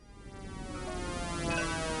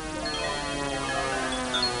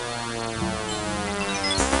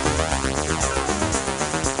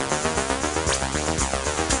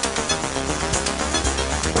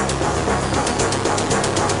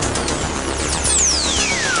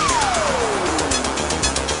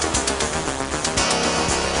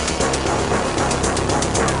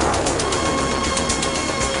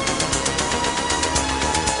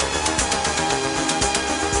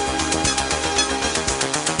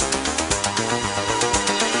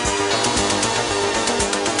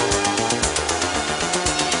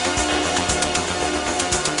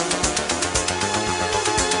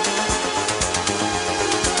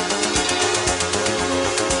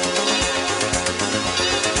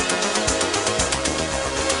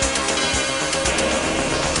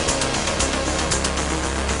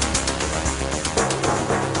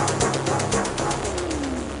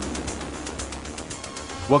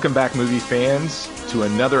Welcome back, movie fans, to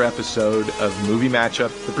another episode of Movie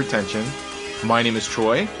Matchup, The Pretension. My name is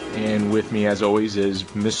Troy, and with me, as always, is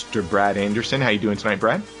Mr. Brad Anderson. How you doing tonight,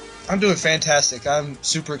 Brad? I'm doing fantastic. I'm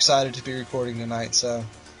super excited to be recording tonight, so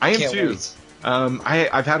I am can't too. Wait.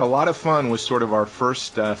 I've had a lot of fun with sort of our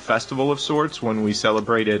first festival of sorts when we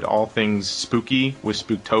celebrated all things spooky with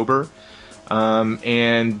Spooktober.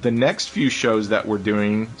 And the next few shows that we're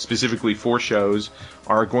doing, specifically 4 shows,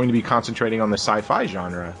 are going to be concentrating on the sci-fi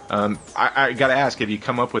genre. I got to ask, have you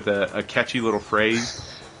come up with a catchy little phrase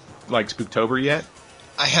like Spooktober yet?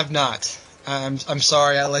 I have not. I'm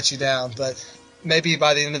sorry I let you down, but maybe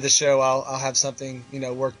by the end of the show I'll have something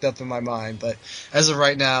worked up in my mind. But as of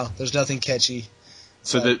right now, there's nothing catchy.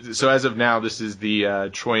 So as of now, this is the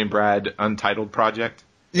Troy and Brad Untitled project?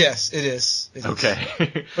 Yes, it is.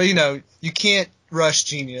 Okay. But you can't rush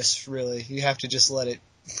genius, really. You have to just let it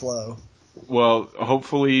flow. Well,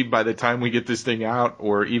 hopefully by the time we get this thing out,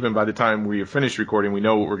 or even by the time we are finished recording, we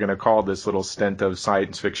know what we're going to call this little stint of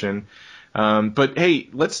science fiction. But hey,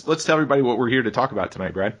 let's tell everybody what we're here to talk about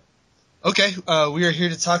tonight, Brad. Okay, we are here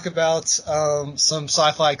to talk about some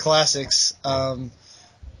sci-fi classics,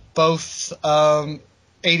 both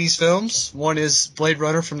 80s films. One is Blade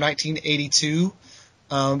Runner from 1982,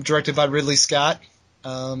 directed by Ridley Scott,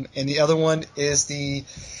 and the other one is the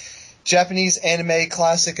Japanese anime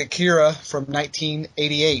classic Akira from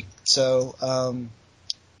 1988. So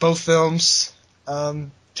both films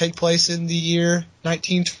take place in the year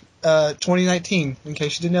 2019, in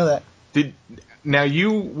case you didn't know that. Now,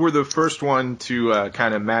 you were the first one to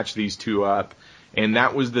kind of match these two up, and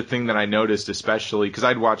that was the thing that I noticed, especially because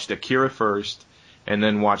I'd watched Akira first and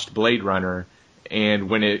then watched Blade Runner, and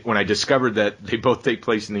when I discovered that they both take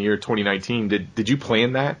place in the year 2019, did you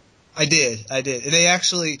plan that? I did. And they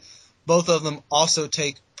actually, both of them also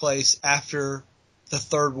take place after the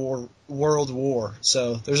Third World War,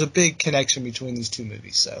 so there's a big connection between these two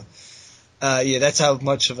movies. So, yeah, that's how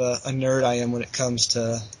much of a nerd I am when it comes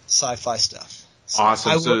to sci-fi stuff. So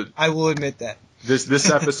awesome. I will admit that. This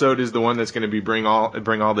episode is the one that's going to be bring all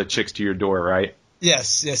the chicks to your door, right?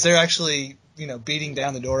 Yes, they're actually beating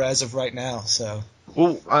down the door as of right now. So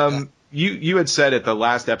well, you had said at the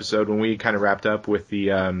last episode when we kind of wrapped up with the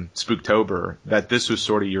Spooktober that this was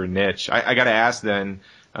sort of your niche. I got to ask then,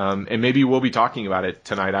 and maybe we'll be talking about it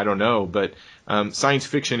tonight. I don't know, but science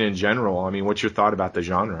fiction in general. I mean, what's your thought about the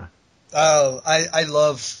genre? Oh, I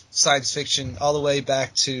love science fiction all the way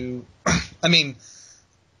back to, I mean,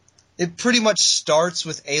 it pretty much starts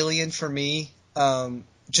with Alien for me,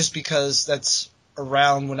 just because that's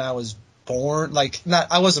around when I was born.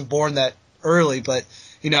 I wasn't born that early, but,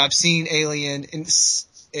 I've seen Alien,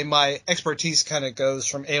 and my expertise kind of goes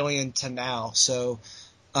from Alien to now. So,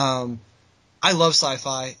 I love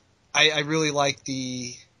sci-fi. I really like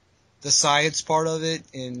the science part of it,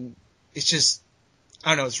 and it's just, I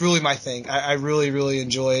don't know, it's really my thing. I really, really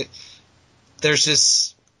enjoy it. There's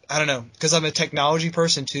just, I don't know, because I'm a technology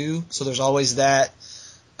person too, so there's always that.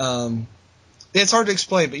 It's hard to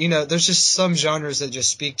explain, but there's just some genres that just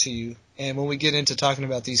speak to you. And when we get into talking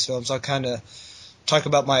about these films, I'll kind of talk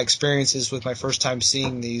about my experiences with my first time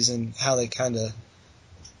seeing these and how they kind of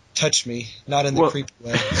touched me, not in the creepy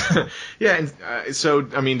way. Yeah, and so,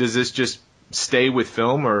 I mean, does this just stay with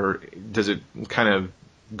film, or does it kind of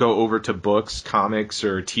go over to books, comics,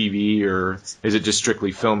 or TV, or is it just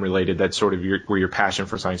strictly film related? That's sort of where your passion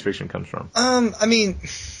for science fiction comes from. I mean,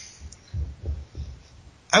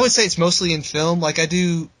 I would say it's mostly in film. I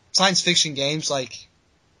do science fiction games, like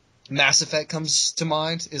Mass Effect comes to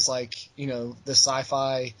mind, is the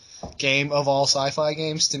sci-fi game of all sci-fi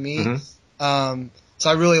games to me. Mm-hmm. So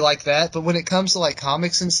I really like that. But when it comes to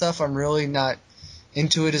comics and stuff, I'm really not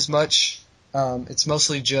into it as much. It's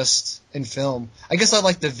mostly just in film. I guess I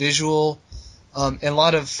like the visual, and a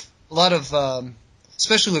lot of,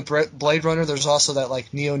 especially with Blade Runner, there's also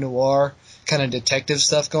that neo-noir kind of detective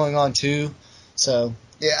stuff going on too. So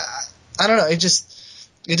yeah, I don't know. It just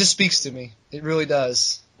speaks to me. It really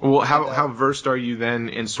does. Well, how versed are you then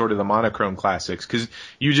in sort of the monochrome classics? Because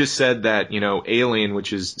you just said that Alien,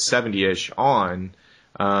 which is 70-ish on.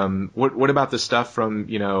 What about the stuff from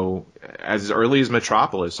as early as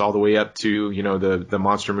Metropolis all the way up to the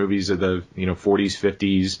monster movies of the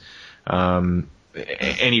 40s, 50s?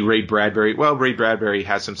 Any Ray Bradbury? Well, Ray Bradbury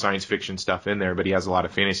has some science fiction stuff in there, but he has a lot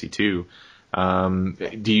of fantasy too. Are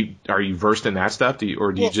you versed in that stuff? Do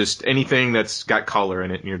you just anything that's got color in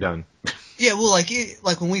it and you're done? Yeah, well, like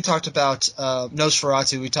when we talked about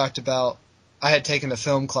Nosferatu, we talked about I had taken a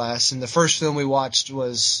film class, and the first film we watched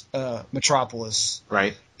was Metropolis.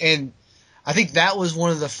 Right. And I think that was one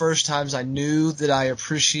of the first times I knew that I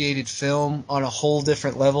appreciated film on a whole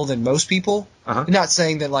different level than most people. Uh-huh. I'm not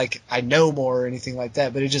saying that like I know more or anything like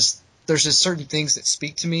that, but there's just certain things that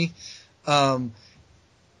speak to me. And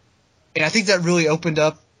I think that really opened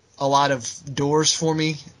up a lot of doors for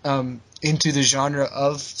me into the genre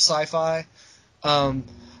of sci-fi.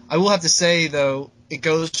 I will have to say, though, it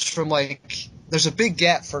goes from like there's a big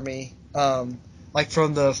gap for me, like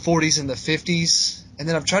from the 40s and the 50s, and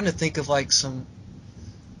then I'm trying to think of like some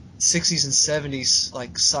 60s and 70s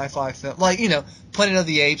like sci-fi film, like Planet of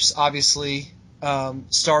the Apes, obviously.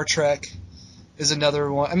 Star Trek is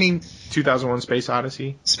another one. I mean, 2001: Space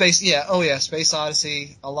Odyssey. Space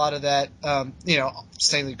Odyssey. A lot of that.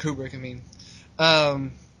 Stanley Kubrick. I mean,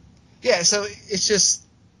 So it's just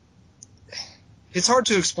it's hard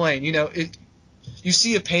to explain. You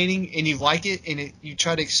see a painting and you like it, and you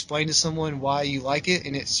try to explain to someone why you like it,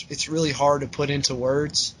 and it's really hard to put into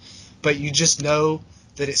words, but you just know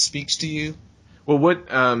that it speaks to you. Well,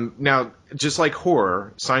 now, just like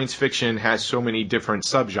horror, science fiction has so many different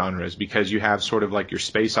subgenres because you have sort of like your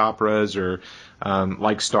space operas or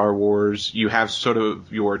like Star Wars. You have sort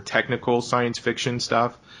of your technical science fiction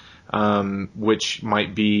stuff, which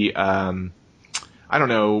might be, I don't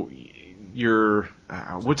know,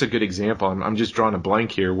 what's a good example? I'm just drawing a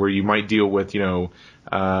blank here where you might deal with,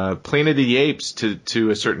 Planet of the Apes to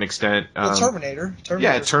a certain extent. Terminator.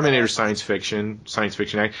 Terminator science fiction.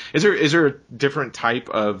 Is there a different type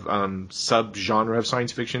of subgenre of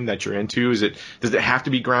science fiction that you're into? Does it have to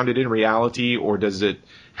be grounded in reality, or does it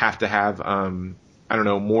have to have I don't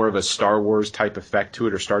know, more of a Star Wars type effect to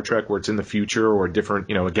it, or Star Trek where it's in the future or a different,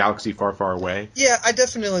 a galaxy far, far away? Yeah, I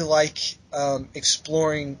definitely like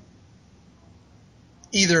exploring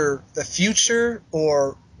either the future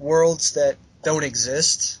or worlds that don't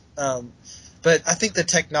exist. But I think the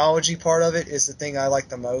technology part of it is the thing I like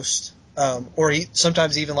the most, or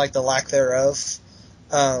sometimes even like the lack thereof.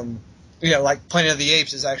 Like Planet of the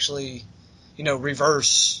Apes is actually,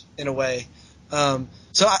 reverse in a way.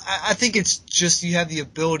 So I think it's just you have the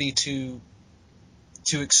ability to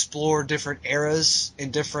explore different eras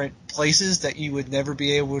in different places that you would never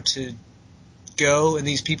be able to go, and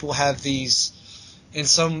these people have these. In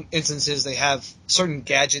some instances, they have certain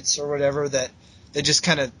gadgets or whatever that just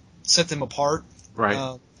kind of set them apart.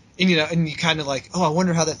 Right. And you kind of like, oh, I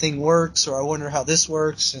wonder how that thing works, or I wonder how this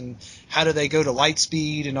works, and how do they go to light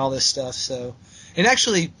speed and all this stuff. So, and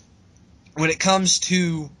actually, when it comes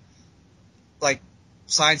to like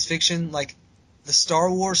science fiction, like the Star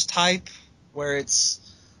Wars type, where it's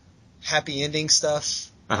happy ending stuff,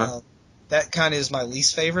 that kind of is my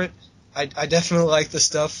least favorite. I definitely like the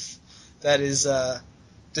stuff that is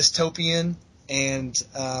dystopian and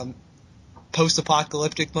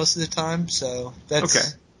post-apocalyptic most of the time. So that's okay.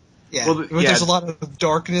 Yeah. Well, if there's a lot of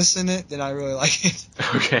darkness in it, then I really like it.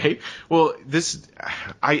 Okay. Well,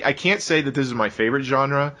 I can't say that this is my favorite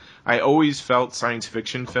genre. I always felt science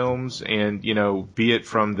fiction films, and be it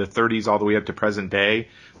from the 30s all the way up to present day,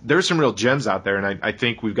 there's some real gems out there, and I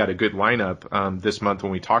think we've got a good lineup this month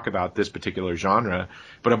when we talk about this particular genre.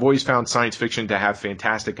 But I've always found science fiction to have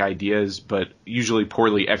fantastic ideas, but usually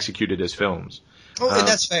poorly executed as films. Oh, and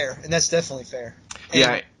that's fair, and that's definitely fair. And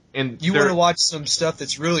yeah, and you want to watch some stuff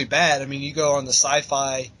that's really bad. I mean, you go on the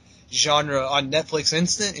sci-fi genre on Netflix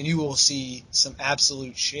Instant, and you will see some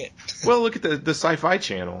absolute shit. Well, look at the Sci-Fi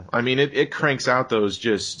Channel. I mean, it cranks out those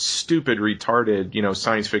just stupid, retarded,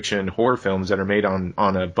 science fiction horror films that are made on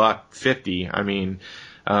 $1.50. I mean,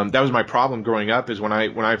 that was my problem growing up. Is when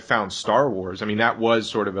I found Star Wars. I mean, that was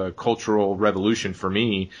sort of a cultural revolution for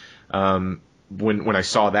me. When I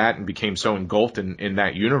saw that and became so engulfed in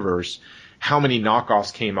that universe. How many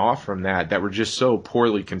knockoffs came off from that were just so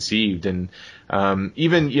poorly conceived. And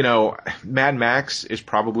even, Mad Max is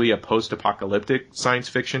probably a post-apocalyptic science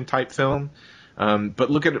fiction type film. But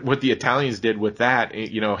look at what the Italians did with that.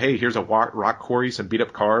 Hey, here's a rock quarry, some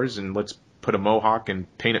beat-up cars, and let's put a mohawk and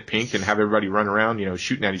paint it pink and have everybody run around,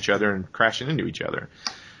 shooting at each other and crashing into each other.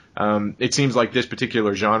 It seems like this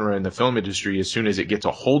particular genre in the film industry, as soon as it gets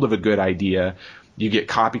a hold of a good idea, you get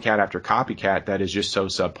copycat after copycat that is just so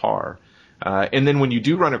subpar. And then when you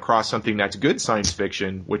do run across something that's good science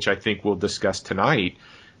fiction, which I think we'll discuss tonight,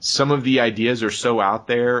 some of the ideas are so out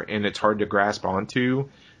there and it's hard to grasp onto.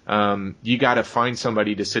 You got to find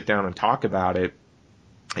somebody to sit down and talk about it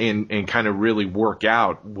and kind of really work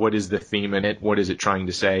out what is the theme in it, what is it trying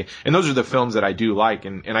to say. And those are the films that I do like.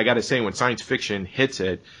 And I got to say, when science fiction hits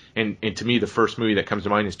it, and to me the first movie that comes to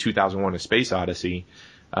mind is 2001: A Space Odyssey.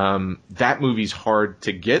 That movie's hard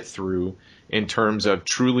to get through in terms of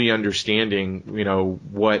truly understanding,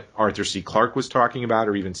 what Arthur C. Clarke was talking about,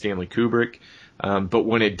 or even Stanley Kubrick. But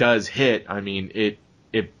when it does hit, I mean, it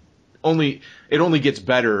only gets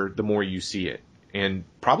better the more you see it, and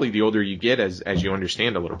probably the older you get as you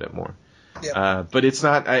understand a little bit more. Yep. But it's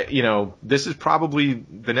not, this is probably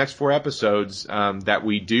the next 4 episodes that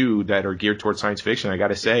we do that are geared towards science fiction. I got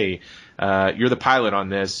to say, you're the pilot on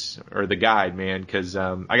this, or the guide, man, because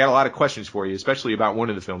I got a lot of questions for you, especially about one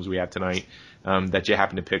of the films we have tonight that you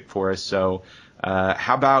happen to pick for us. So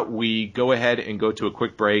how about we go ahead and go to a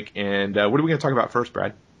quick break, and what are we going to talk about first,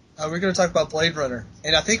 Brad? We're going to talk about Blade Runner,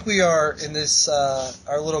 and I think we are in this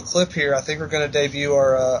our little clip here. I think we're going to debut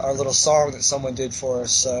our little song that someone did for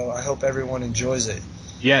us. So I hope everyone enjoys it.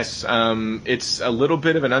 Yes, it's a little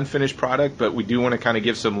bit of an unfinished product, but we do want to kind of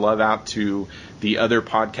give some love out to the other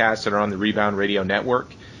podcasts that are on the Rebound Radio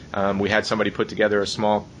Network. We had somebody put together a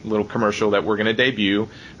small little commercial that we're going to debut.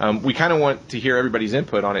 We kind of want to hear everybody's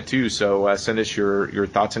input on it too, so send us your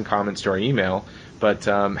thoughts and comments to our email. But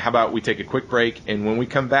how about we take a quick break, and when we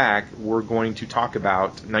come back, we're going to talk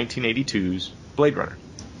about 1982's Blade Runner.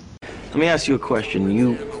 Let me ask you a question.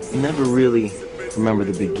 You never really remember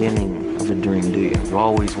the beginning of a dream, do you? You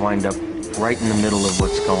always wind up right in the middle of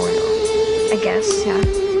what's going on. I guess, yeah.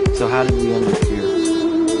 So how did we end up here?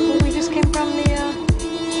 Well, we just came from the,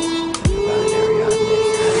 Think about it,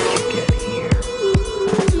 Ariadne. How did you get here?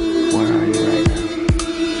 Where are you right now?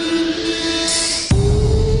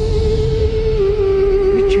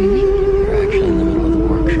 You're dreaming? You're actually in the middle of the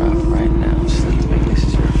workshop right now, sleeping. This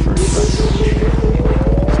is your first lesson in sharing.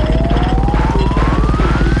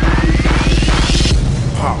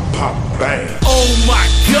 Pop, pop, bang. Oh my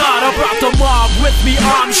god, I brought the mob with me.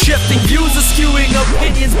 I'm shifting views, skewing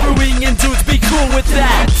opinions, brewing in dudes. Be cool with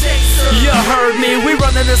that. You heard me, we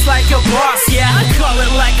running this like a boss. Yeah, I call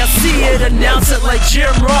it like I see it, announce it like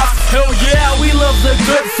Jim Ross. Hell yeah, we love the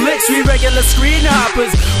good flicks, we regular screen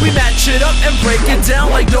hoppers. We match it up and break it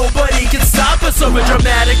down like nobody can stop us. Over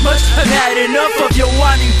dramatic much, I've had enough of your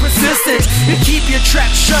whining persistence. You keep your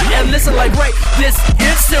trap shut and listen like right this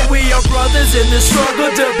instant. We are brothers in this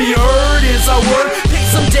struggle to be heard is our word. Pay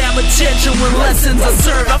some damn attention when lessons are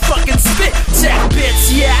served. I fucking spit tech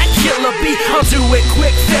bits, yeah, I kill a beat. I'll do it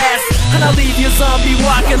quick, fast, and I'll leave you zombie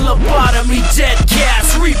walking lobotomy, dead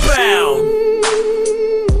cast, rebound.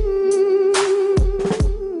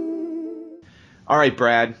 All right,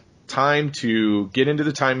 Brad, time to get into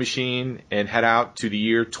the time machine and head out to the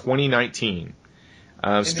year 2019.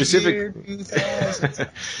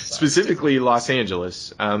 Specifically Los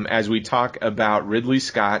Angeles, as we talk about Ridley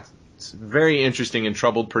Scott's very interesting and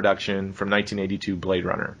troubled production from 1982, Blade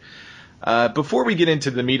Runner. Before we get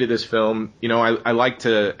into the meat of this film, I like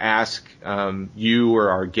to ask you or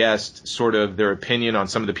our guest sort of their opinion on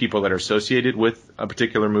some of the people that are associated with a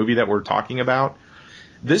particular movie that we're talking about.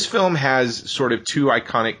 This film has sort of 2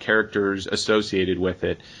 iconic characters associated with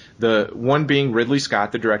it. The one being Ridley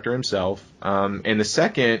Scott, the director himself, and the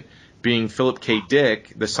second being Philip K.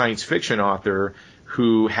 Dick, the science fiction author,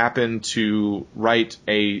 who happened to write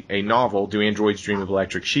a novel, Do Androids Dream of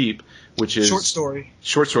Electric Sheep, which is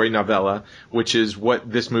short story novella, which is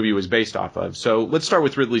what this movie was based off of. So let's start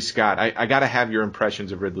with Ridley Scott. I got to have your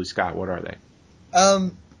impressions of Ridley Scott. What are they?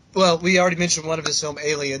 Well, we already mentioned one of his film,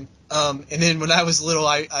 Alien. And then when I was little,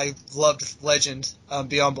 I loved Legend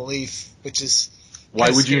Beyond Belief, which is why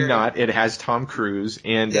would scary. You not? It has Tom Cruise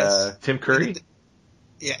and yes. Tim Curry.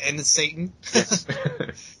 And the Satan. Yes.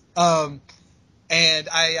 And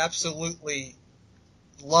I absolutely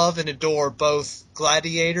love and adore both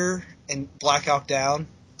Gladiator and Black Hawk Down.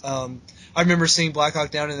 I remember seeing Black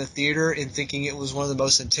Hawk Down in the theater and thinking it was one of the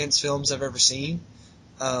most intense films I've ever seen.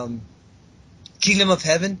 Kingdom of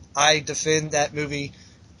Heaven, I defend that movie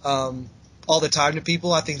all the time to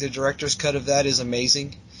people. I think the director's cut of that is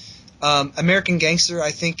amazing. American Gangster,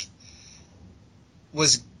 I think,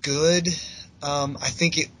 was good. I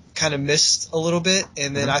think it kind of missed a little bit,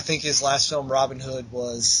 and then I think his last film, Robin Hood,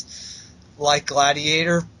 was like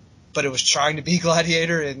Gladiator, but it was trying to be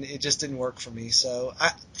Gladiator, and it just didn't work for me. So,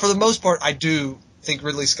 for the most part, I do think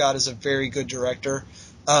Ridley Scott is a very good director.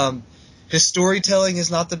 His storytelling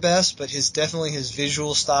is not the best, but definitely his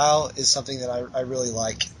visual style is something that I really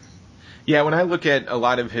like. Yeah, when I look at a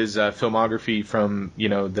lot of his filmography from,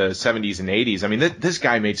 the 70s and 80s, I mean, this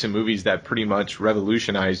guy made some movies that pretty much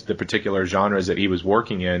revolutionized the particular genres that he was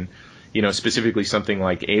working in, specifically something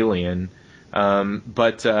like Alien. I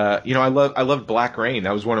loved Black Rain.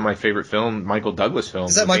 That was one of my favorite Michael Douglas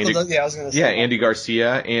films. Is that Michael Douglas? Yeah, I was going to say. Yeah, Andy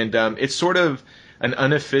Garcia. And it's sort of an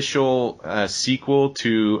unofficial sequel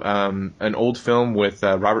to an old film with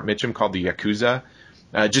Robert Mitchum called The Yakuza.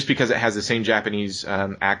 Just because it has the same Japanese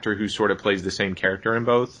actor who sort of plays the same character in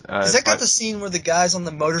both. Has that got the scene where the guy's on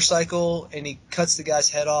the motorcycle and he cuts the guy's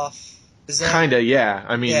head off? Is that Kinda, yeah.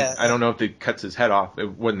 I mean, Yeah. I don't know if it cuts his head off. It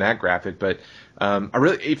wasn't that graphic, but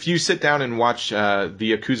if you sit down and watch the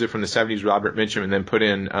Yakuza from the 70s, Robert Mitchum, and then put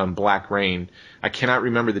in Black Rain, I cannot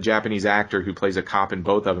remember the Japanese actor who plays a cop in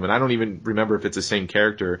both of them, and I don't even remember if it's the same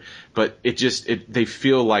character, but they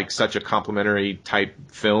feel like such a complimentary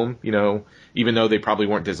type film, you know, even though they probably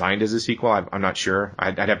weren't designed as a sequel. I'm not sure.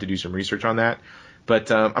 I'd have to do some research on that.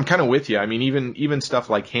 But I'm kind of with you. I mean, even stuff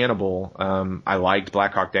like Hannibal, I liked.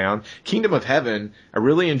 Black Hawk Down. Kingdom of Heaven, I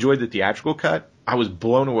really enjoyed the theatrical cut. I was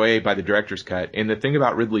blown away by the director's cut. And the thing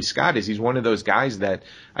about Ridley Scott is he's one of those guys that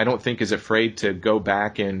I don't think is afraid to go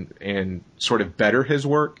back and sort of better his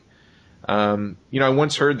work. You know, I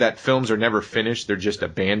once heard that films are never finished, they're just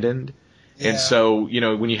abandoned. Yeah. And so, you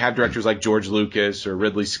know, when you have directors like George Lucas or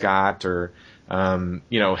Ridley Scott or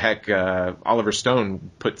you know, heck, Oliver Stone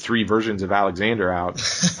put 3 versions of Alexander out.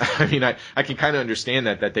 I mean, I can kind of understand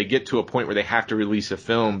that they get to a point where they have to release a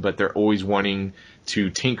film, but they're always wanting to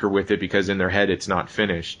tinker with it because in their head it's not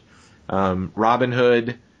finished. Robin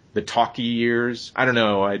Hood, the talkie years, I don't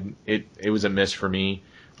know, it was a miss for me.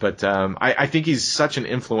 But I think he's such an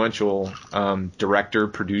influential director,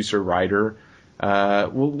 producer, writer.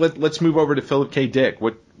 Well, let's move over to Philip K. Dick.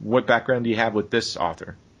 What background do you have with this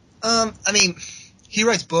author? I mean, he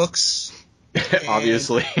writes books.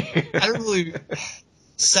 Obviously.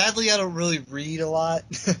 Sadly, I don't really read a lot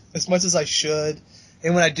as much as I should.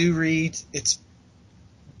 And when I do read, it's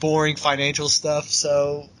boring financial stuff.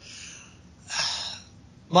 So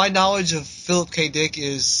my knowledge of Philip K. Dick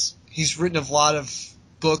is he's written a lot of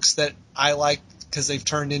books that I like because they've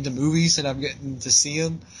turned into movies and I'm getting to see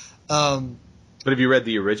them. But have you read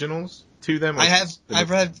the originals to them? I have.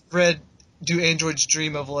 I've read Do Androids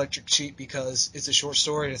Dream of Electric Sheep because it's a short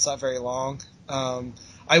story and it's not very long.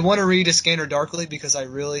 I want to read A Scanner Darkly because I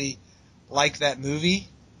really like that movie.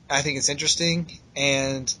 I think it's interesting,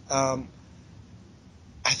 and I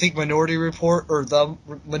think Minority Report or The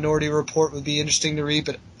Minority Report would be interesting to read.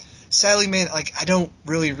 But sadly, man, like I don't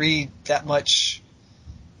really read that much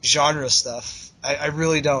genre stuff. I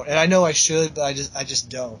really don't, and I know I should, but I just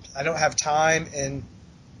don't. I don't have time, and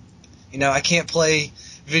you know I can't play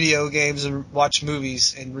video games and watch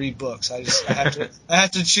movies and read books. I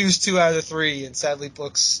have to choose 2 out of the 3, and sadly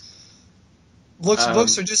books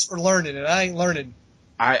are just for learning, and I ain't learning.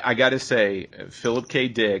 I gotta say, Philip K.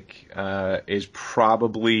 Dick is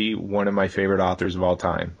probably one of my favorite authors of all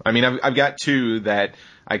time. I mean, I've got 2 that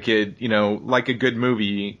I could, you know, like a good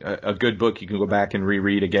movie, a good book you can go back and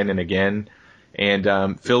reread again and again.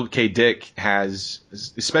 And Philip K. Dick has,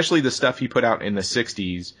 especially the stuff he put out in the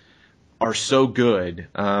 60s, are so good.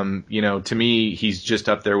 You know, to me, he's just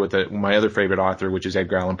up there with my other favorite author, which is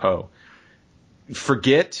Edgar Allan Poe.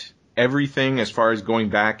 Forget everything as far as going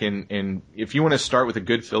back and if you want to start with a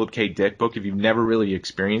good Philip K. Dick book, if you've never really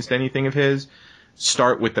experienced anything of his,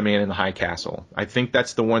 start with The Man in the High Castle. I think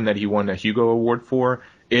that's the one that he won a Hugo Award for.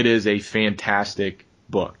 It is a fantastic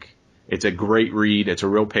book. It's a great read. It's a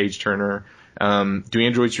real page turner. Do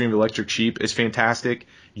Androids Dream of Electric Sheep is fantastic.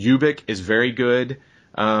 Ubik is very good.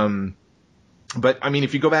 But, I mean,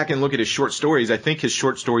 if you go back and look at his short stories, I think his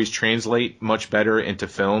short stories translate much better into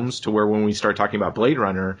films to where when we start talking about Blade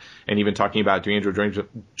Runner and even talking about Do Androids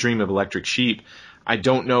Dream of Electric Sheep, I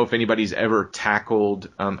don't know if anybody's ever tackled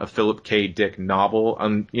a Philip K. Dick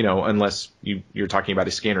novel, you know, unless you're talking about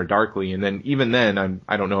A Scanner Darkly. And then even then,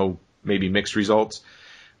 I don't know, maybe mixed results.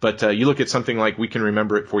 But you look at something like We Can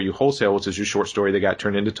Remember It For You Wholesale, which is your short story that got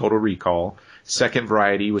turned into Total Recall. Second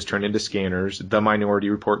Variety was turned into Scanners. The Minority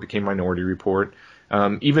Report became Minority Report.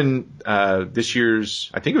 Even this year's,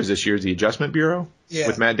 I think it was this year's, The Adjustment Bureau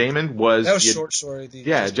with Matt Damon was... That was a short story.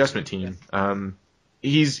 Adjustment Team.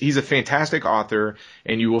 He's a fantastic author,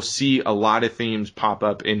 and you will see a lot of themes pop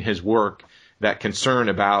up in his work that concern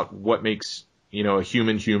about what makes, you know, a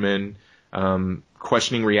human,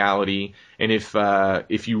 questioning reality. And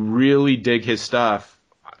if you really dig his stuff,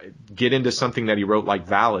 get into something that he wrote like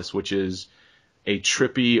Valis, which is a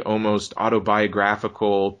trippy, almost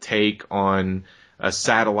autobiographical take on a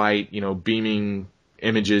satellite, you know, beaming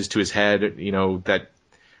images to his head, you know, that,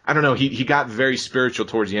 I don't know, he got very spiritual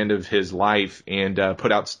towards the end of his life and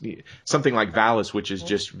put out something like Valis, which is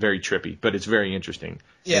just very trippy, but it's very interesting.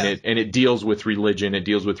 Yeah. And it deals with religion, it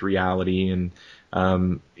deals with reality, and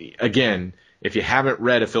again, if you haven't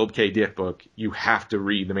read a Philip K. Dick book, you have to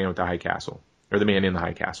read The Man with the High Castle, or The Man in the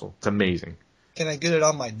High Castle. It's amazing. Can I get it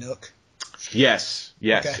on my Nook? Yes,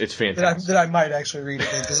 okay. It's fantastic. Then I might actually read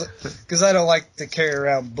it because I don't like to carry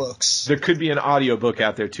around books. There could be an audio book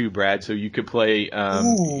out there too, Brad, so you could play,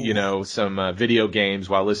 you know, some video games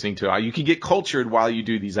while listening to it. You can get cultured while you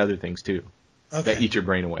do these other things too. that eat your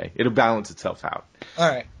brain away. It'll balance itself out. All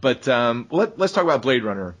right. But let's talk about Blade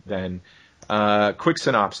Runner then. Quick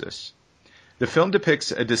synopsis. The film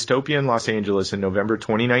depicts a dystopian Los Angeles in November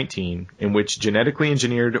 2019 in which genetically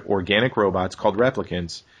engineered organic robots called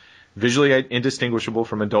replicants, visually indistinguishable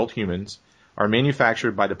from adult humans, are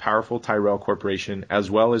manufactured by the powerful Tyrell Corporation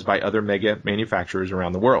as well as by other mega manufacturers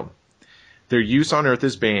around the world. Their use on Earth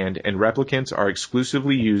is banned, and replicants are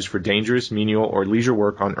exclusively used for dangerous menial or leisure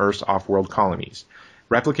work on Earth's off-world colonies.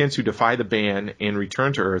 Replicants who defy the ban and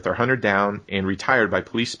return to Earth are hunted down and retired by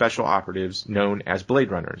police special operatives known as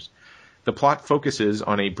Blade Runners. The plot focuses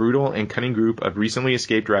on a brutal and cunning group of recently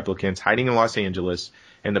escaped replicants hiding in Los Angeles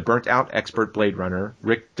and the burnt-out expert Blade Runner,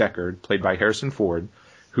 Rick Deckard, played by Harrison Ford,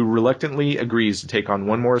 who reluctantly agrees to take on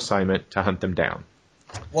one more assignment to hunt them down.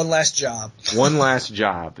 One last job. One last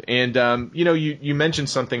job. And, you mentioned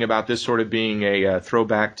something about this sort of being a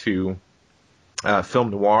throwback to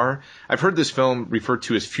film noir. I've heard this film referred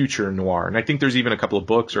to as future noir, and I think there's even a couple of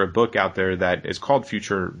books or a book out there that is called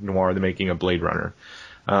Future Noir, the making of Blade Runner.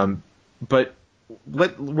 But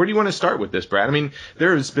where do you want to start with this, Brad? I mean,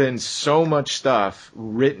 there has been so much stuff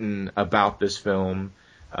written about this film.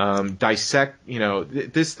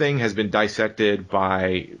 This thing has been dissected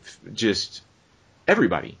by just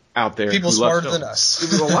everybody out there. People smarter than us.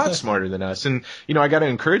 People a lot smarter than us. And, I got to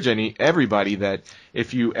encourage everybody that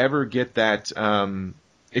if you ever get that,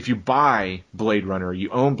 if you buy Blade Runner,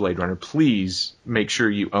 you own Blade Runner, please make sure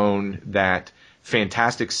you own that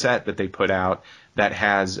fantastic set that they put out that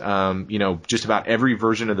has, just about every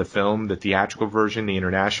version of the film, the theatrical version, the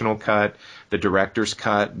international cut, the director's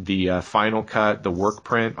cut, the final cut, the work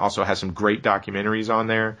print, also has some great documentaries on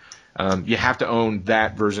there. You have to own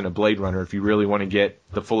that version of Blade Runner if you really want to get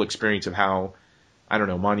the full experience of how,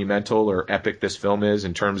 monumental or epic this film is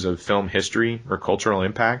in terms of film history or cultural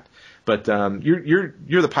impact. But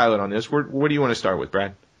you're the pilot on this. What do you want to start with,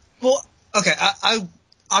 Brad? Well, okay, I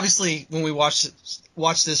obviously when we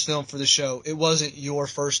watched this film for the show, it wasn't your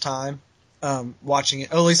first time watching it.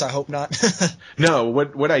 Oh, at least I hope not. No,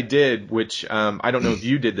 what I did, which I don't know if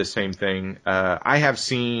you did the same thing. I have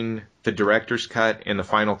seen the director's cut and the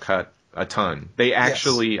final cut a ton. They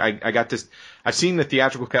actually, yes. I got this. I've seen the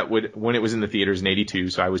theatrical cut when it was in the theaters in '82,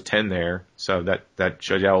 so I was 10 there. So that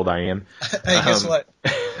shows you how old I am. Hey, guess what?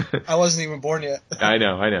 I wasn't even born yet. I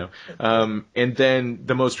know. And then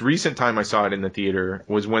the most recent time I saw it in the theater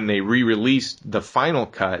was when they re-released the final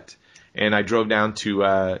cut, and I drove down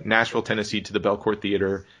to Nashville, Tennessee, to the Belcourt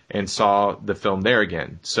Theater and saw the film there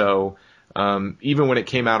again. So even when it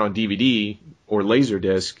came out on DVD or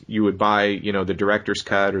Laserdisc, you would buy, the director's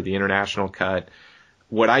cut or the international cut.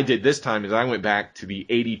 What I did this time is I went back to the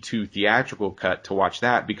 '82 theatrical cut to watch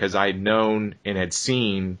that because I had known and had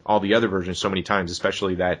seen all the other versions so many times,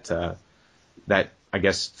 especially that I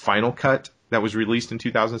guess final cut that was released in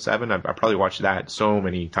 2007. I probably watched that so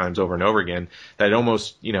many times over and over again that I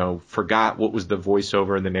almost forgot what was the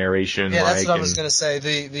voiceover and the narration. Yeah, that's what I was going to say.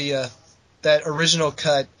 The that original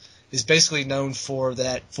cut is basically known for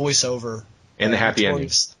that voiceover and the happy ending.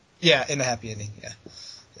 Yeah, and the happy ending.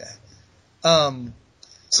 Yeah.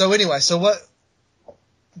 So anyway, what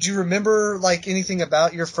do you remember, anything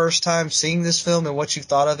about your first time seeing this film and what you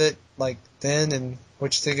thought of it, then, and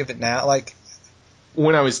what you think of it now?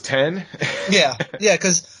 When I was 10? Yeah,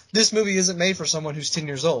 because this movie isn't made for someone who's 10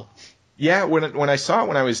 years old. Yeah, when I saw it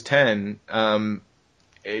when I was 10,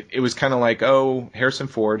 it was kind of like, oh, Harrison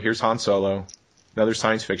Ford, here's Han Solo, another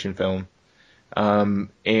science fiction film.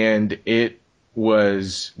 And it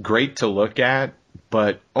was great to look at,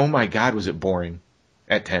 but oh my God, was it boring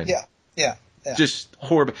at 10. Yeah. Just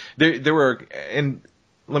horrible. There were, and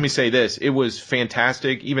let me say this, it was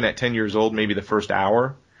fantastic, even at 10 years old, maybe the first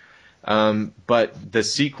hour. But the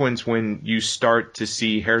sequence when you start to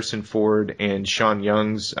see Harrison Ford and Sean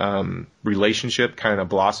Young's relationship kind of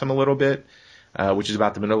blossom a little bit, which is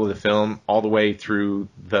about the middle of the film, all the way through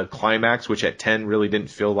the climax, which at 10 really didn't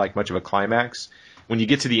feel like much of a climax. When you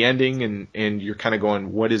get to the ending and you're kind of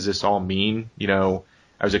going, what does this all mean?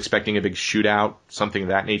 I was expecting a big shootout, something of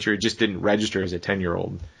that nature. It just didn't register as a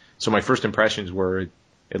 10-year-old. So my first impressions were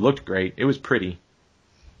it looked great. It was pretty.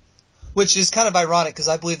 Which is kind of ironic because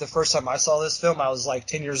I believe the first time I saw this film, I was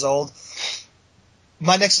 10 years old.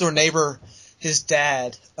 My next door neighbor, his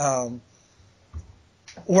dad,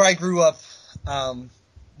 where I grew up,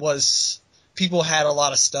 was people had a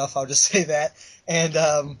lot of stuff. I'll just say that.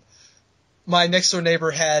 And my next door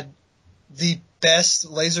neighbor had the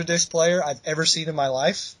best Laserdisc player I've ever seen in my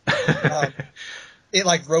life.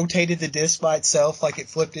 It rotated the disc by itself, it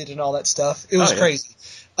flipped it and all that stuff. It was crazy.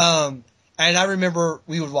 And I remember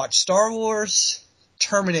we would watch Star Wars,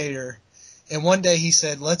 Terminator, And one day he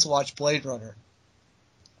said, let's watch Blade Runner.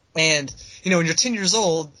 And, when you're 10 years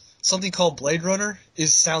old, something called Blade Runner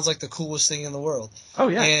sounds like the coolest thing in the world. Oh,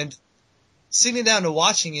 yeah. And sitting down and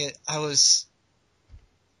watching it, I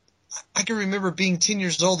can remember being 10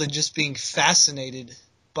 years old and just being fascinated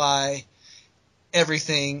by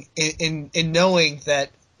everything and knowing that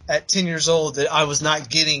at 10 years old that I was not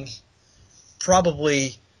getting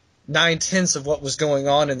probably 9/10 of what was going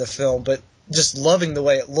on in the film, but just loving the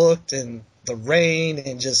way it looked and the rain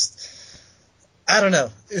and just, I don't know.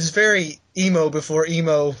 It was very emo before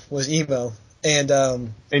emo was emo. And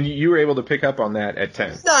you were able to pick up on that at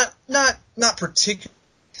 10. Not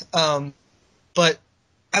particularly, but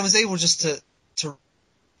I was able just to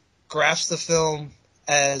grasp the film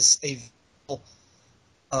as a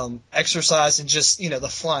exercise in just, the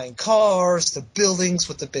flying cars, the buildings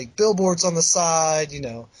with the big billboards on the side,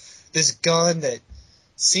 this gun that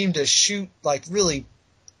seemed to shoot really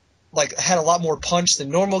had a lot more punch than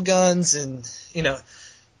normal guns, and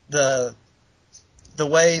the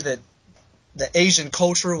way that the Asian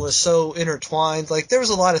culture was so intertwined. There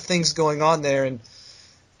was a lot of things going on there, and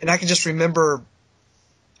I can just remember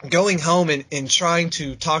going home and trying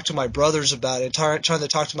to talk to my brothers about it, trying to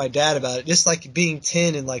talk to my dad about it, just being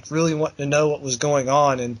 10 and really wanting to know what was going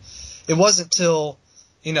on. And it wasn't till,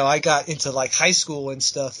 I got into high school and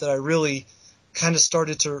stuff that I really kind of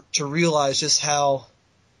started to realize just how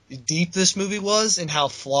deep this movie was and how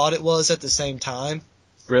flawed it was at the same time.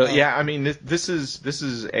 Really? Yeah, I mean, this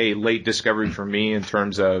is a late discovery for me in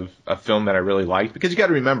terms of a film that I really liked, because you got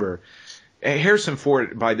to remember, Harrison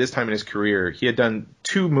Ford, by this time in his career, he had done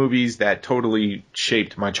 2 movies that totally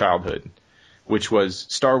shaped my childhood, which was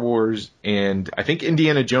Star Wars, and I think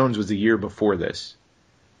Indiana Jones was the year before this.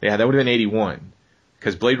 Yeah, that would have been 81,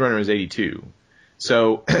 because Blade Runner is 82.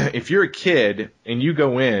 So if you're a kid and you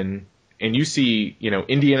go in and you see,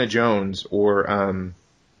 Indiana Jones or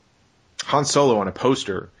Han Solo on a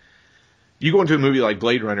poster, you go into a movie like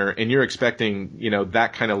Blade Runner and you're expecting,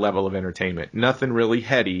 that kind of level of entertainment. Nothing really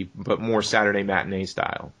heady, but more Saturday matinee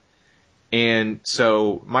style. And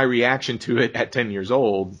so my reaction to it at 10 years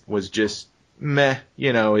old was just meh.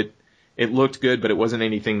 It looked good, but it wasn't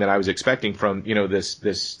anything that I was expecting from,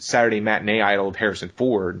 this Saturday matinee idol of Harrison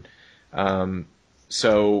Ford.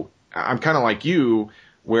 So I'm kind of like you,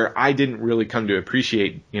 where I didn't really come to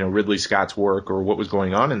appreciate, Ridley Scott's work or what was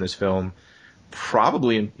going on in this film.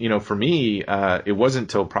 Probably, for me, it wasn't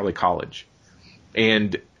until probably college.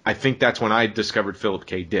 And I think that's when I discovered Philip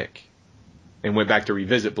K. Dick and went back to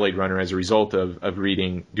revisit Blade Runner as a result of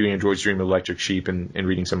reading Do You Enjoy Dream of Electric Sheep and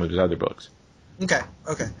reading some of his other books. Okay.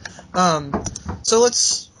 So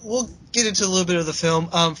we'll get into a little bit of the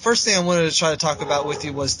film. First thing I wanted to try to talk about with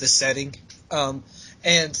you was the setting.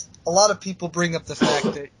 And a lot of people bring up the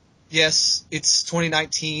fact that, yes, it's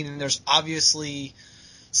 2019 and there's obviously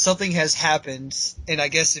something has happened. And I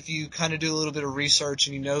guess if you kind of do a little bit of research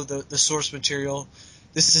and the source material,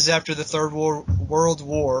 this is after the Third World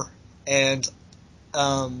War, and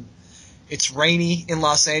it's rainy in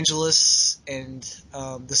Los Angeles, and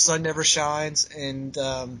the sun never shines. And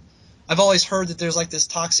I've always heard that there's this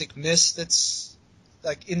toxic mist that's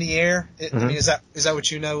in the air. I mean, is that what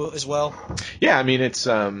you know as well? Yeah, I mean, it's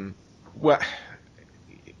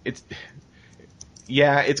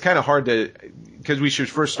it's kind of hard to, because we should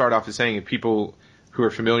first start off as saying, if people who are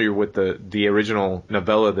familiar with the original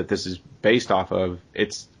novella that this is based off of,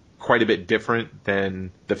 it's quite a bit different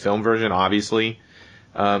than the film version, obviously.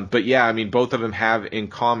 But yeah, I mean, both of them have in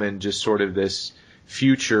common just sort of this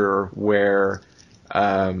future where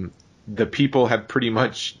the people have pretty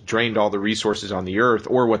much drained all the resources on the earth,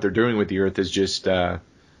 or what they're doing with the earth is just,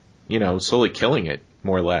 slowly killing it,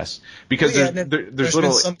 more or less. Because there's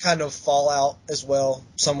been some kind of fallout as well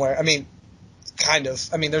somewhere. I mean, kind of.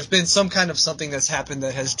 I mean, there's been some kind of something that's happened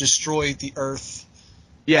that has destroyed the earth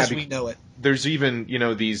as we know it. There's even,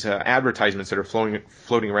 these advertisements that are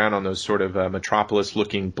floating around on those sort of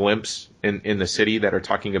metropolis-looking blimps in the city that are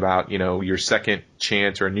talking about, your second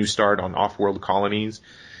chance or a new start on off-world colonies.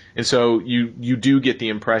 And so you do get the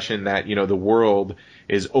impression that, the world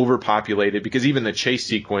is overpopulated, because even the chase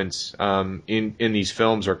sequence in these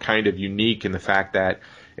films are kind of unique in the fact that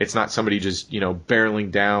it's not somebody just,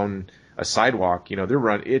 barreling down a sidewalk.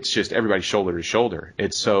 It's just everybody shoulder to shoulder.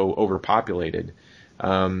 It's so overpopulated.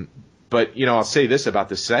 But, I'll say this about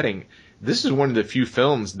the setting. This is one of the few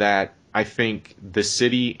films that I think the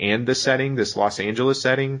city and the setting, this Los Angeles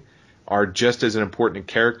setting, are just as an important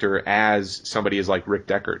character as somebody is like Rick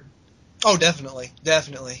Deckard. Oh, definitely.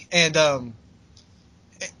 And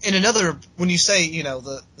another, when you say,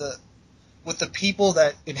 the with the people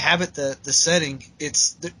that inhabit the setting,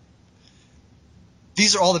 it's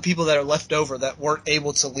these are all the people that are left over that weren't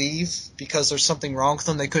able to leave because there's something wrong with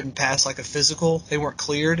them. They couldn't pass like a physical. They weren't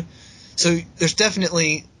cleared. So there's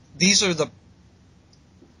definitely, these are the,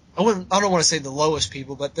 I don't want to say the lowest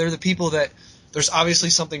people, but they're the people that there's obviously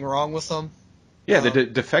something wrong with them. Yeah, the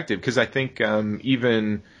defective, because I think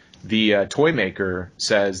even the toy maker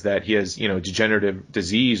says that he has, degenerative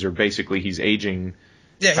disease, or basically he's aging.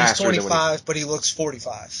 Yeah, he's 25, but he looks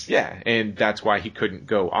 45. Yeah, and that's why he couldn't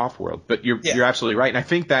go off-world. But you're absolutely right, and I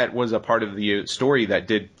think that was a part of the story that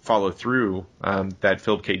did follow through, that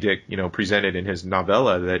Philip K. Dick, presented in his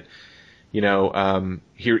novella, that,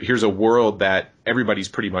 here's a world that everybody's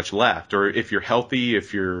pretty much left, or if you're healthy,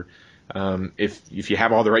 if you're if you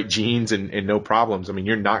have all the right genes and no problems, I mean,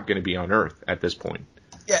 you're not going to be on Earth at this point.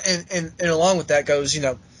 Yeah, and along with that goes,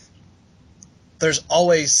 there's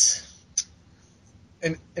always,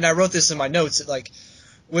 and I wrote this in my notes, that like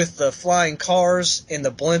with the flying cars and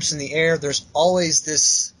the blimps in the air, there's always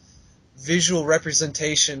this visual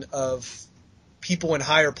representation of people in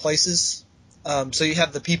higher places. So you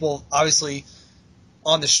have the people obviously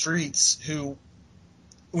on the streets who,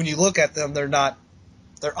 when you look at them,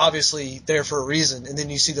 they're obviously there for a reason. And then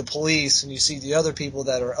you see the police and you see the other people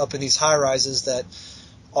that are up in these high rises that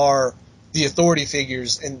are the authority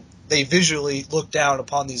figures, and they visually look down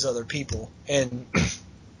upon these other people. And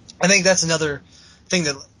I think that's another thing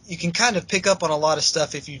that you can kind of pick up on a lot of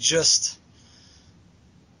stuff if you just,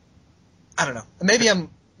 I don't know.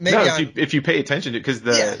 If you pay attention to it, because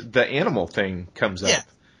the animal thing comes up.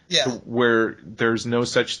 Yeah. Where there's no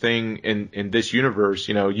such thing in this universe,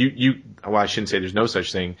 well, I shouldn't say there's no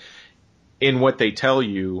such thing. In what they tell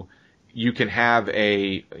you, you can have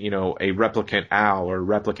a replicant owl or a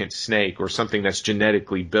replicant snake or something that's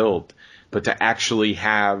genetically built, but to actually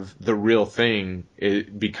have the real thing,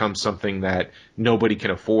 it becomes something that nobody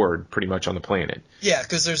can afford pretty much on the planet. Yeah,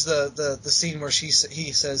 because there's the scene where he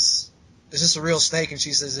says, "Is this a real snake?" And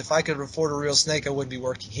she says, "If I could afford a real snake, I wouldn't be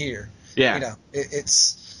working here." Yeah.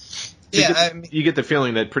 You get the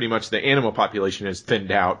feeling that pretty much the animal population is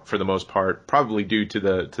thinned out for the most part, probably due to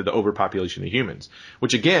the overpopulation of humans.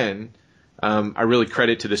 Which again, I really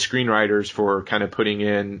credit to the screenwriters for kind of putting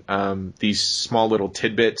in these small little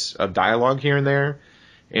tidbits of dialogue here and there,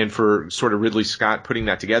 and for sort of Ridley Scott putting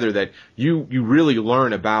that together, that you really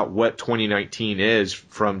learn about what 2019 is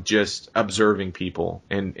from just observing people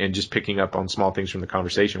and just picking up on small things from the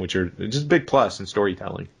conversation, which are just a big plus in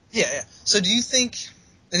storytelling. Yeah. So do you think,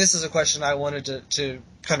 and this is a question I wanted to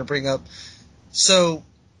kind of bring up, so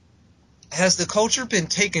has the culture been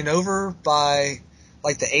taken over by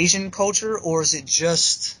like the Asian culture, or is it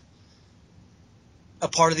just a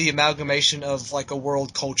part of the amalgamation of like a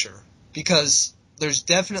world culture? Because there's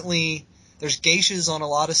geishas on a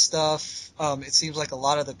lot of stuff. It seems like a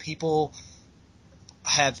lot of the people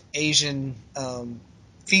have Asian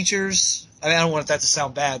features. I mean, I don't want that to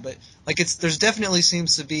sound bad, but like there's definitely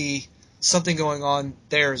seems to be something going on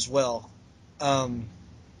there as well. And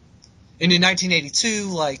in 1982,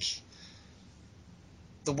 like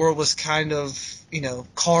the world was kind of,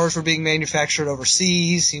 cars were being manufactured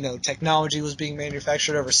overseas, technology was being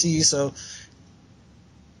manufactured overseas. So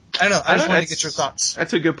I don't know. I just wanted to get your thoughts.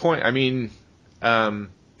 That's a good point. I mean, the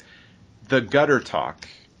gutter talk.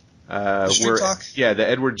 Talk? Yeah, the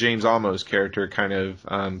Edward James Olmos character kind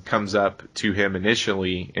of comes up to him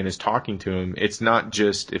initially and is talking to him. It's not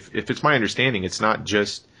just, if it's my understanding, it's not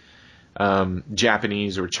just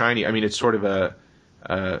Japanese or Chinese. I mean, it's sort of a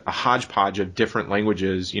hodgepodge of different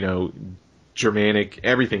languages, Germanic,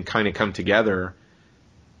 everything kind of come together.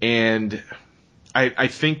 And I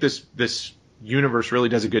think this universe really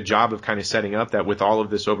does a good job of kind of setting up that with all of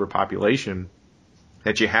this overpopulation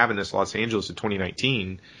that you have in this Los Angeles in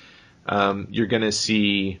 2019, you're going to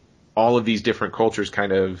see all of these different cultures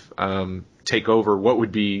kind of take over what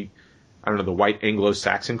would be, I don't know, the white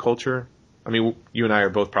Anglo-Saxon culture. I mean, you and I are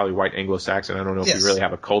both probably white Anglo-Saxon. I don't know if we really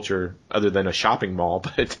have a culture other than a shopping mall,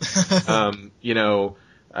 but,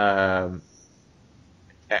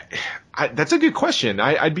 that's a good question.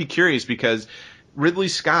 I'd be curious, because Ridley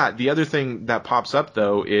Scott, the other thing that pops up,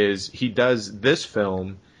 though, is he does this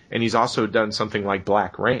film, and he's also done something like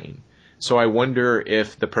Black Rain. So I wonder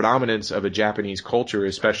if the predominance of a Japanese culture,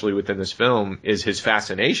 especially within this film, is his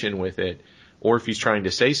fascination with it, or if he's trying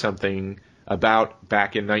to say something about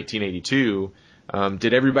back in 1982.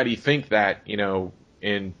 Did everybody think that,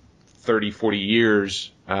 in 30, 40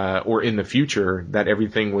 years or in the future, that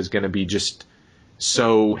everything was going to be just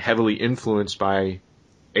so heavily influenced by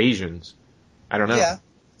Asians? I don't know.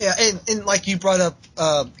 Yeah, and like you brought up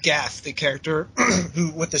Gaff, the character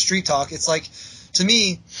who with the street talk, it's like, to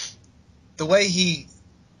me, the way he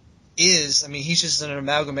is, I mean, he's just an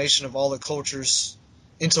amalgamation of all the cultures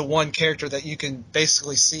into one character that you can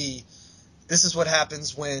basically see. This is what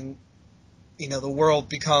happens when, the world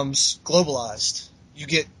becomes globalized. You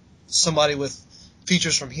get somebody with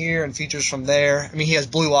features from here and features from there. I mean, he has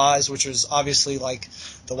blue eyes, which is obviously like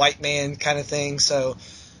the white man kind of thing. So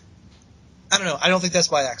I don't know. I don't think that's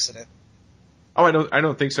by accident. Oh, I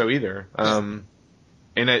don't think so either. And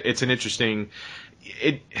it's an interesting.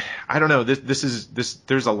 I don't know. This.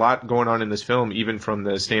 There's a lot going on in this film, even from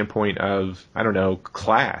the standpoint of, I don't know,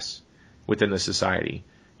 class within the society.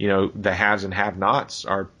 The haves and have-nots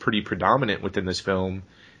are pretty predominant within this film,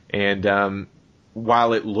 and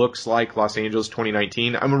while it looks like Los Angeles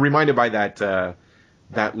 2019, I'm reminded by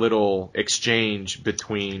that little exchange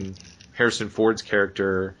between Harrison Ford's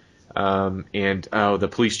character and the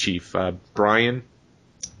police chief, Brian.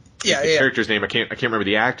 Yeah, the character's name. I can't remember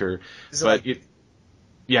the actor, but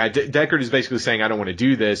Deckard is basically saying, I don't want to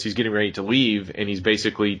do this. He's getting ready to leave, and he's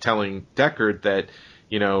basically telling Deckard that,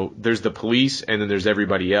 there's the police and then there's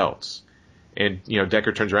everybody else. And,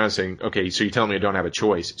 Deckard turns around saying, okay, so you're telling me I don't have a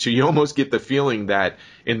choice. So you almost get the feeling that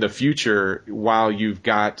in the future, while you've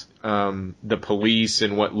got the police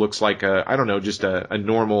and what looks like just a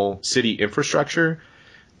normal city infrastructure,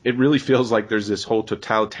 it really feels like there's this whole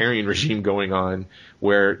totalitarian regime going on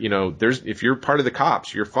where, if you're part of the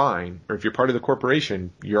cops, you're fine. Or if you're part of the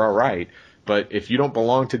corporation, you're all right. But if you don't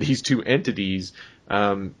belong to these two entities,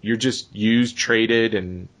 you're just used, traded,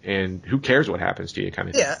 and who cares what happens to you, kind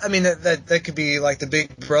of thing. Yeah, I mean, that could be like the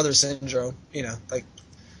Big Brother syndrome. Like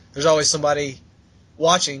there's always somebody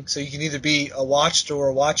watching, so you can either be a watched or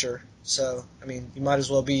a watcher. So, I mean, you might as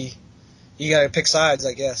well be. You got to pick sides,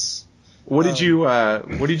 I guess. What did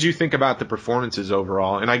you think about the performances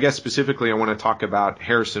overall? And I guess specifically, I want to talk about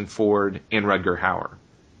Harrison Ford and Rutger Hauer.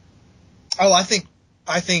 Oh, I think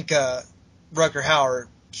Rutger Hauer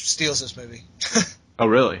steals this movie. Oh,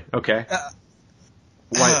 really? Okay.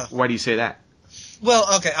 Why do you say that?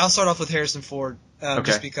 Well, okay, I'll start off with Harrison Ford,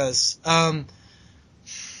 just because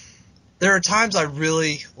there are times I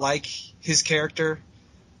really like his character,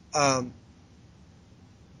 but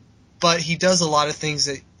he does a lot of things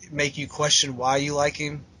that make you question why you like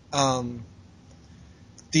him.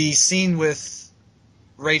 The scene with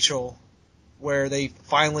Rachel, where they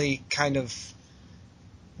finally kind of,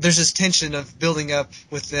 there's this tension of building up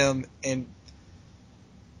with them, and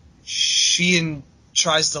she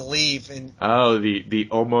tries to leave, and the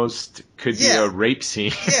almost could be a rape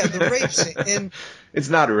scene. Yeah, the rape scene, and it's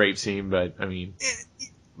not a rape scene, but I mean,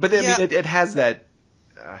 it has that.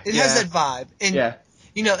 It has that vibe, and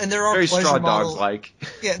and there are very pleasure Straw models. Dogs like.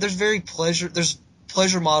 Yeah, there's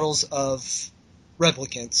pleasure models of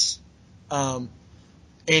replicants, and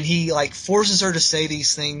he like forces her to say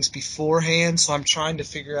these things beforehand. So I'm trying to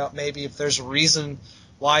figure out maybe if there's a reason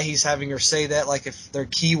why he's having her say that, like if they're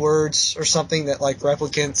keywords or something that like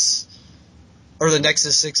replicants or the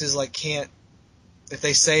Nexus 6s like can't, if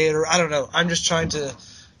they say it, or I don't know. I'm just trying to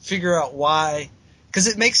figure out why, because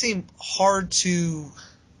it makes him hard to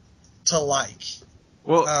like.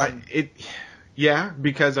 Well,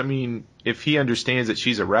 because I mean, if he understands that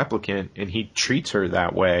she's a replicant and he treats her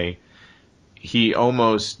that way, he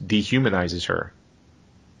almost dehumanizes her.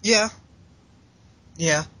 Yeah.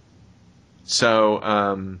 Yeah. So,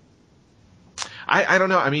 I don't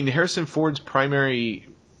know. I mean, Harrison Ford's primary,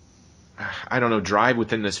 drive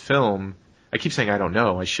within this film, I keep saying I don't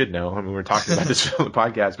know. I should know. I mean, we're talking about this film on the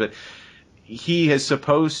podcast, but he is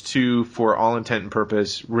supposed to, for all intent and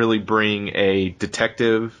purpose, really bring a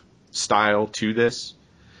detective style to this.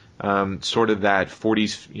 Sort of that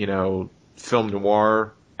 40s, film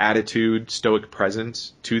noir attitude, stoic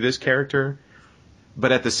presence to this character.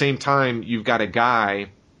 But at the same time, you've got a guy,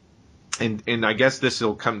 and I guess this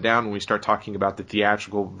will come down when we start talking about the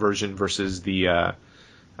theatrical version versus the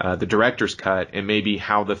director's cut, and maybe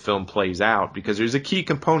how the film plays out, because there's a key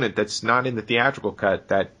component that's not in the theatrical cut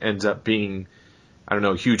that ends up being,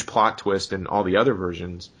 a huge plot twist in all the other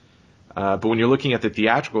versions. But when you're looking at the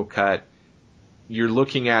theatrical cut, you're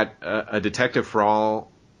looking at a detective for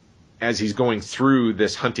all, as he's going through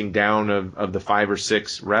this hunting down of the 5 or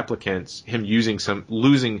 6 replicants, him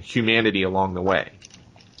losing humanity along the way.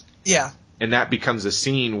 Yeah. And that becomes a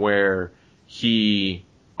scene where he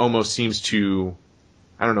almost seems to,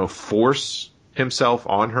 force himself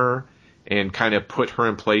on her and kind of put her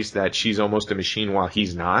in place that she's almost a machine while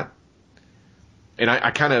he's not. And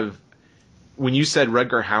I kind of, when you said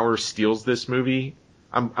Rutger Hauer steals this movie,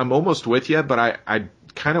 I'm almost with you, but I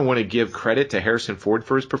kind of want to give credit to Harrison Ford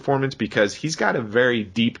for his performance, because he's got a very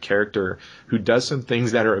deep character who does some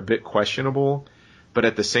things that are a bit questionable, but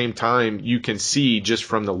at the same time, you can see just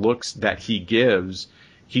from the looks that he gives,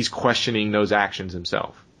 he's questioning those actions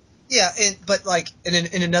himself. Yeah, but like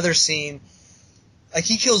in another scene, like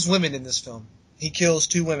he kills women in this film. He kills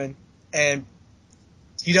 2 women, and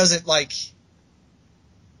he doesn't like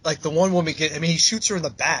the one woman he shoots her in the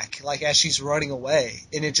back like as she's running away,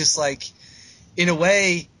 and it just like in a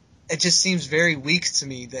way it just seems very weak to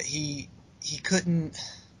me that he couldn't.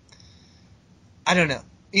 I don't know.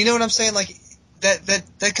 You know what I'm saying? Like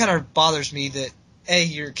that kind of bothers me that.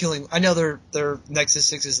 You're killing. I know they're Nexus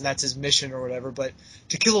 6s and that's his mission or whatever, but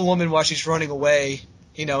to kill a woman while she's running away,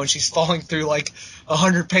 and she's falling through like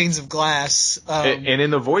 100 panes of glass. And in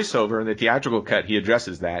the voiceover, in the theatrical cut, he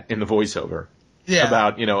addresses that in the voiceover. Yeah.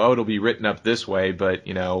 About, it'll be written up this way, but,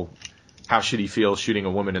 how should he feel shooting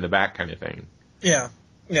a woman in the back kind of thing. Yeah.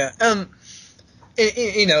 Yeah. And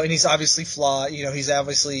he's obviously flawed.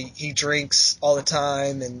 He drinks all the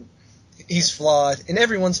time and he's flawed and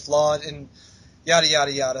everyone's flawed and yada,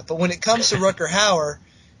 yada, yada. But when it comes to Rutger Hauer,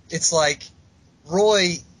 it's like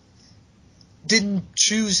Roy didn't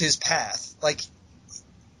choose his path. Like,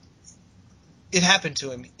 it happened to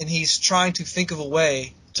him, and he's trying to think of a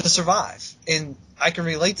way to survive. And I can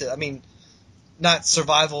relate to it. I mean, not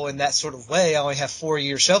survival in that sort of way. I only have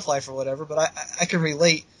 4-year shelf life or whatever, but I can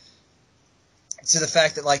relate to the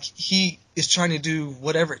fact that, like, he is trying to do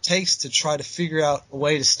whatever it takes to try to figure out a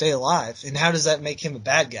way to stay alive. And how does that make him a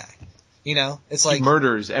bad guy? It's like he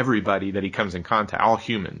murders everybody that he comes in contact, all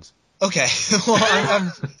humans. Okay, well,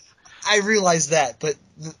 I realize that, but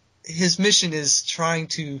his mission is trying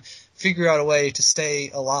to figure out a way to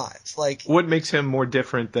stay alive. Like, what makes him more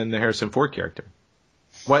different than the Harrison Ford character?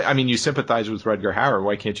 Why? I mean, you sympathize with Rutger Hauer.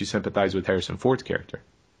 Why can't you sympathize with Harrison Ford's character?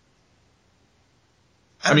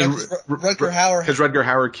 I mean, Rutger Hauer, because Rutger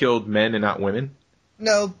Hauer killed men and not women.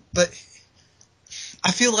 No, but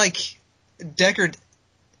I feel like Deckard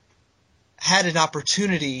had an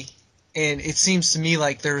opportunity, and it seems to me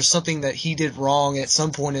like there was something that he did wrong at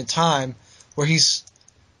some point in time where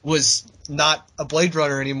was not a Blade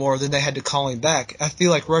Runner anymore, then they had to call him back. I feel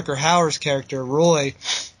like Rutger Hauer's character, Roy,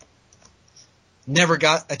 never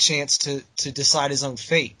got a chance to decide his own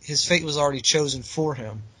fate. His fate was already chosen for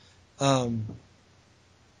him. And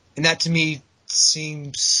that to me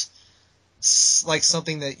seems like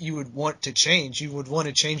something that you would want to change. You would want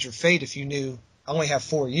to change your fate if you knew I only have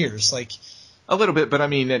 4 years. Like, a little bit, but I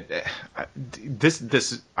mean,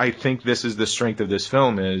 this. I think this is the strength of this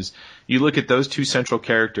film is you look at those 2 central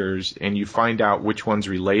characters and you find out which one's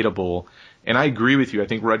relatable. And I agree with you. I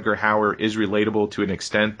think Rutger Hauer is relatable to an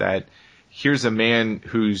extent that here's a man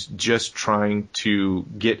who's just trying to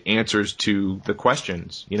get answers to the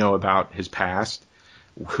questions, about his past,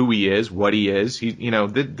 who he is, what he is.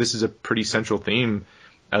 This is a pretty central theme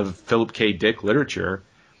of Philip K. Dick literature.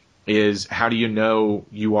 Is how do you know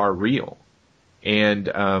you are real?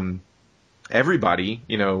 And everybody,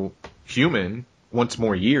 human, wants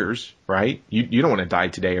more years, right? You don't want to die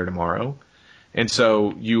today or tomorrow. And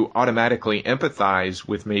so you automatically empathize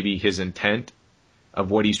with maybe his intent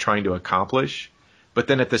of what he's trying to accomplish. But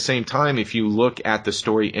then at the same time, if you look at the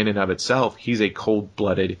story in and of itself, he's a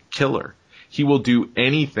cold-blooded killer. He will do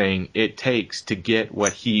anything it takes to get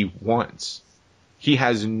what he wants. He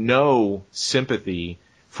has no sympathy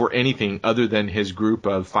for anything other than his group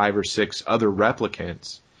of 5 or 6 other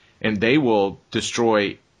replicants, and they will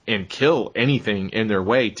destroy and kill anything in their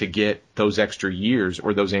way to get those extra years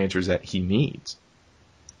or those answers that he needs.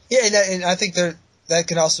 Yeah, and I think that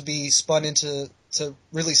can also be spun into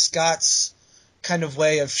Ridley Scott's kind of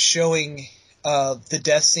way of showing the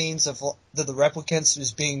death scenes of the replicants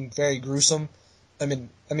as being very gruesome. I mean,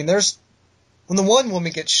 there's when the one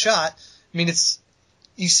woman gets shot. I mean,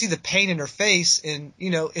 you see the pain in her face, and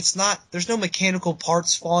it's not. There's no mechanical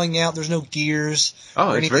parts falling out. There's no gears. Oh,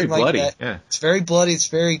 or it's anything very bloody. Like that. Yeah, it's very bloody. It's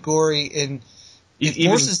very gory, and it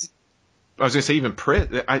forces. I was going to say even Pris.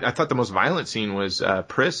 I thought the most violent scene was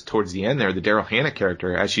Pris towards the end there, the Daryl Hannah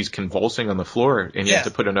character, as she's convulsing on the floor, and you have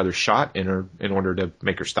to put another shot in her in order to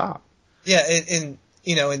make her stop. Yeah,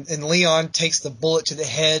 and Leon takes the bullet to the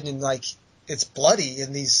head, and like it's bloody,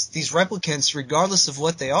 and these replicants, regardless of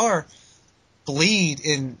what they are, bleed,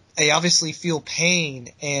 and they obviously feel pain,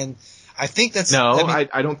 and I think that's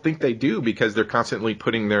I don't think they do, because they're constantly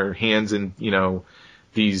putting their hands in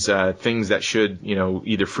these things that should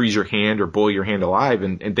either freeze your hand or boil your hand alive,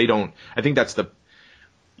 and they don't. I think that's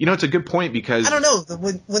it's a good point, because I don't know,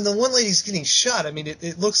 when the one lady's getting shot, I mean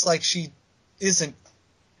it looks like she isn't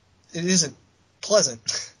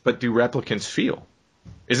pleasant. But do replicants feel?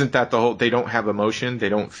 Isn't that the whole? They don't have emotion. They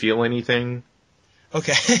don't feel anything.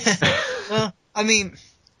 Okay. Well, I mean,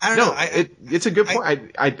 I don't know. It's a good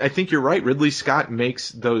point. I think you're right. Ridley Scott makes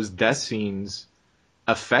those death scenes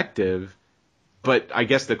effective, but I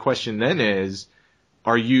guess the question then is,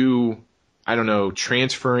 are you, I don't know,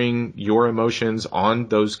 transferring your emotions on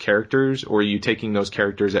those characters, or are you taking those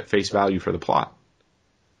characters at face value for the plot?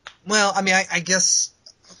 Well, I mean, I guess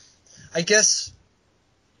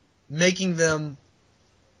making them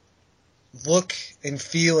look and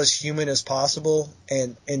feel as human as possible,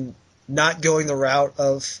 and not going the route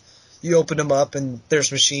of you open them up and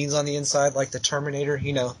there's machines on the inside like the Terminator.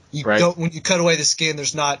 You know, Right. when you cut away the skin,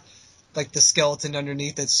 there's not like the skeleton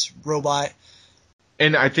underneath that's robot.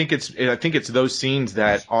 And I think it's those scenes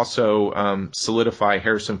that also solidify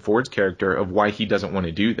Harrison Ford's character of why he doesn't want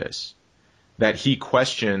to do this. That he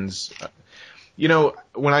questions. You know,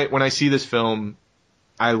 when I see this film,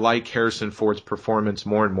 I like Harrison Ford's performance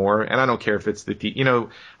more and more, and I don't care if it's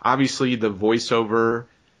obviously the voiceover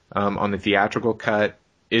on the theatrical cut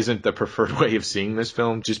isn't the preferred way of seeing this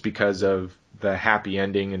film, just because of the happy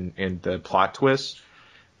ending and the plot twist.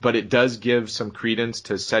 But it does give some credence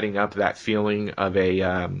to setting up that feeling of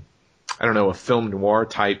a film noir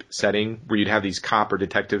type setting where you'd have these cop or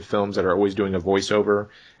detective films that are always doing a voiceover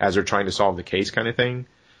as they're trying to solve the case kind of thing.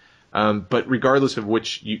 But regardless of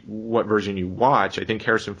what version you watch, I think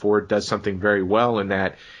Harrison Ford does something very well in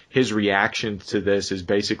that his reaction to this is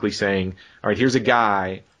basically saying, all right, here's a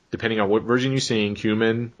guy, depending on what version you're seeing,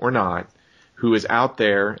 human or not, who is out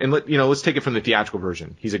there, and let's take it from the theatrical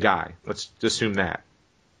version. He's a guy. Let's assume that.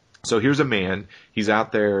 So here's a man. He's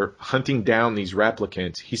out there hunting down these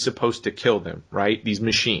replicants. He's supposed to kill them, right? These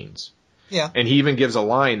machines. Yeah. And he even gives a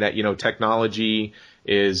line that, technology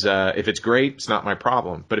is, if it's great, it's not my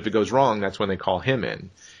problem. But if it goes wrong, that's when they call him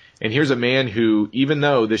in. And here's a man who, even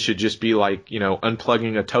though this should just be like,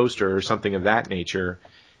 unplugging a toaster or something of that nature,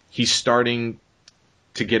 he's starting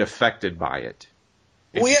to get affected by it.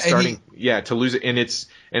 Well, yeah, To lose it, and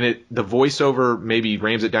the voiceover maybe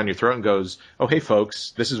rams it down your throat and goes, "Oh, hey,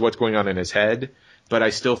 folks, this is what's going on in his head." But I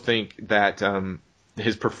still think that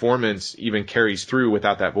his performance even carries through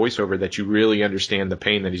without that voiceover. That you really understand the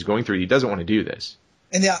pain that he's going through. He doesn't want to do this.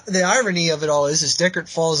 And the irony of it all is Deckard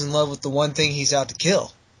falls in love with the one thing he's out to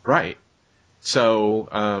kill. Right. So,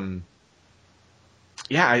 I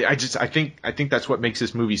think that's what makes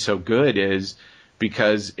this movie so good is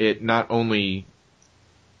because it not only.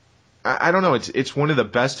 I don't know. It's one of the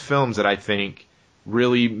best films that I think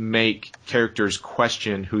really make characters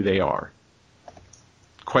question who they are,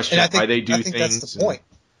 question why they do things. I think that's the point.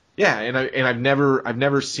 Yeah, and I've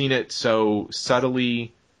never seen it so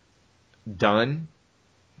subtly done.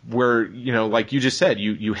 Where like you just said,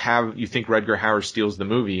 you think Rutger Hauer steals the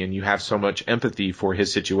movie, and you have so much empathy for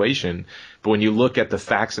his situation, but when you look at the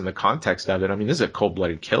facts and the context of it, I mean, this is a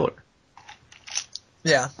cold-blooded killer.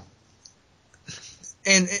 Yeah.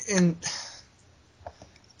 And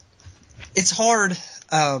it's hard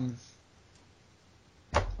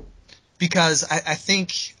because I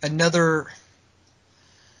think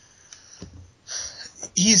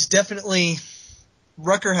he's definitely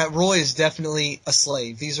Roy is definitely a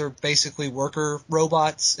slave. These are basically worker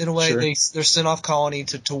robots in a way. Sure. They're sent off colony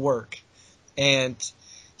to work, and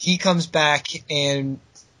he comes back and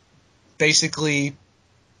basically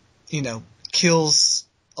kills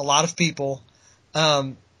a lot of people.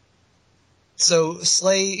 So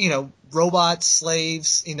robots,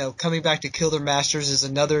 slaves, coming back to kill their masters is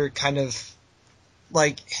another kind of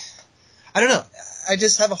I don't know. I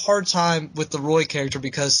just have a hard time with the Roy character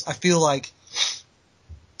because I feel like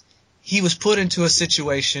he was put into a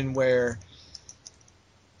situation where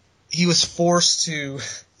he was forced to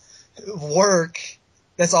work.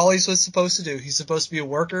 That's all he was supposed to do. He's supposed to be a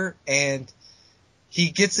worker, and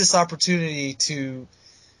he gets this opportunity to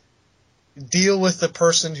deal with the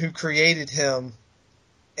person who created him,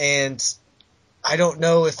 and I don't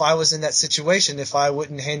know if I was in that situation if I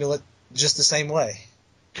wouldn't handle it just the same way.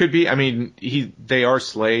 Could be. I mean, they are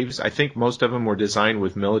slaves. I think most of them were designed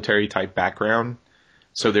with military type background,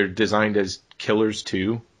 so they're designed as killers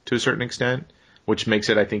too, to a certain extent, which makes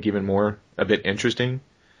it, I think, even more a bit interesting.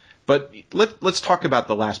 But let's talk about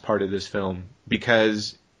the last part of this film,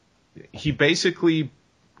 because he basically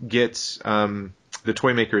gets the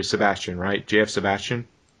toy maker is Sebastian, right? J.F. Sebastian?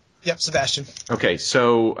 Yep, Sebastian. Okay,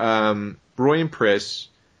 so Roy and Pris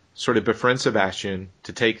sort of befriend Sebastian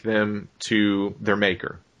to take them to their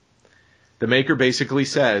maker. The maker basically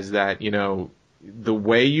says that, the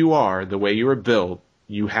way you are built,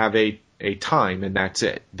 you have a time, and that's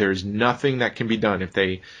it. There's nothing that can be done. If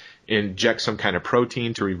they inject some kind of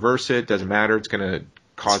protein to reverse it, doesn't matter. It's going to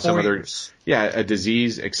cause some other, a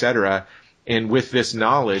disease, etc. And with this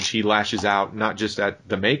knowledge, he lashes out not just at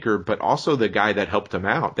the maker, but also the guy that helped him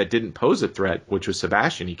out, that didn't pose a threat, which was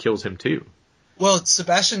Sebastian. He kills him too. Well,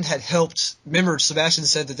 Sebastian had helped. Remember, Sebastian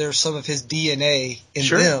said that there's some of his DNA in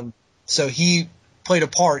them, so he played a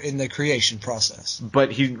part in the creation process.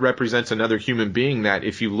 But he represents another human being that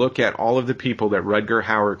if you look at all of the people that Rutger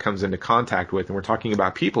Hauer comes into contact with, and we're talking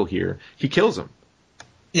about people here, he kills them.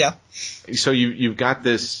 Yeah. So you've got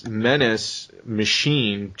this menace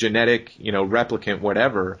machine, genetic, replicant,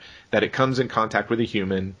 whatever, that it comes in contact with a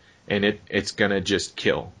human and it's going to just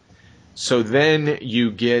kill. So then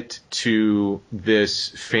you get to this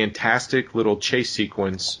fantastic little chase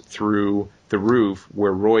sequence through the roof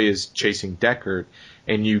where Roy is chasing Deckard,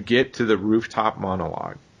 and you get to the rooftop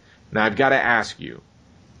monologue. Now I've got to ask you,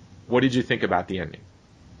 what did you think about the ending?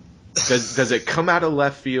 Does it come out of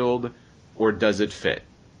left field or does it fit?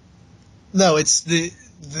 No,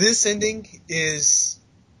 this ending is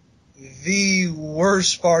the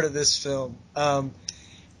worst part of this film.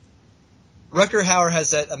 Rutger Hauer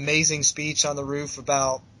has that amazing speech on the roof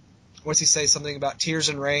about, what's he say, something about tears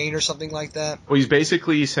and rain or something like that? Well, he's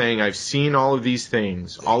basically saying, I've seen all of these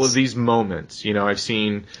things, all of these moments. I've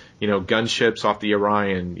seen, gunships off the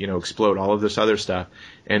Orion, explode, all of this other stuff.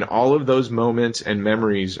 And all of those moments and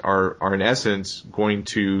memories are in essence going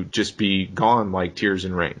to just be gone like tears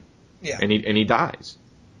and rain. Yeah. And he dies.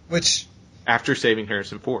 Which, after saving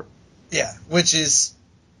Harrison Ford. Yeah, which is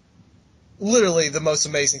literally the most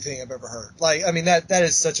amazing thing I've ever heard. Like, I mean, that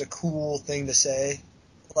is such a cool thing to say.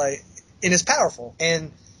 Like, and it's powerful.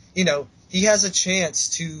 And, he has a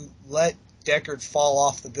chance to let Deckard fall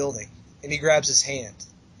off the building. And he grabs his hand.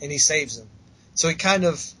 And he saves him. So he kind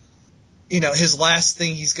of, his last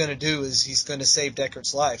thing he's going to do is he's going to save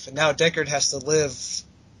Deckard's life. And now Deckard has to live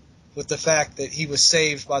with the fact that he was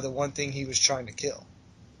saved by the one thing he was trying to kill.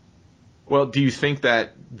 Well, do you think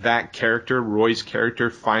that character, Roy's character,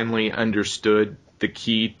 finally understood the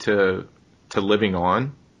key to living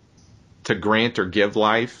on? To grant or give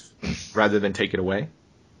life rather than take it away?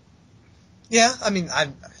 Yeah, I mean,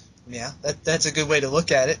 that's a good way to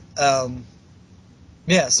look at it.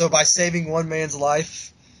 So by saving one man's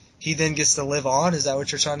life, he then gets to live on? Is that what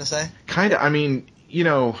you're trying to say? Kind of. I mean,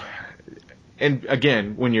 and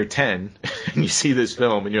again, when you're 10 and you see this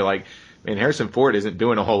film and you're like, man, Harrison Ford isn't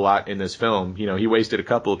doing a whole lot in this film. He wasted a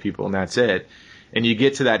couple of people and that's it. And you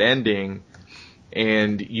get to that ending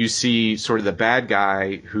and you see sort of the bad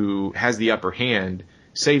guy who has the upper hand,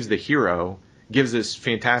 saves the hero, gives this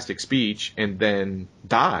fantastic speech, and then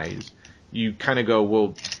dies. You kind of go,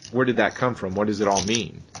 well, where did that come from? What does it all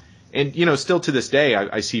mean? And, still to this day,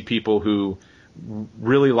 I see people who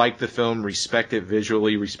really like the film, respect it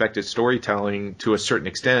visually, respect its storytelling to a certain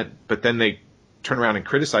extent, but then they turn around and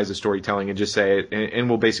criticize the storytelling and just say it, and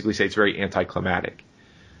will basically say it's very anticlimactic.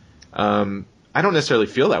 I don't necessarily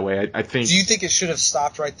feel that way. I think. Do you think it should have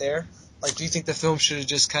stopped right there? Like, do you think the film should have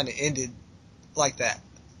just kind of ended like that?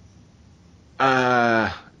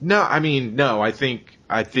 No. I mean, no. I think.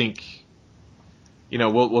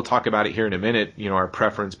 We'll talk about it here in a minute. Our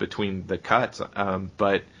preference between the cuts.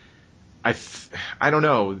 But I don't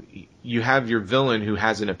know. You have your villain who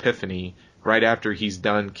has an epiphany right after he's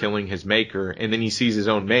done killing his maker, and then he sees his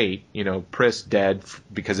own mate, Pris, dead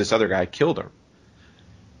because this other guy killed her.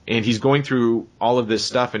 And he's going through all of this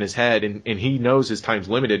stuff in his head, and he knows his time's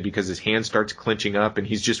limited because his hand starts clenching up, and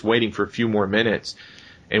he's just waiting for a few more minutes.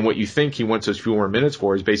 And what you think he wants those few more minutes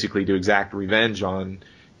for is basically to exact revenge on,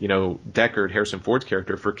 Deckard, Harrison Ford's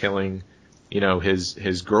character, for killing,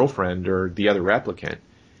 his girlfriend or the other replicant.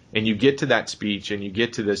 And you get to that speech, and you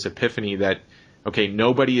get to this epiphany that, okay,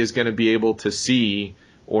 nobody is going to be able to see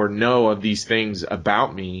or know of these things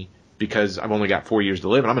about me because I've only got 4 years to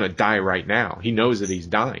live and I'm going to die right now. He knows that he's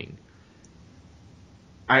dying.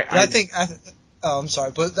 I'm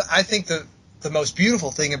sorry, but I think the most beautiful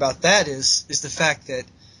thing about that is the fact that,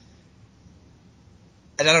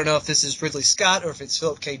 and I don't know if this is Ridley Scott or if it's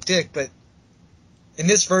Philip K. Dick, but in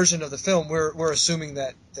this version of the film, we're assuming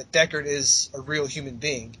that Deckard is a real human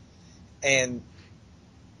being, and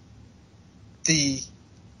the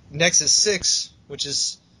Nexus 6, which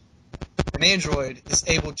is an android, is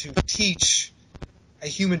able to teach a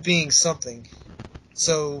human being something.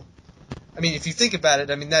 So, I mean, if you think about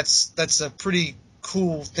it, I mean, that's a pretty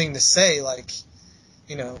cool thing to say. Like,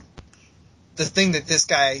 the thing that this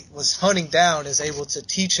guy was hunting down is able to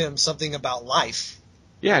teach him something about life.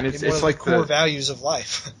 Yeah, and it's one like of the core values of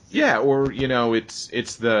life. Yeah, or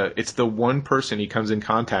it's the one person he comes in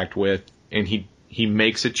contact with, and he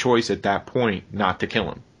makes a choice at that point not to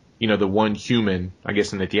kill him. The one human, I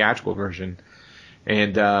guess, in the theatrical version.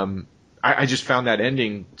 And I just found that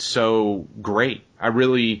ending so great. I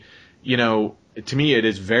really, to me, it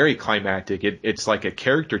is very climactic. It's like a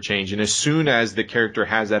character change. And as soon as the character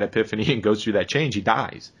has that epiphany and goes through that change, he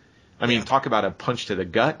dies. I mean, talk about a punch to the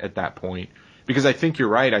gut at that point. Because I think you're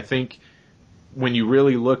right. I think when you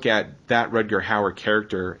really look at that Rutger Hauer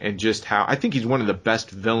character and just how I think he's one of the best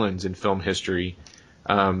villains in film history,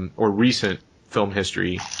 or recent film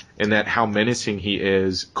history, and that how menacing he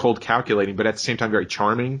is, cold calculating, but at the same time very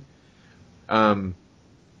charming. And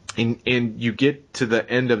you get to the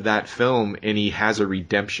end of that film and he has a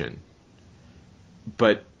redemption.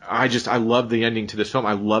 But I love the ending to this film.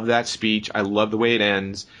 I love that speech. I love the way it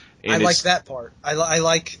ends. And I like that part. I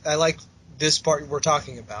like this part we're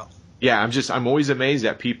talking about. Yeah, I'm always amazed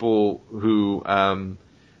at people who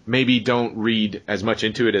maybe don't read as much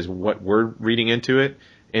into it as what we're reading into it,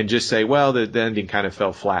 and just say, well, the ending kind of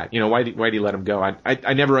fell flat. Why do you let him go?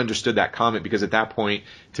 I never understood that comment, because at that point,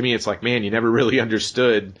 to me, it's like, man, you never really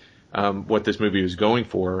understood what this movie was going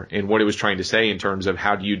for and what it was trying to say in terms of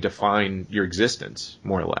how do you define your existence,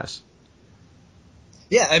 more or less.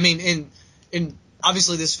 Yeah, I mean, and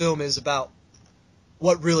obviously this film is about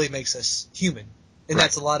what really makes us human. And right.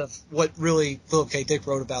 That's a lot of what really Philip K. Dick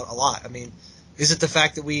wrote about a lot. I mean, is it the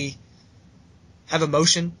fact that we have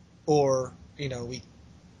emotion, or,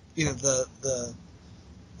 the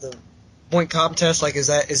point contest, like, is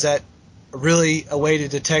that really a way to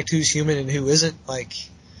detect who's human and who isn't? Like,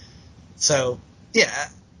 so, yeah.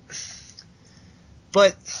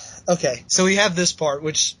 But, okay, so we have this part,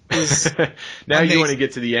 which is now amazing. You want to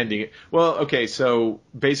get to the ending. Well, okay, so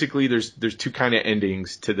basically there's two kind of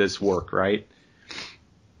endings to this work, right?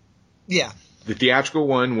 Yeah. The theatrical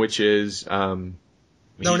one, which is known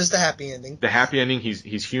as the happy ending. The happy ending.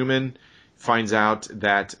 He's human. Finds out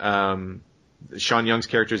that Sean Young's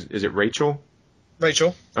character is it Rachel?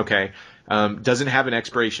 Rachel. Okay. Doesn't have an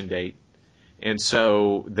expiration date, and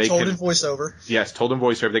so they told in voiceover. Yes, told in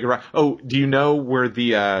voiceover. They can. Oh, do you know where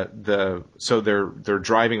so they're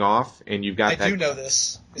driving off, and you've got I do know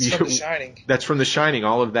this. It's from The Shining. That's from The Shining.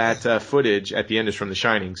 All of that footage at the end is from The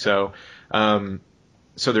Shining. So.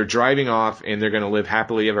 So they're driving off, and they're going to live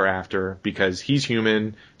happily ever after because he's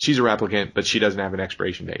human, she's a replicant, but she doesn't have an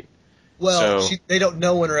expiration date. Well, they don't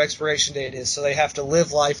know when her expiration date is, so they have to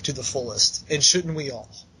live life to the fullest. And shouldn't we all?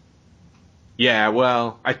 Yeah,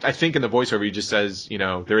 well, I think in the voiceover he just says,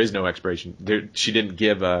 there is no expiration. She didn't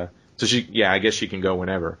give a... So I guess she can go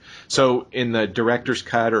whenever. So in the director's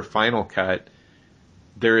cut or final cut,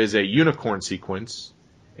 there is a unicorn sequence,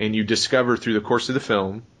 and you discover through the course of the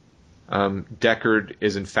film... Deckard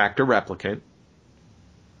is in fact a replicant,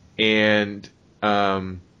 and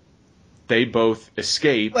they both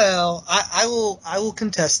escape. Well, I will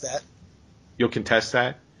contest that. You'll contest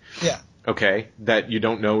that? Yeah. Okay, that you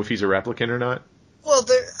don't know if he's a replicant or not? Well,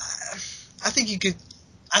 I think you could.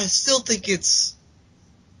 I still think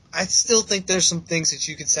there's some things that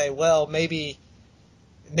you could say. Well, maybe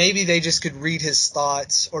they just could read his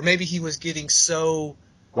thoughts, or maybe he was getting so.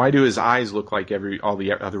 Why do his eyes look like all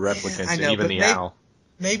the other replicants, I know, and even the owl?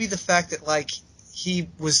 Maybe the fact that he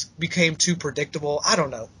became too predictable. I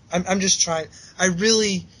don't know. I'm just trying. I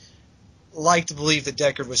really like to believe that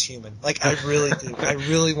Deckard was human. I really do. I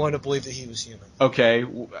really want to believe that he was human. Okay,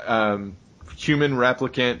 human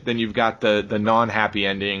replicant. Then you've got the non-happy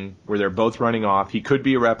ending where they're both running off. He could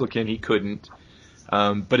be a replicant. He couldn't.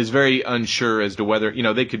 But is very unsure as to whether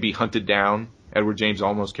they could be hunted down. Edward James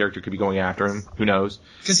Olmos' character could be going after him. Who knows?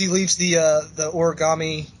 Because he leaves the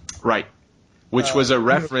origami. Right. Which was a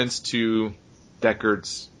reference to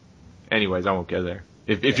Deckard's. Anyways, I won't go there.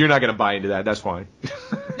 If you're not going to buy into that, that's fine.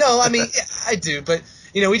 No, I mean, I do. But,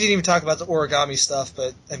 we didn't even talk about the origami stuff.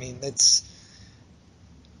 But, I mean, it's...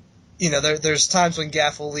 there's times when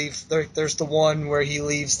Gaff will leave. There's the one where he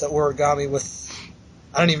leaves the origami with...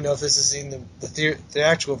 I don't even know if this is in the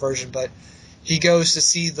actual version, but... He goes to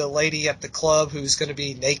see the lady at the club who's going to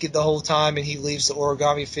be naked the whole time, and he leaves the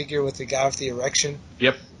origami figure with the guy with the erection.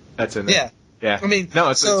 Yep, that's in there. Yeah. Yeah. I mean,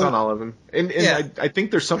 no, it's on all of them. And yeah. I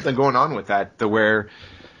think there's something going on with that, where,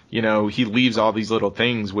 he leaves all these little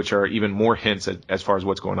things, which are even more hints as far as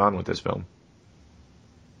what's going on with this film.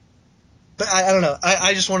 But I don't know.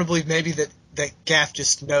 I just want to believe maybe that Gaff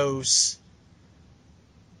just knows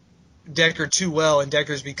Deckard too well, and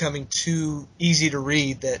Decker's becoming too easy to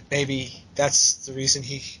read, that maybe that's the reason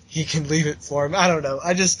he can leave it for him. I don't know.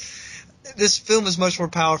 This film is much more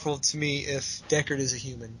powerful to me if Deckard is a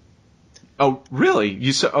human. Oh,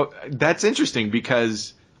 really? That's interesting,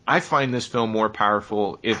 because I find this film more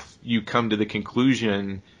powerful if you come to the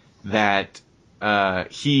conclusion that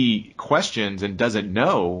he questions and doesn't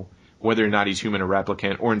know whether or not he's human or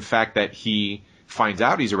replicant, or in fact that he finds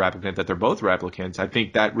out he's a replicant, that they're both replicants. I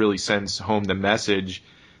think that really sends home the message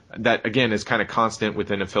that, again, is kind of constant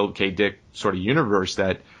within a Philip K. Dick sort of universe,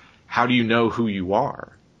 that how do you know who you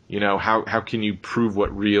are? How can you prove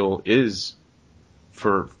what real is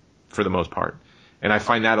for the most part? And I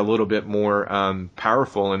find that a little bit more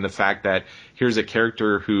powerful in the fact that here's a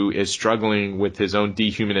character who is struggling with his own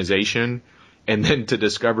dehumanization, and then to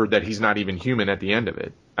discover that he's not even human at the end of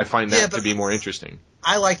it. I find that to be more interesting.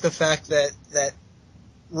 I like the fact that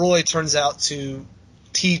Roy turns out to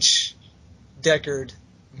teach Deckard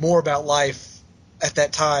more about life at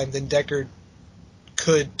that time than Deckard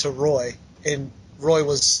could to Roy. And Roy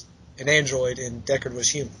was an android and Deckard was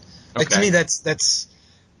human. Like, to me, that's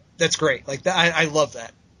great. Like, I love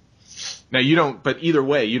that. Now, you don't, but either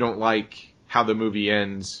way, you don't like how the movie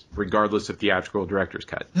ends, regardless of theatrical director's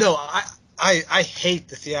cut. No, I hate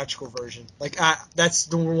the theatrical version. Like,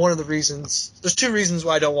 that's one of the reasons. There's two reasons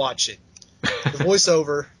why I don't watch it. The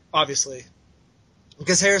voiceover, obviously,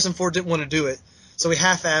 because Harrison Ford didn't want to do it, so he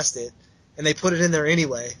half-assed it, and they put it in there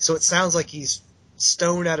anyway. So it sounds like he's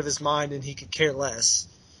stoned out of his mind and he could care less.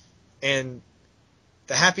 And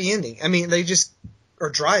the happy ending. I mean, they just are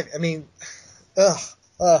driving. I mean,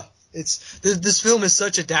 this film is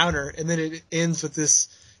such a downer, and then it ends with this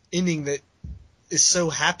ending that is so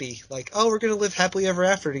happy. Like, oh, we're gonna live happily ever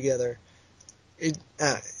after together.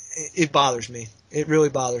 It bothers me. It really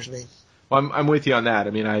bothers me. Well, I'm with you on that. I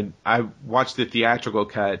mean, I watched the theatrical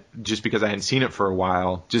cut just because I hadn't seen it for a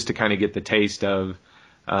while, just to kind of get the taste of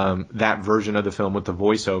that version of the film with the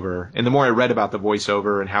voiceover. And the more I read about the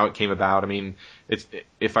voiceover and how it came about, I mean,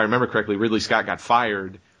 if I remember correctly, Ridley Scott got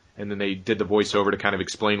fired, and then they did the voiceover to kind of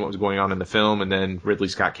explain what was going on in the film, and then Ridley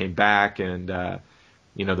Scott came back, and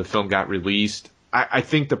the film got released. I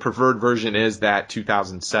think the preferred version is that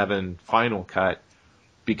 2007 final cut,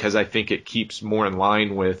 because I think it keeps more in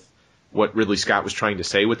line with what Ridley Scott was trying to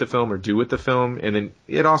say with the film or do with the film, and then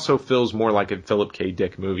it also feels more like a Philip K.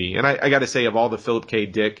 Dick movie. And I got to say, of all the Philip K.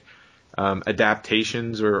 Dick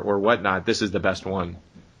adaptations or whatnot, this is the best one,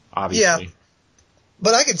 obviously. Yeah,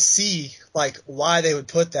 but I could see like why they would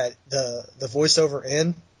put that the voiceover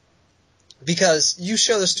in, because you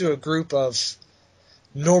show this to a group of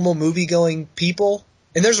normal movie-going people,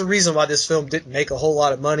 and there's a reason why this film didn't make a whole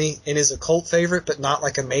lot of money and is a cult favorite, but not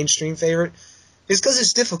like a mainstream favorite. It's because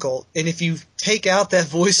it's difficult, and if you take out that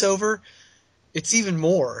voiceover, it's even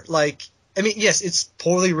more. Like, I mean, yes, it's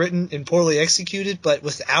poorly written and poorly executed, but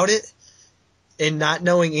without it and not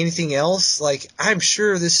knowing anything else, like, I'm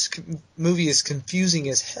sure this movie is confusing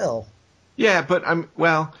as hell. Yeah, but I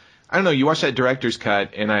don't know. You watch that director's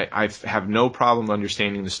cut, and I have no problem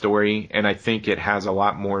understanding the story, and I think it has a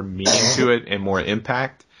lot more meaning to it and more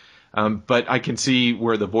impact. But I can see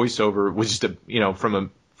where the voiceover was just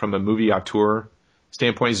from a movie auteur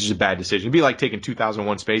standpoint, it's just a bad decision. It'd be like taking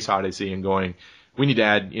 2001 Space Odyssey and going, we need to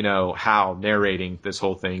add, Hal narrating this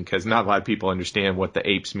whole thing, because not a lot of people understand what the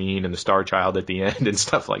apes mean and the Star Child at the end and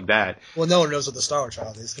stuff like that. Well, no one knows what the Star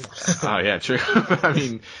Child is. Oh, yeah, true. I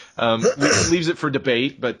mean, leaves it for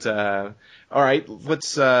debate, but all right,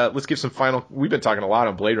 let's give some final. We've been talking a lot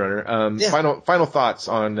on Blade Runner. Final thoughts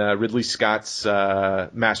on Ridley Scott's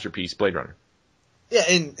masterpiece, Blade Runner. Yeah,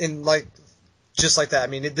 and like just like that. I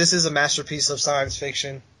mean, this is a masterpiece of science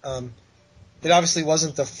fiction. It obviously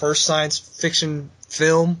wasn't the first science fiction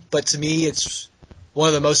film, but to me, it's one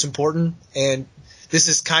of the most important. And this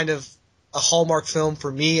is kind of a hallmark film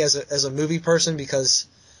for me as a movie person, because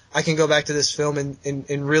I can go back to this film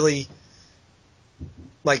and really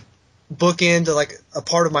like book into like a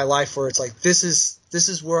part of my life where it's like this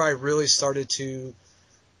is where I really started to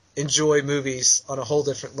enjoy movies on a whole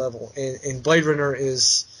different level. And Blade Runner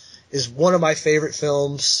is one of my favorite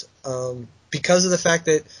films because of the fact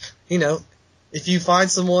that, if you find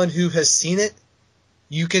someone who has seen it,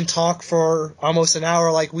 you can talk for almost an hour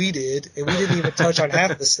like we did, and we didn't even touch on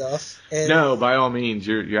half of the stuff. And, no, by all means,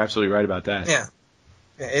 you're absolutely right about that. Yeah,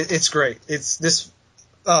 it's great. It's this.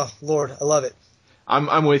 Oh Lord, I love it.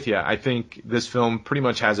 I'm with you. I think this film pretty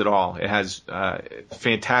much has it all. It has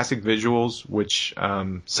fantastic visuals, which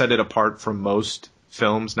set it apart from most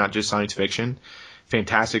films, not just science fiction.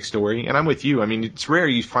 Fantastic story, and I'm with you. I mean, it's rare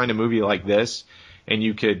you find a movie like this, and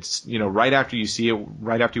you could, right after you see it,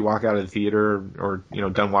 right after you walk out of the theater, or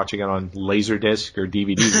done watching it on Laserdisc or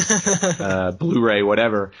DVD, Blu-ray,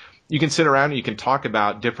 whatever, you can sit around and you can talk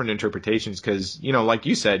about different interpretations, because like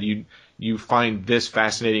you said, you find this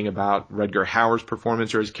fascinating about Rutger Hauer's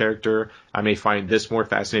performance or his character. I may find this more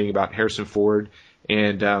fascinating about Harrison Ford,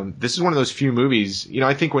 and this is one of those few movies.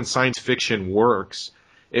 I think when science fiction works,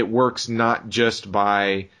 it works not just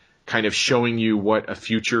by kind of showing you what a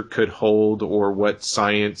future could hold or what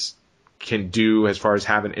science can do as far as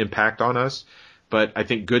have an impact on us, but I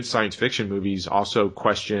think good science fiction movies also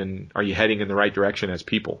question, are you heading in the right direction as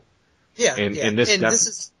people? Yeah, and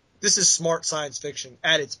this this is smart science fiction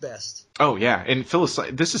at its best. Oh yeah, and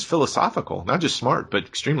this is philosophical, not just smart, but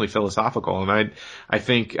extremely philosophical, and I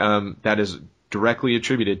think that is directly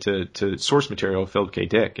attributed to source material of Philip K.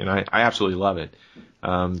 Dick, and I absolutely love it.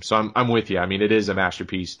 So I'm with you. I mean, it is a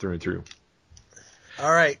masterpiece through and through.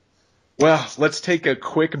 All right. Well, let's take a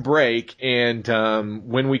quick break, and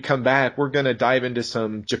when we come back, we're going to dive into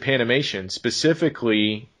some Japanimation,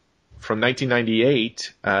 specifically from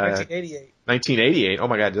 1998. 1988. 1988. Oh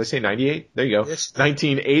my God, did I say 98? There you go. Yes.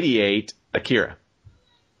 1988, Akira.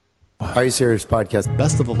 Are You Serious podcast?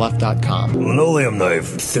 Bestoftheleft.com. Linoleum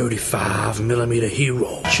knife. 35mm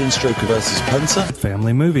hero. Shinstraker versus Panzer.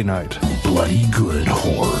 Family movie night. Bloody good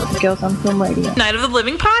horror. Girls on Film Radio. Night of the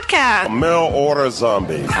Living podcast. Mail order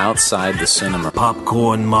zombie. Outside the cinema.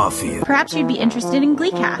 Popcorn mafia. Perhaps you'd be interested in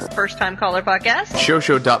Gleecast. First time caller podcast.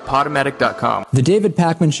 Showshow.podomatic.com. The David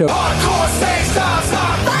Pakman Show.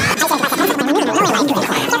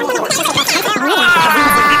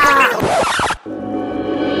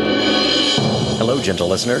 Hello, gentle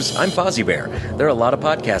listeners. I'm Fozzie Bear. There are a lot of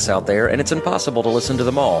podcasts out there, and it's impossible to listen to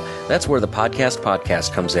them all. That's where the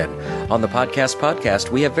podcast comes in. On the podcast,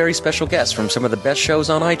 we have very special guests from some of the best shows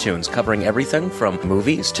on iTunes, covering everything from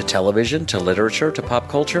movies to television to literature to pop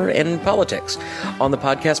culture and politics. On the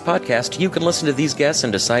podcast, you can listen to these guests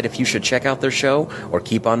and decide if you should check out their show or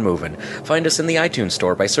keep on moving. Find us in the iTunes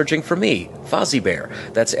store by searching for me, Fozzie Bear.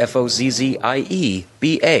 That's FOZZIEBARE.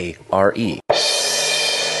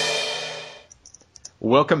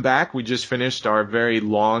 Welcome back. We just finished our very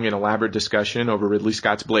long and elaborate discussion over Ridley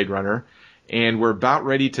Scott's Blade Runner, and we're about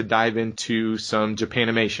ready to dive into some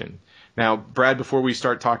Japanimation. Now, Brad, before we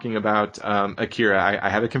start talking about Akira, I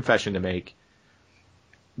have a confession to make.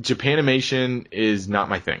 Japanimation is not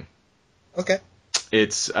my thing. Okay.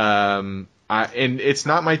 It's and it's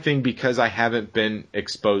not my thing because I haven't been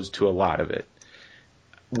exposed to a lot of it.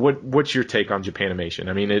 What's your take on Japanimation?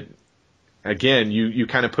 I mean, Again, you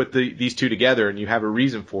kind of put these two together and you have a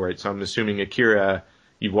reason for it. So I'm assuming Akira,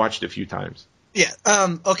 you've watched a few times. Yeah.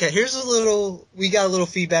 Okay. Here's we got a little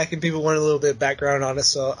feedback and people want a little bit of background on it.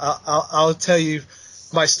 So I'll tell you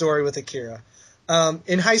my story with Akira.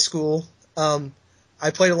 In high school, I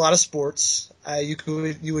played a lot of sports. You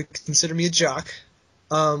would consider me a jock.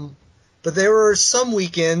 But there were some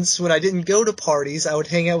weekends when I didn't go to parties. I would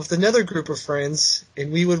hang out with another group of friends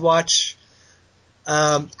and we would watch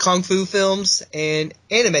kung fu films and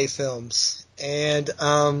anime films. And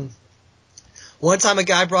one time a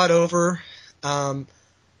guy brought over a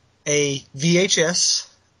VHS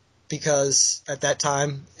because at that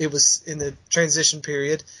time it was in the transition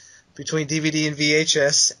period between DVD and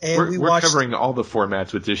VHS. And we're covering all the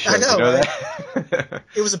formats with this show. I know, you know right? that?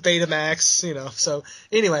 It was a Betamax, So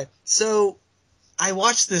anyway, so I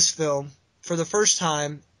watched this film for the first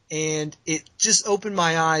time and it just opened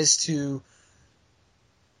my eyes to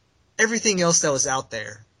everything else that was out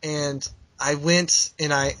there. And I went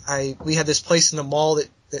and we had this place in the mall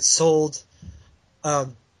that sold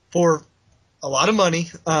for a lot of money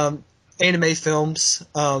anime films.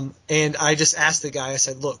 And I just asked the guy, I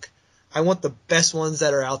said, look, I want the best ones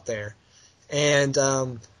that are out there. And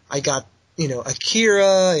I got,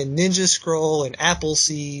 Akira and Ninja Scroll and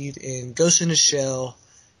Appleseed and Ghost in the Shell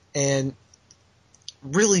and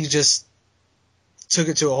really just took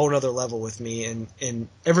it to a whole nother level with me, and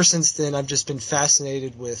ever since then I've just been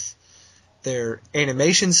fascinated with their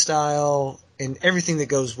animation style and everything that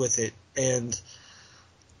goes with it. And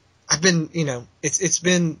I've been, it's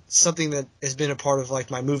been something that has been a part of like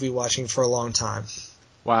my movie watching for a long time.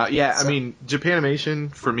 Wow, yeah, so, I mean,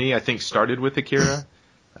 Japanimation for me I think started with Akira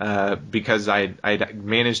because I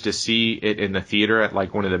managed to see it in the theater at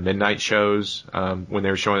like one of the midnight shows when they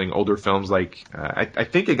were showing older films. Like I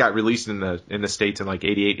think it got released in the States in like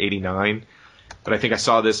 88, 89, but I think I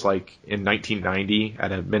saw this like in 1990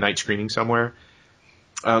 at a midnight screening somewhere.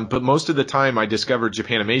 But most of the time I discovered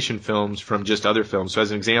Japanimation films from just other films. So as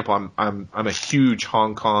an example, I'm a huge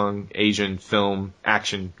Hong Kong Asian film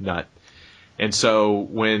action nut. And so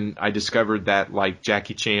when I discovered that like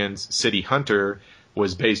Jackie Chan's City Hunter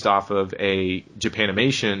was based off of a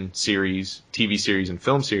Japanimation series, TV series and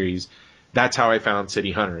film series, that's how I found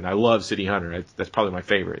City Hunter. And I love City Hunter. That's probably my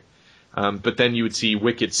favorite. But then you would see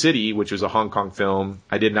Wicked City, which was a Hong Kong film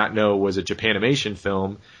I did not know was a Japanimation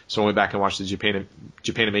film. So I went back and watched the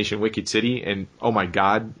Japanimation Wicked City, and oh my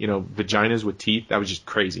God, vaginas with teeth, that was just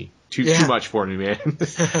crazy. Too much for me,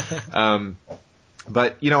 man.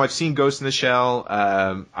 But, I've seen Ghost in the Shell.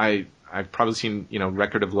 I've probably seen,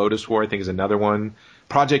 Record of Lotus War, I think is another one.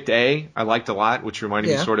 Project A, I liked a lot, which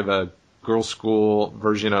reminded me sort of a girls' school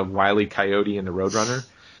version of Wile E. Coyote and the Roadrunner.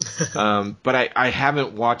 But I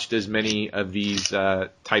haven't watched as many of these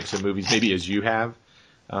types of movies, maybe as you have.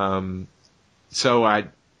 So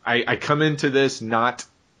I come into this I'm not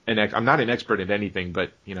an expert at anything,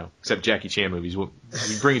 but except Jackie Chan movies. We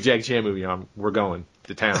bring a Jackie Chan movie on, we're going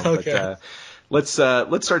to town. Okay. But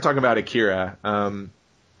let's start talking about Akira,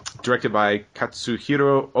 directed by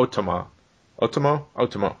Katsuhiro Otomo.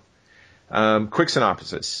 Quick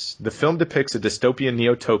synopsis: the film depicts a dystopian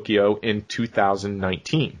Neo-Tokyo in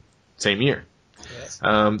 2019, same year. Yes.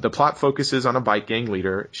 The plot focuses on a bike gang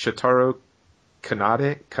leader, Shotaro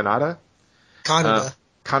Kanada,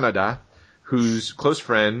 whose close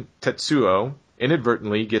friend, Tetsuo,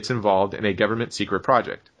 inadvertently gets involved in a government secret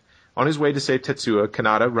project. On his way to save Tetsuo,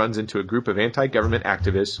 Kanada runs into a group of anti-government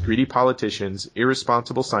activists, greedy politicians,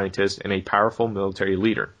 irresponsible scientists, and a powerful military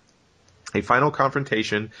leader. A final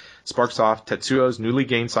confrontation sparks off Tetsuo's newly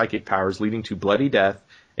gained psychic powers, leading to bloody death,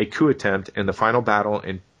 a coup attempt, and the final battle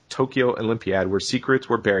in Tokyo Olympiad, where secrets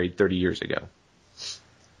were buried 30 years ago.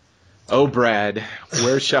 Oh, Brad,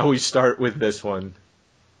 where shall we start with this one?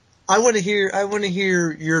 I want to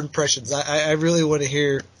hear your impressions. I really want to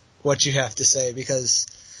hear what you have to say, because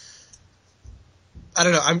I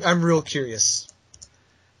don't know. I'm real curious.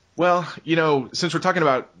 Well, since we're talking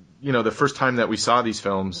about the first time that we saw these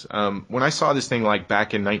films, when I saw this thing like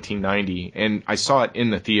back in 1990 and I saw it in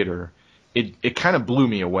the theater, it kind of blew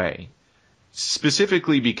me away.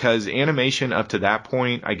 Specifically because animation up to that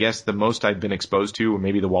point, I guess the most I'd been exposed to were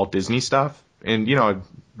maybe the Walt Disney stuff. And,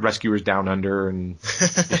 Rescuers Down Under and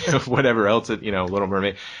whatever else, Little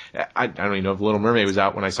Mermaid. I don't even know if Little Mermaid was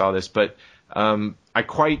out when I saw this, but I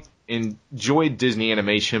quite enjoyed Disney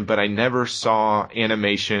animation, but I never saw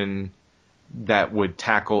animation that would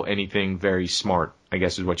tackle anything very smart, I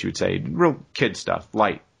guess is what you would say. Real kid stuff,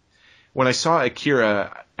 light. When I saw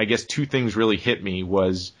Akira, I guess two things really hit me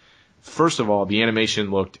was, first of all, the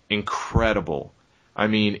animation looked incredible. I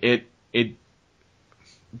mean, it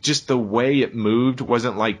just the way it moved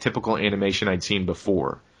wasn't like typical animation I'd seen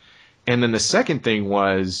before. And then the second thing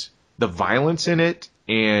was the violence in it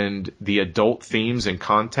and the adult themes and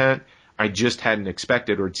content I just hadn't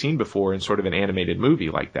expected or had seen before in sort of an animated movie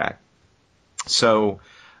like that. So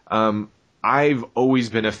I've always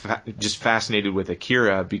been just fascinated with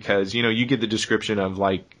Akira because, you get the description of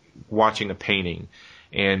like watching a painting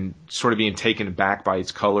and sort of being taken back by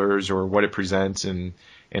its colors or what it presents and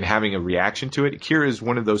having a reaction to it. Akira is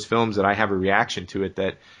one of those films that I have a reaction to it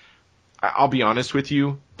that, I'll be honest with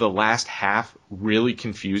you, the last half really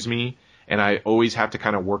confused me, and I always have to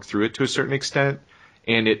kind of work through it to a certain extent.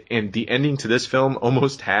 And the ending to this film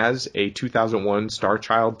almost has a 2001 Star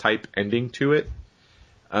Child type ending to it.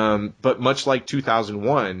 But much like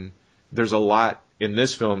 2001, there's a lot in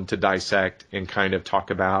this film to dissect and kind of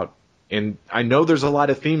talk about. And I know there's a lot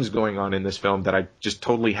of themes going on in this film that I just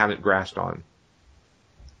totally haven't grasped on.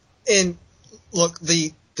 And look,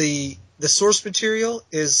 the source material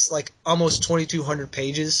is like almost 2,200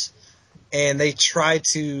 pages, and they try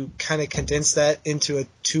to kind of condense that into a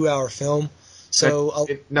 2-hour film. So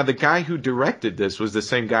now the guy who directed this was the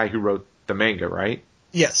same guy who wrote the manga, right?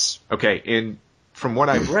 Yes. Okay, and from what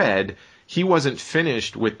I've read, he wasn't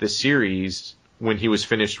finished with the series when he was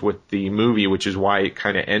finished with the movie, which is why it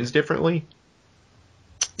kind of ends differently.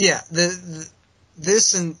 Yeah,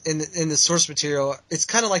 this in the source material, it's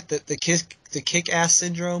kind of like the Kick-Ass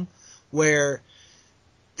syndrome, where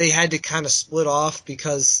they had to kind of split off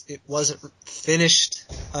because it wasn't finished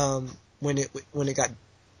when it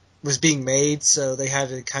was being made, so they had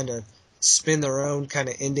to kind of spin their own kind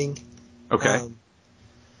of ending. Okay.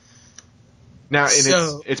 Now,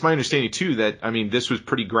 and it's my understanding too that this was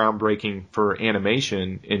pretty groundbreaking for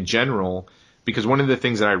animation in general, because one of the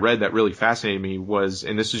things that I read that really fascinated me was,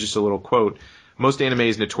 and this is just a little quote, most anime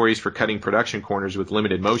is notorious for cutting production corners with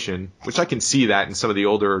limited motion, which I can see that in some of the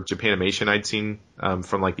older Japanimation I'd seen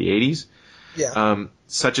from like the 80s. Yeah.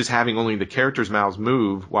 Such as having only the characters' mouths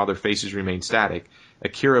move while their faces remain static.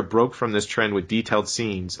 Akira broke from this trend with detailed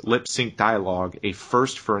scenes, lip-sync dialogue, a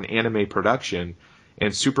first for an anime production,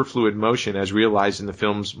 and superfluid motion as realized in the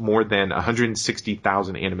film's more than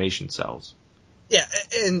 160,000 animation cells. Yeah,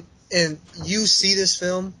 and you see this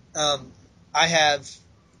film. I have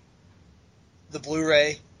the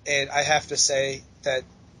Blu-ray, and I have to say that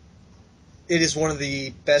it is one of the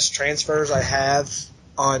best transfers I have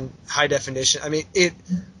on high definition. It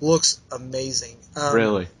looks amazing.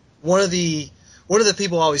 Really? One of the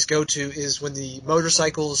people I always go to is when the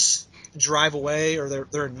motorcycles drive away or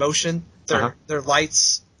they're in motion. Their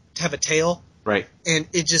lights have a tail. Right. And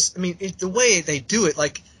it just, the way they do it,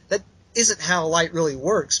 like, that isn't how light really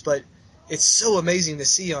works, but it's so amazing to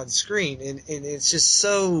see on screen, and it's just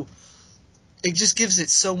so it just gives it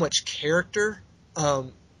so much character.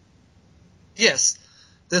 Yes,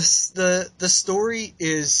 the story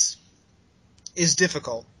is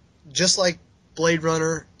difficult. Just like Blade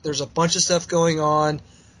Runner, there's a bunch of stuff going on,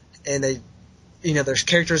 and there's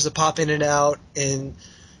characters that pop in and out, and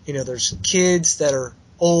there's kids that are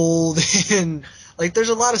old, and like there's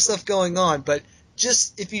a lot of stuff going on. But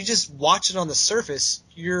if you just watch it on the surface,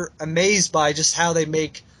 you're amazed by just how they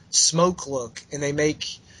make smoke look, and they make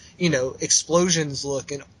explosions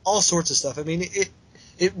look, and all sorts of stuff. I mean,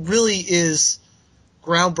 it really is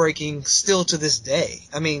groundbreaking still to this day.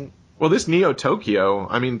 I mean, well, this Neo Tokyo,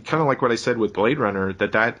 I mean, kind of like what I said with Blade Runner,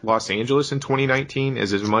 that Los Angeles in 2019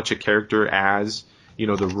 is as much a character as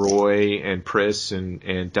the Roy and Pris and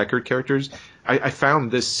Deckard characters. I found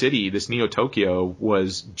this city, this Neo Tokyo,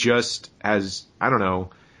 was just as, I don't know,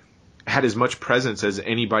 had as much presence as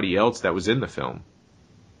anybody else that was in the film.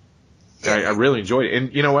 I really enjoyed it.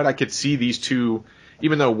 And you know what? I could see these two,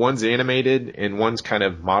 even though one's animated and one's kind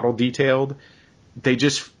of model detailed, they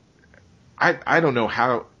just, I don't know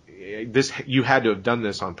how you had to have done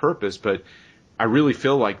this on purpose, but I really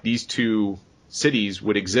feel like these two cities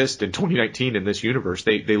would exist in 2019 in this universe.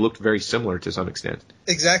 They looked very similar to some extent.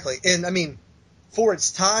 Exactly. And I mean, for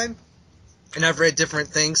its time, and I've read different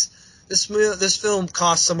things, this film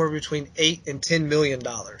cost somewhere between $8 and $10 million in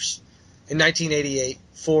 1988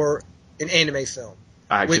 for an anime film.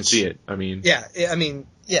 I can see it. I mean, yeah. I mean,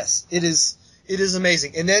 yes, it is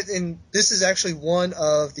amazing. And this is actually one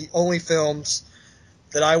of the only films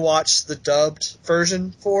that I watched the dubbed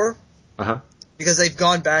version for, because they've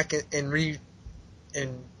gone back and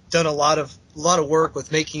done a lot of work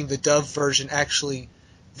with making the dubbed version actually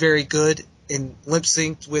very good and lip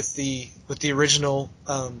synced with the original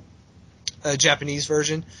Japanese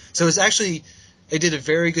version. So it's actually, they did a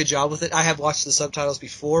very good job with it. I have watched the subtitles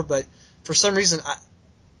before, but for some reason,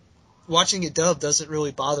 watching it dubbed doesn't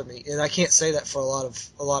really bother me, and I can't say that for a lot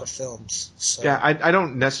of films. So. Yeah, I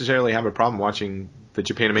don't necessarily have a problem watching the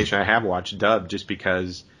Japanimation I have watched dubbed, just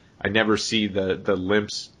because I never see the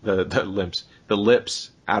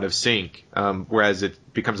lips out of sync, whereas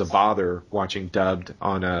it becomes a bother watching dubbed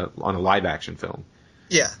on a live action film.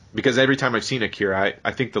 Yeah. Because every time I've seen Akira,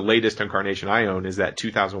 I think the latest incarnation I own is that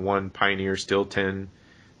 2001 Pioneer Still 10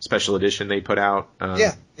 special edition they put out.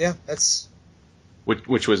 Yeah, that's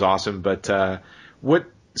which was awesome. But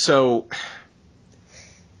so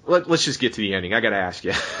let's just get to the ending. I got to ask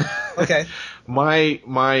you. Okay.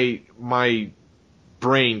 My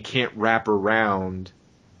brain can't wrap around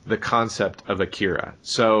the concept of Akira.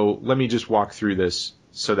 So let me just walk through this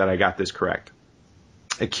so that I got this correct.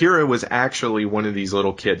 Akira was actually one of these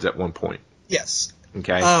little kids at one point. Yes.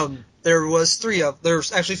 Okay.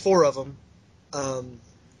 There's actually 4 of them.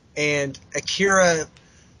 And Akira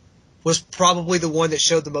was probably the one that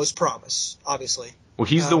showed the most promise, obviously. Well,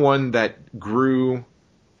 he's the one that grew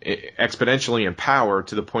exponentially in power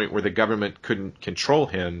to the point where the government couldn't control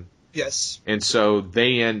him. Yes. And so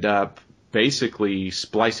they end up basically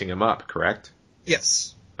splicing him up, correct?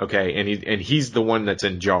 Yes. Okay, and he's the one that's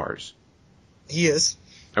in jars. He is.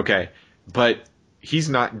 Okay, but he's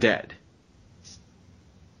not dead.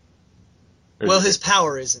 Well, his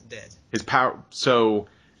power isn't dead. His power. So,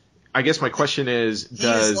 I guess my question is,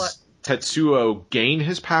 does Tetsuo gain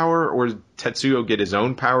his power, or does Tetsuo get his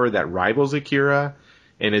own power that rivals Akira?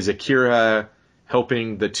 And is Akira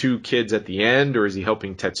helping the 2 kids at the end, or is he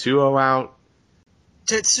helping Tetsuo out?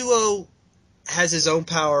 Tetsuo has his own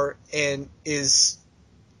power and is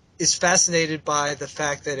fascinated by the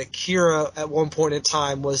fact that Akira at one point in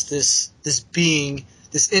time was this being,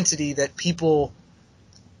 this entity that people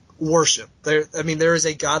worship. There is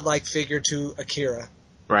a godlike figure to Akira.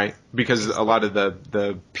 Right, because a lot of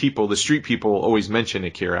the people, the street people, always mention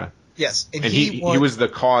Akira. Yes, and he was the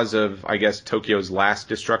cause of, I guess, Tokyo's last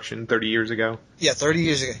destruction 30 years ago? Yeah, 30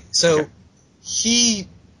 years ago. So he,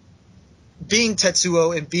 being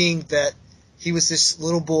Tetsuo and being that he was this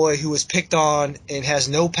little boy who was picked on and has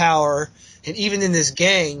no power, and even in this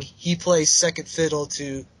gang, he plays second fiddle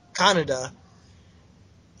to Kaneda,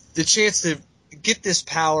 the chance to get this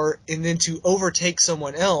power and then to overtake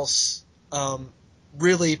someone else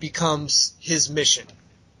really becomes his mission.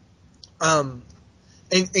 And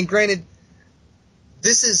granted,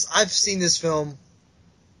 I've seen this film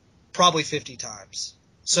probably 50 times.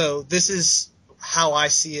 So this is how I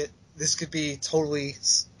see it. This could be totally,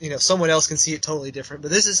 someone else can see it totally different, but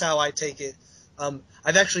this is how I take it.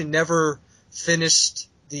 I've actually never finished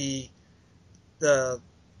the manga?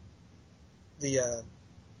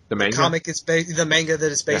 Comic the manga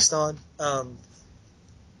that it's based on.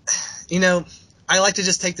 I like to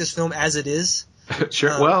just take this film as it is.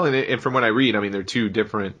 Sure. Well, and from what I read, I mean, they're two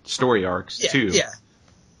different story arcs too. Yeah.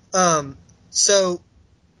 So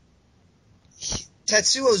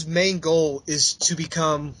Tetsuo's main goal is to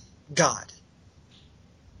become God.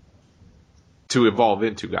 To evolve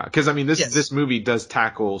into God. Because, I mean, this movie does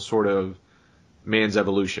tackle sort of man's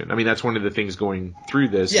evolution. I mean, that's one of the things going through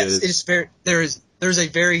this. Yes, it's very, there's a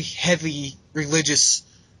very heavy religious,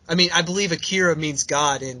 I mean, I believe Akira means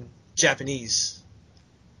God in Japanese.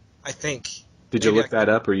 I think. Did you look that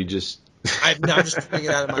up, or you just... I'm just pulling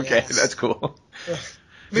it out of my okay, ass. that's cool. I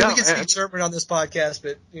mean, we can speak German on this podcast,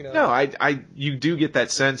 but, you know. No, you do get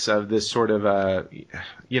that sense of this sort of,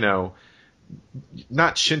 you know,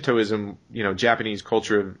 not Shintoism, you know, Japanese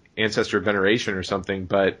culture of ancestor veneration or something,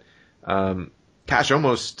 but, gosh,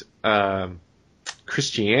 almost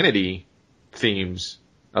Christianity themes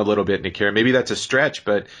a little bit in Akira. Maybe that's a stretch,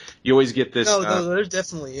 but you always get this... No, there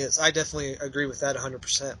definitely is. I definitely agree with that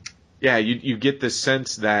 100%. Yeah, you get the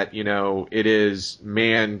sense that, you know, it is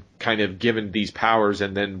man kind of given these powers,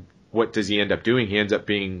 and then what does he end up doing? He ends up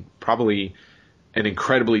being probably an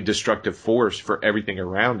incredibly destructive force for everything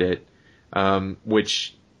around it,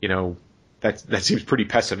 which, you know, that seems pretty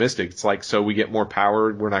pessimistic. It's like, so we get more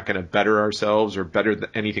power, we're not going to better ourselves or better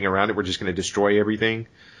anything around it, we're just going to destroy everything.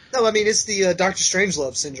 No, I mean, it's the Dr.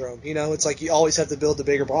 Strangelove syndrome, you know? It's like you always have to build the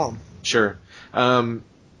bigger bomb. Sure. But...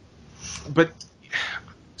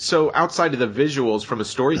 So outside of the visuals, from a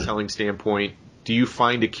storytelling standpoint, do you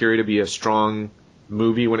find Akira to be a strong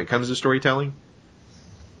movie when it comes to storytelling?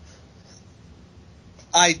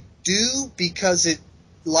 I do, because it,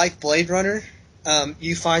 like Blade Runner,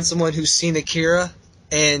 you find someone who's seen Akira,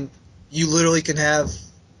 and you literally can have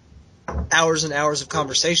hours and hours of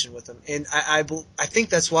conversation with them. And I think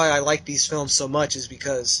that's why I like these films so much, is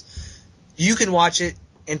because you can watch it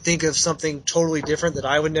and think of something totally different that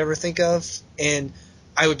I would never think of, and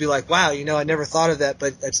I would be like, wow, you know, I never thought of that,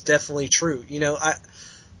 but that's definitely true. You know,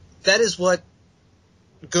 that is what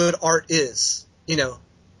good art is. You know,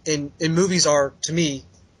 and movies are, to me,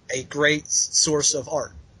 a great source of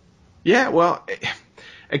art. Yeah, well,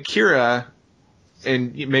 Akira,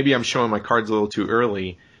 and maybe I'm showing my cards a little too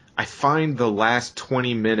early, I find the last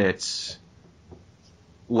 20 minutes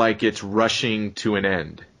like it's rushing to an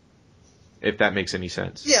end, if that makes any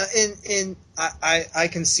sense. Yeah, and I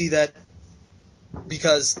can see that,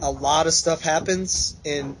 because a lot of stuff happens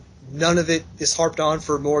and none of it is harped on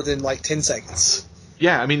for more than like 10 seconds.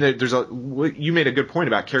 Yeah, I mean, you made a good point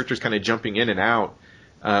about characters kind of jumping in and out.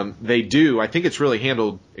 They do. I think it's really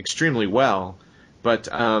handled extremely well. But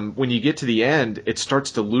when you get to the end, it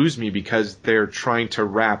starts to lose me, because they're trying to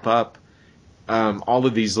wrap up all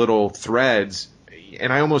of these little threads.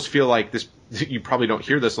 And I almost feel like this, you probably don't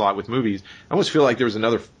hear this a lot with movies, I almost feel like there was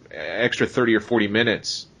another extra 30 or 40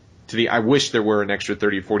 minutes I wish there were an extra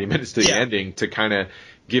 30 or 40 minutes to the ending to kind of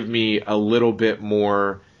give me a little bit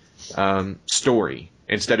more story,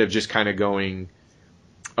 instead of just kind of going,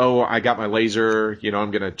 oh, I got my laser, you know,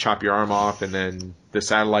 I'm going to chop your arm off, and then the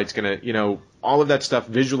satellite's going to, you know, all of that stuff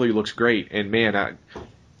visually looks great. And man,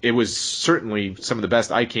 it was certainly some of the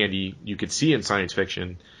best eye candy you could see in science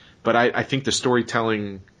fiction. But I think the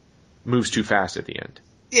storytelling moves too fast at the end.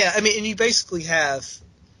 Yeah, I mean, and you basically have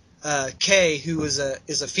Kay, who is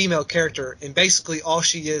a female character, and basically all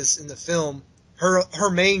she is in the film,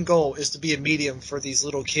 her main goal is to be a medium for these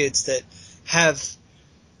little kids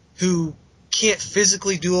who can't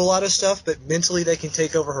physically do a lot of stuff, but mentally they can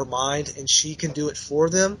take over her mind, and she can do it for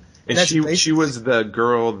them. And she was the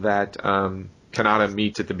girl that Kanata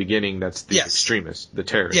meets at the beginning. That's the extremist, the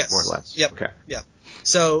terrorist, more or less. Yep. Okay. Yep.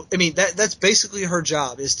 So, I mean, that's basically her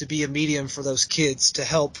job, is to be a medium for those kids to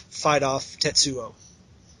help fight off Tetsuo.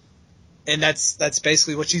 And that's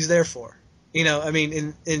basically what she's there for. You know, I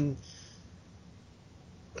mean,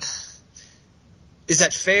 is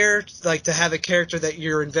that fair, like, to have a character that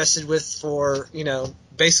you're invested with for, you know,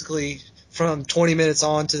 basically from 20 minutes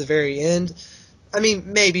on to the very end? I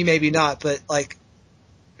mean, maybe not, but, like,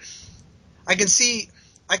 I can see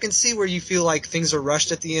where you feel like things are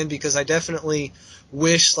rushed at the end, because I definitely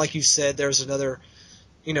wish, like you said, there was another,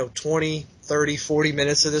 you know, 20, 30, 40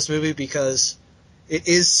 minutes of this movie, because it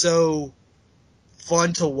is so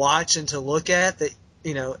fun to watch and to look at that,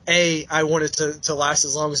 you know, A, I want it to last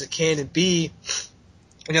as long as it can, and B,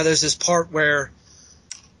 you know, there's this part where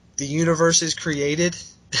the universe is created,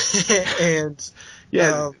 and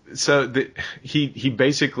so he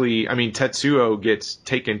basically, I mean, Tetsuo gets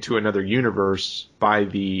taken to another universe by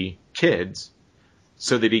the kids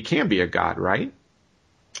so that he can be a god, right?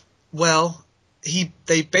 Well,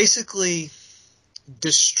 they basically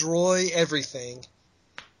destroy everything,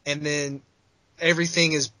 and then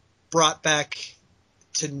everything is brought back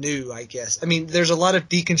to new, I guess. I mean, there's a lot of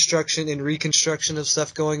deconstruction and reconstruction of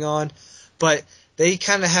stuff going on, but they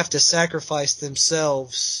kind of have to sacrifice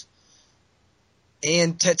themselves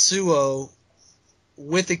and Tetsuo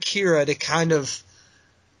with Akira to kind of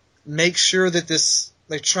make sure that this,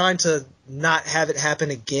 they're trying to not have it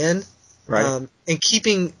happen again. Right. And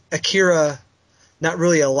keeping Akira not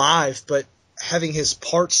really alive, but having his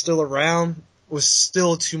parts still around was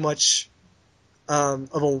still too much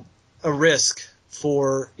of a risk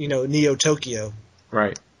for, Neo Tokyo.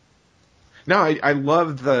 Right. No, I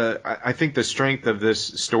love I think the strength of this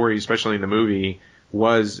story, especially in the movie,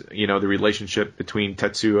 was, the relationship between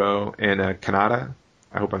Tetsuo and Kanata.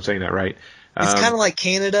 I hope I'm saying that right. It's kind of like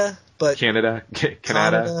Canada, but...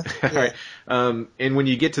 Kanata. Yeah. Right. And when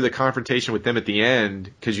you get to the confrontation with them at the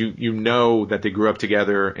end, because you know that they grew up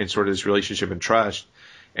together and sort of this relationship and trust,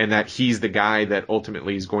 and that he's the guy that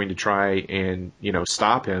ultimately is going to try and,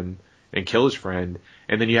 stop him and kill his friend.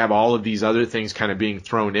 And then you have all of these other things kind of being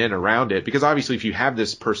thrown in around it. Because obviously if you have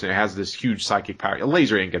this person that has this huge psychic power, a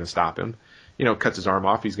laser ain't going to stop him. Cuts his arm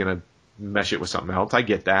off, he's going to mesh it with something else. I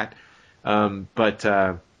get that. But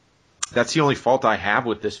that's the only fault I have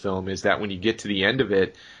with this film, is that when you get to the end of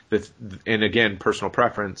it, and again, personal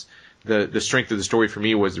preference, the strength of the story for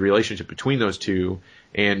me was the relationship between those two,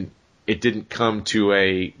 and it didn't come to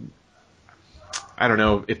I don't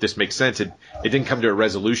know if this makes sense, it didn't come to a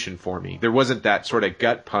resolution for me. There wasn't that sort of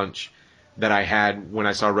gut punch that I had when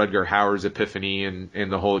I saw Rutger Hauer's epiphany and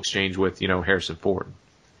the whole exchange with, Harrison Ford.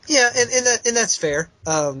 Yeah, and that's fair.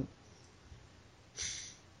 I've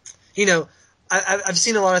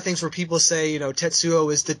seen a lot of things where people say,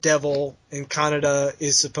 Tetsuo is the devil and Kanata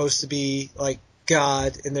is supposed to be like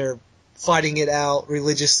God, and they're fighting it out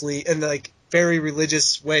religiously, and like very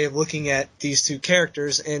religious way of looking at these two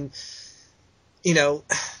characters. And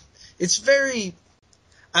it's very,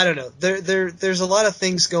 I don't know. There's a lot of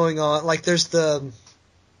things going on. Like there's the,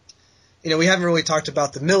 we haven't really talked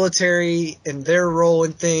about the military and their role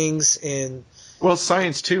in things, and well,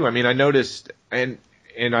 science too. I mean, I noticed, and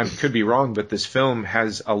I could be wrong, but this film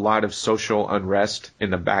has a lot of social unrest in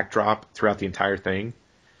the backdrop throughout the entire thing.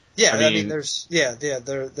 Yeah, I mean there's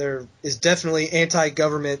there is definitely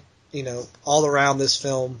anti-government, all around this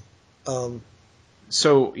film.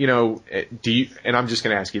 So, do you, and I'm just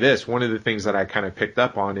going to ask you this, one of the things that I kind of picked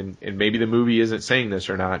up on, and maybe the movie isn't saying this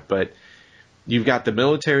or not, but you've got the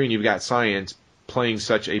military and you've got science playing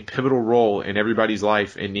such a pivotal role in everybody's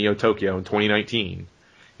life in Neo Tokyo in 2019.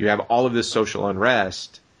 You have all of this social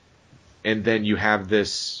unrest, and then you have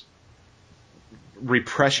this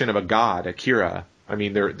repression of a god, Akira. I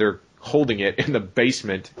mean, they're holding it in the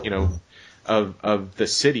basement, of the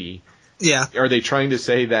city. Yeah. Are they trying to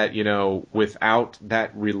say that, without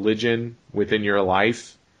that religion within your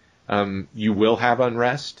life, you will have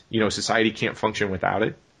unrest? Society can't function without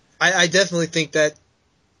it? I definitely think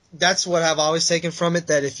that's what I've always taken from it,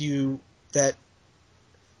 that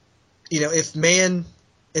if man,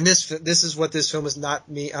 and this is what this film is not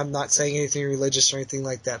me, I'm not saying anything religious or anything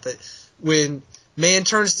like that, but when man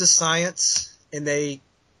turns to science and they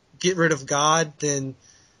get rid of God, then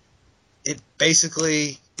it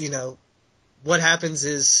basically, what happens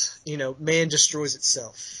is, man destroys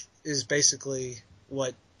itself, is basically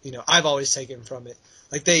what, I've always taken from it.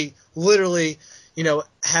 Like they literally,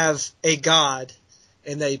 have a god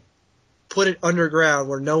and they put it underground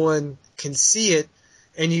where no one can see it.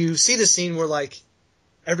 And you see the scene where like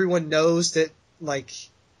everyone knows that like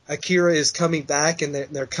Akira is coming back and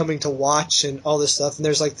they're coming to watch and all this stuff. And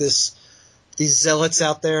there's like these zealots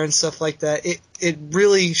out there and stuff like that. It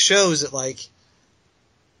really shows that like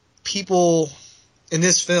people in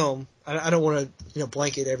this film, I don't want to,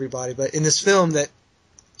 blanket everybody, but in this film that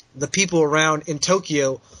the people around in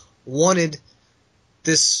Tokyo wanted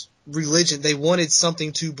this religion. They wanted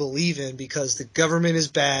something to believe in because the government is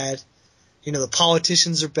bad. The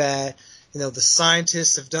politicians are bad. The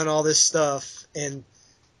scientists have done all this stuff and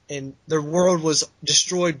their world was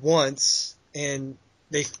destroyed once and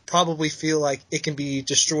they probably feel like it can be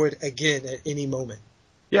destroyed again at any moment.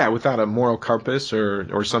 Yeah, without a moral compass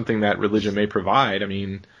or something that religion may provide. I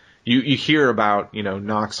mean, you hear about,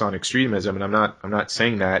 knocks on extremism, and I'm not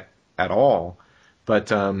saying that at all.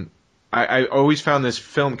 But I always found this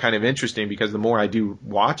film kind of interesting because the more I do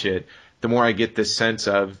watch it, the more I get this sense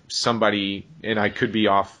of somebody, and I could be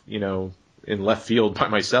off, in left field by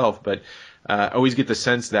myself, but I always get the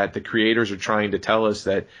sense that the creators are trying to tell us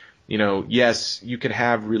that, yes, you can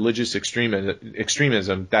have religious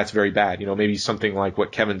extremism. That's very bad. Maybe something like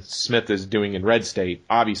what Kevin Smith is doing in Red State.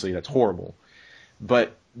 Obviously, that's horrible.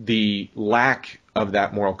 But the lack of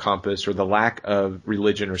that moral compass or the lack of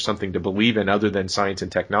religion or something to believe in other than science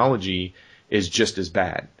and technology is just as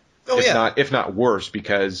bad. Oh, If not worse,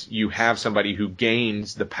 because you have somebody who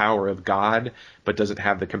gains the power of God, but doesn't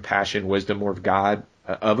have the compassion, wisdom, or of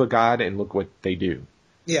a God, and look what they do.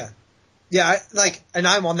 Yeah. Yeah, and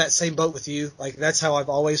I'm on that same boat with you. Like, that's how I've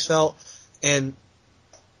always felt. And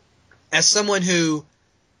as someone who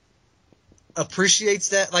appreciates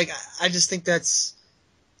that, like, I just think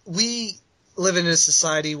we live in a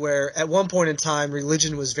society where at one point in time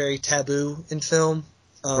religion was very taboo in film.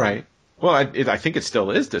 Right. Well, I think it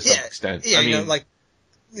still is to some extent. Yeah, I mean, like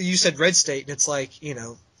you said, Red State, and it's like,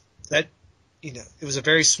 that, it was a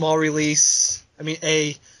very small release. I mean,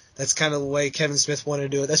 that's kind of the way Kevin Smith wanted to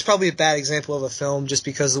do it. That's probably a bad example of a film just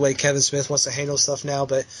because of the way Kevin Smith wants to handle stuff now.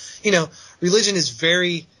 But, religion is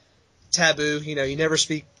very taboo. You never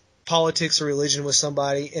speak politics or religion with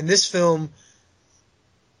somebody. And this film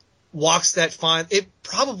walks that fine. It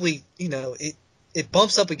probably, it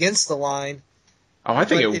bumps up against the line. Oh, I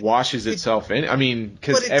think it washes itself in. I mean,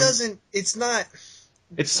 because but it doesn't. It's not.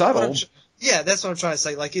 It's subtle. Yeah, that's what I'm trying to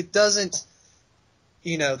say. Like, it doesn't.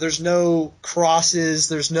 There's no crosses,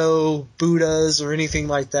 there's no Buddhas or anything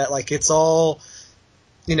like that. Like, it's all.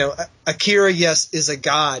 Akira, yes, is a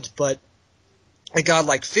god, but a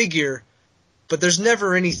godlike figure. But there's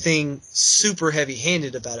never anything super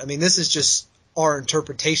heavy-handed about it. I mean, this is just our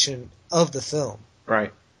interpretation of the film.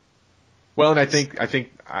 Right. Well, and I think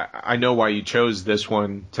I know why you chose this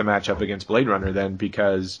one to match up against Blade Runner then,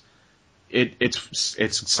 because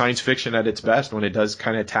it's science fiction at its best when it does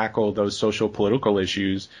kind of tackle those social political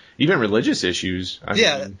issues, even religious issues. I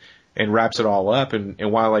mean, and wraps it all up. And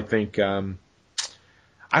while I think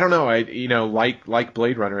I don't know, like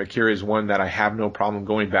Blade Runner, Akira is one that I have no problem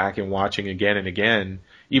going back and watching again and again,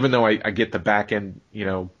 even though I get the back end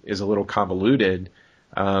is a little convoluted.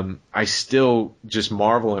 I still just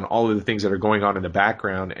marvel in all of the things that are going on in the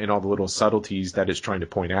background and all the little subtleties that it's trying to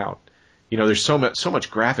point out. There's so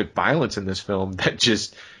much graphic violence in this film that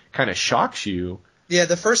just kind of shocks you. Yeah,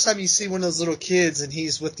 the first time you see one of those little kids and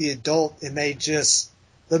he's with the adult and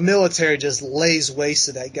the military just lays waste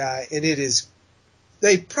to that guy, and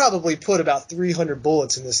they probably put about 300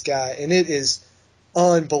 bullets in this guy, and it is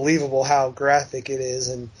unbelievable how graphic it is.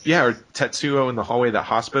 And yeah, or Tetsuo in the hallway of the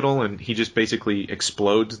hospital, and he just basically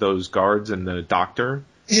explodes those guards and the doctor.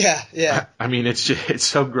 Yeah. I mean, it's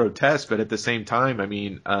so grotesque, but at the same time, I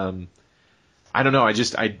mean, I don't know.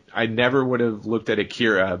 I never would have looked at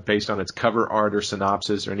Akira based on its cover art or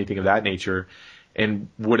synopsis or anything of that nature, and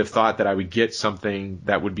would have thought that I would get something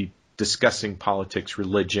that would be discussing politics,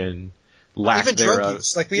 religion, lack even thereof. Drug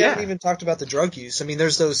use. Like, we haven't even talked about the drug use. I mean,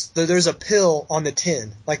 there's a pill on the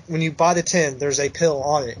tin. Like, when you buy the tin, there's a pill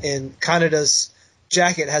on it, and Kanada's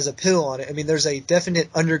jacket has a pill on it. I mean, there's a definite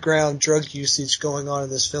underground drug usage going on in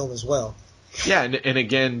this film as well. Yeah, and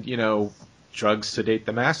again, drugs sedate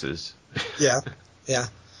the masses. Yeah.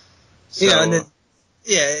 So, and then,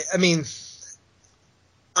 I mean,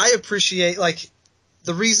 I appreciate, like,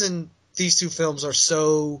 the reason these two films are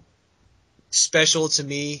so special to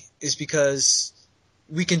me is because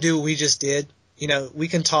we can do what we just did. We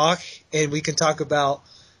can talk, and we can talk about,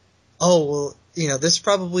 this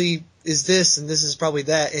probably is this, and this is probably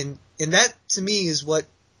that, and that to me is what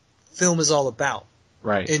film is all about.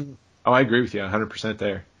 Right. And I agree with you 100%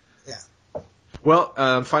 there. Yeah.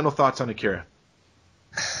 Well, final thoughts on Akira.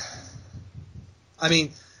 I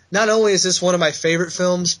mean, not only is this one of my favorite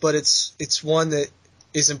films, but it's one that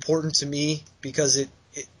is important to me because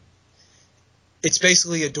it's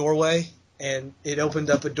basically a doorway, and it opened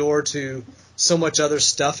up a door to so much other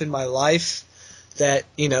stuff in my life that,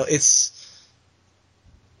 it's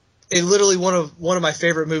literally one of my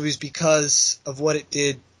favorite movies because of what it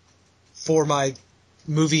did for my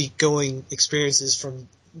movie going experiences from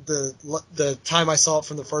the time I saw it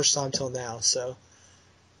from the first time till now. So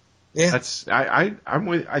yeah,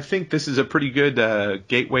 I think this is a pretty good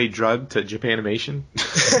gateway drug to Japanimation.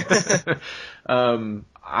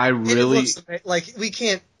 We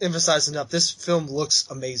can't emphasize enough. This film looks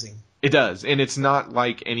amazing. It does, and it's not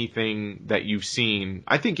like anything that you've seen.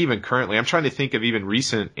 I think even currently, I'm trying to think of even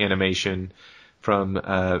recent animation from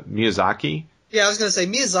Miyazaki. Yeah, I was going to say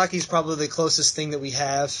Miyazaki's probably the closest thing that we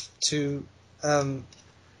have to.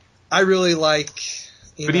 I really like.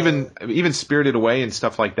 Even Spirited Away and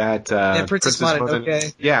stuff like that. Princess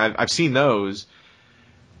Mononoke. Yeah, I've seen those.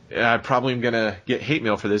 I probably am going to get hate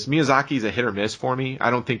mail for this. Miyazaki's a hit or miss for me. I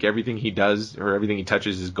don't think everything he does or everything he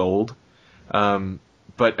touches is gold.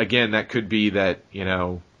 But again, that could be that,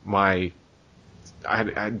 my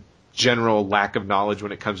general lack of knowledge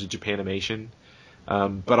when it comes to Japanimation.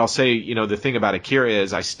 But I'll say, the thing about Akira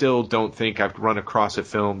is I still don't think I've run across a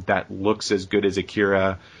film that looks as good as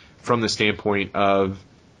Akira from the standpoint of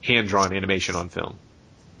hand-drawn animation on film.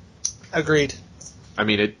 Agreed. I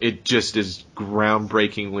mean, it just is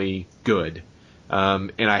groundbreakingly good.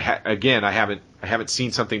 And I haven't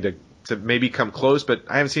seen something to maybe come close, but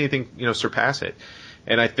I haven't seen anything, surpass it.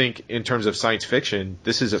 And I think in terms of science fiction,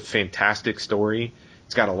 this is a fantastic story.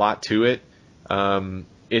 It's got a lot to it.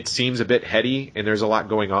 It seems a bit heady, and there's a lot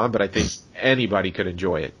going on, but I think anybody could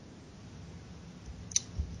enjoy it.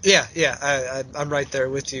 Yeah, I'm right there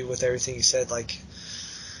with you with everything you said. Like,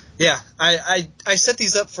 yeah, I set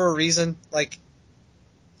these up for a reason. Like,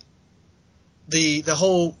 the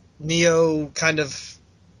whole Neo kind of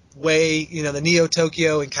way, the Neo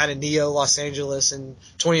Tokyo and kind of Neo Los Angeles in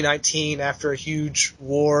 2019 after a huge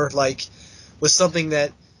war, like, was something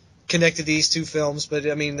that connected these two films. But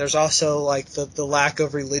I mean, there's also like the lack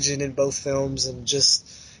of religion in both films, and just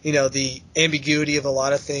the ambiguity of a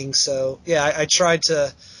lot of things. So yeah, I tried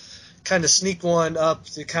to kind of sneak one up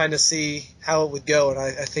to kind of see how it would go, and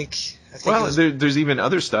I think well, there's even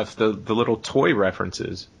other stuff, the little toy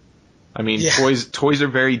references. I mean, yeah. Toys are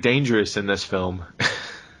very dangerous in this film.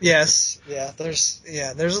 Yes, yeah. There's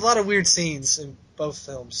a lot of weird scenes in both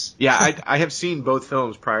films. Yeah, I have seen both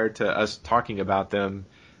films prior to us talking about them.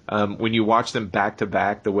 When you watch them back to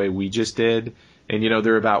back the way we just did, and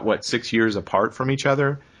they're about 6 years apart from each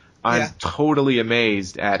other, I'm totally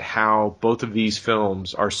amazed at how both of these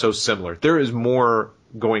films are so similar. There is more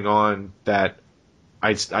going on that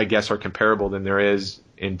I guess are comparable than there is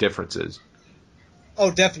in differences.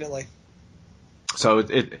 Oh, definitely. So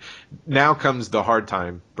it now comes the hard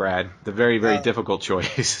time, Brad. The very, very difficult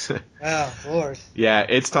choice. Oh, Lord. Yeah,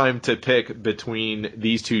 it's time to pick between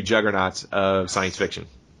these two juggernauts of science fiction.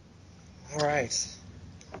 All right.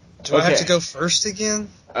 Do I have to go first again?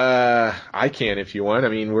 I can if you want. I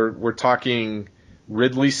mean, we're talking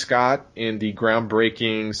Ridley Scott in the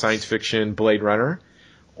groundbreaking science fiction Blade Runner,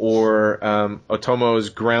 or Otomo's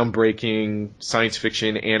groundbreaking science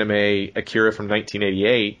fiction anime Akira from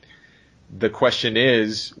 1988. The question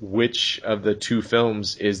is, which of the two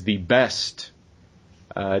films is the best?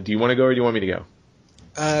 Do you want to go or do you want me to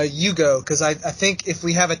go? You go, because I think if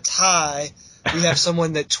we have a tie, we have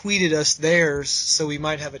someone that tweeted us theirs, so we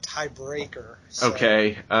might have a tiebreaker. So.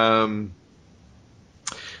 Okay.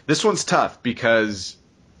 This one's tough because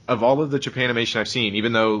of all of the Japanimation I've seen,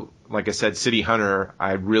 even though, like I said, City Hunter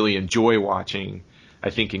I really enjoy watching, I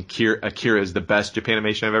think Akira is the best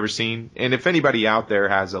Japanimation I've ever seen. And if anybody out there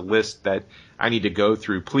has a list that I need to go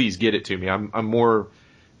through, please get it to me. I'm more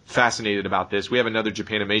fascinated about this. We have another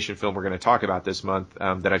Japanimation film we're going to talk about this month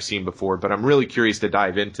that I've seen before, but I'm really curious to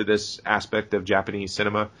dive into this aspect of Japanese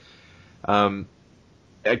cinema.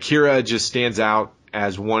 Akira just stands out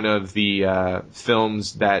as one of the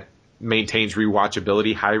films that maintains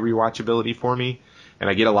rewatchability, high rewatchability for me. And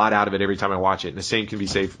I get a lot out of it every time I watch it. And the same can be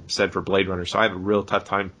said for Blade Runner. So I have a real tough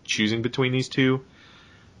time choosing between these two.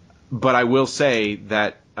 But I will say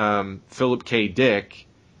that Philip K. Dick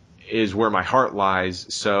is where my heart lies.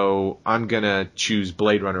 So I'm going to choose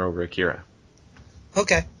Blade Runner over Akira.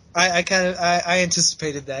 Okay. I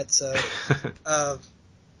anticipated that. So,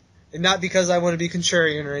 and not because I want to be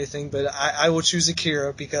contrarian or anything, but I will choose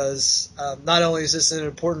Akira because not only is this an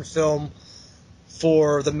important film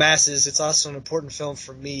for the masses, it's also an important film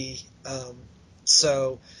for me. And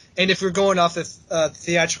if we're going off the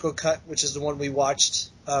theatrical cut, which is the one we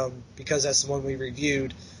watched, because that's the one we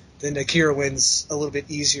reviewed, then Akira wins a little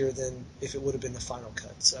bit easier than if it would have been the final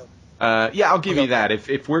cut. So. I'll give you that.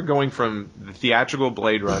 If we're going from the theatrical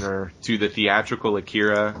Blade Runner to the theatrical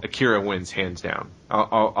Akira wins hands down.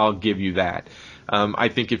 I'll give you that. I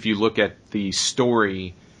think if you look at the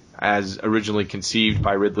story as originally conceived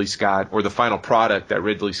by Ridley Scott, or the final product that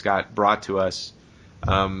Ridley Scott brought to us,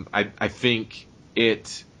 I think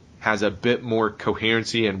it has a bit more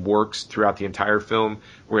coherency and works throughout the entire film,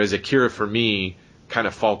 whereas Akira, for me, kind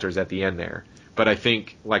of falters at the end there. But I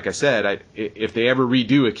think, like I said, if they ever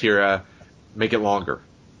redo Akira, make it longer.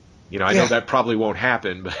 I know that probably won't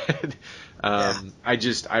happen, but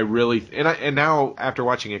I really and now after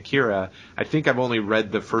watching Akira, I think I've only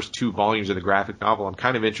read the first 2 volumes of the graphic novel. I'm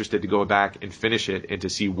kind of interested to go back and finish it and to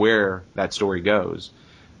see where that story goes,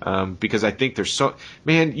 because I think there's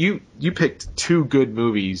you picked 2 good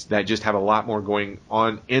movies that just have a lot more going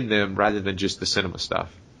on in them rather than just the cinema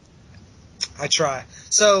stuff. I try.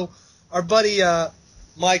 So our buddy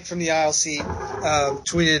Mike from the ILC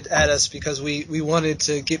tweeted at us because we wanted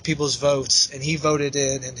to get people's votes, and he voted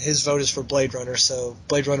in, and his vote is for Blade Runner, so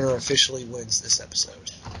Blade Runner officially wins this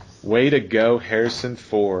episode. Way to go, Harrison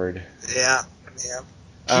Ford. Yeah.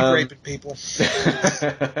 Keep raping people.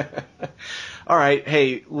 All right,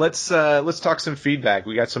 hey, let's talk some feedback.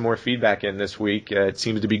 We got some more feedback in this week. It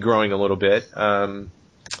seems to be growing a little bit.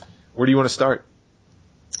 Where do you want to start?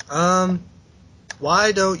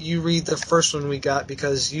 Why don't you read the first one we got,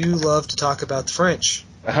 because you love to talk about the French.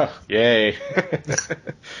 Oh, yay.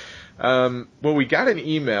 Well, we got an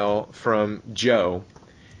email from Joe,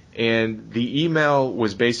 and the email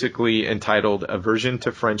was basically entitled "Aversion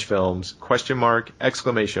to French Films?" ?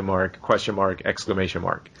 Exclamation mark, question mark, exclamation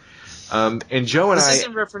mark. And Joe and This is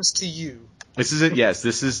in reference to you. This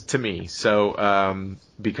is to me. So,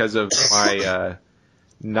 because of my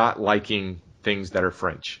not liking things that are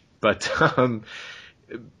French. But I'm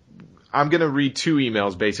going to read two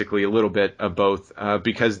emails, basically, a little bit of both,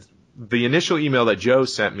 because the initial email that Joe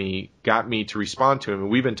sent me got me to respond to him, and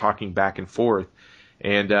we've been talking back and forth.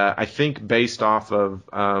 And I think based off of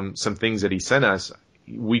some things that he sent us,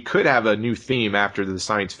 we could have a new theme after the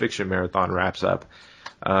science fiction marathon wraps up.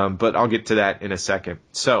 But I'll get to that in a second.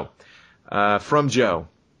 So, from Joe,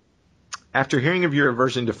 after hearing of your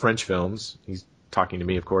aversion to French films, he's talking to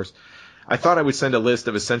me, of course, I thought I would send a list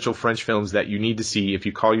of essential French films that you need to see if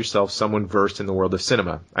you call yourself someone versed in the world of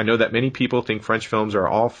cinema. I know that many people think French films are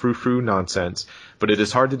all frou-frou nonsense, but it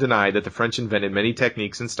is hard to deny that the French invented many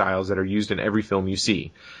techniques and styles that are used in every film you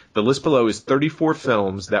see. The list below is 34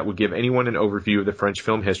 films that would give anyone an overview of the French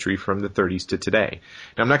film history from the 30s to today.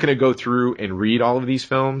 Now, I'm not going to go through and read all of these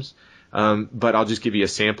films, but I'll just give you a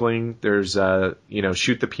sampling. There's,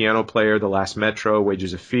 Shoot the Piano Player, The Last Metro,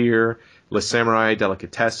 Wages of Fear, Le Samurai,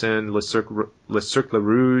 Delicatessen, Le Cercle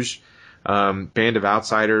Rouge, Band of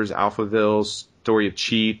Outsiders, Alphaville, Story of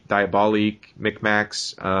Cheat, Diabolique,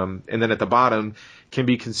 Micmacs, and then at the bottom, can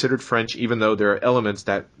be considered French even though there are elements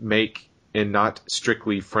that make and not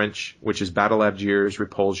strictly French, which is Battle Algiers,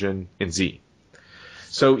 Repulsion, and Z.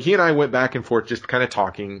 So he and I went back and forth just kind of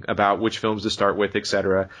talking about which films to start with,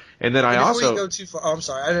 etc. And then before you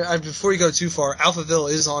go too far,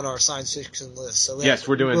 Alphaville is on our science fiction list. So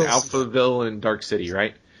we're doing Alphaville and Dark City,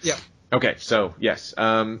 right? Yeah. Okay, so yes.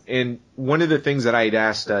 And one of the things that I had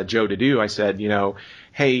asked Joe to do, I said,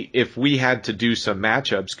 hey, if we had to do some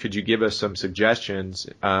matchups, could you give us some suggestions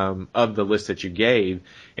of the list that you gave?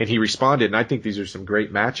 And he responded, and I think these are some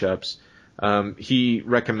great matchups. He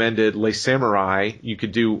recommended Les Samurai. You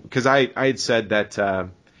could do, because I had said that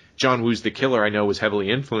John Woo's The Killer, I know, was heavily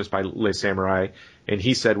influenced by Les Samurai, and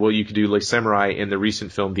he said, well, you could do Les Samurai in the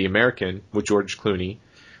recent film The American with George Clooney.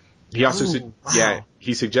 He also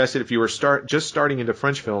he suggested if you were just starting into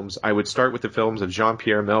French films, I would start with the films of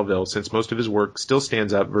Jean-Pierre Melville, since most of his work still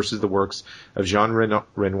stands up versus the works of Jean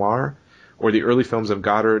Renoir or the early films of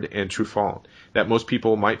Godard and Truffaut that most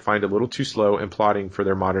people might find a little too slow and plodding for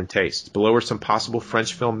their modern tastes. Below are some possible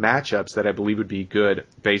French film matchups that I believe would be good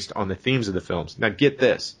based on the themes of the films. Now get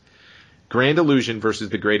this. Grand Illusion versus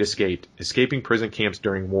The Great Escape, escaping prison camps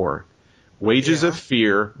during war. Wages of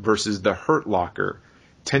Fear versus The Hurt Locker,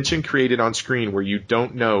 tension created on screen where you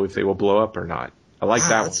don't know if they will blow up or not. I like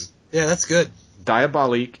that one. Yeah, that's good.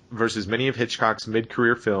 Diabolique versus many of Hitchcock's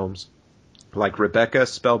mid-career films like Rebecca,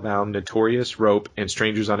 Spellbound, Notorious, Rope, and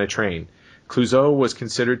Strangers on a Train. Clouseau was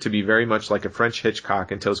considered to be very much like a French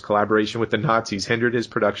Hitchcock until his collaboration with the Nazis hindered his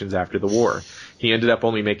productions after the war. He ended up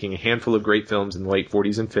only making a handful of great films in the late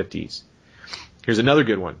 40s and 50s. Here's another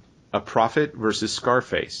good one. A Prophet versus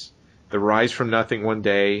Scarface. The rise from nothing one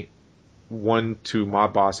day, one to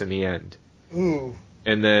mob boss in the end. Ooh.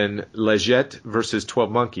 And then Leggett versus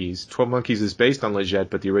 12 Monkeys. 12 Monkeys is based on Leggett,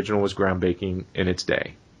 but the original was groundbreaking in its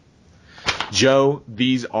day. Joe,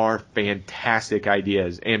 these are fantastic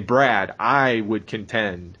ideas. And Brad, I would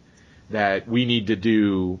contend that we need to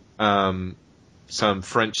do some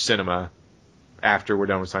French cinema after we're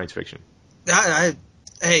done with science fiction.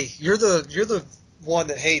 Hey, you're the one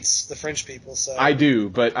that hates the French people. So I do,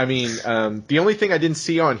 but I mean, the only thing I didn't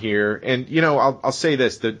see on here, and I'll say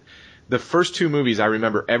this: the first two movies I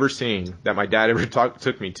remember ever seeing that my dad ever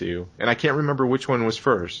took me to, and I can't remember which one was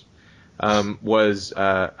first. Was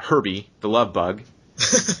Herbie, the Love Bug.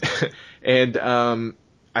 And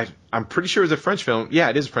I'm pretty sure it was a French film. Yeah,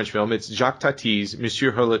 it is a French film. It's Jacques Tati's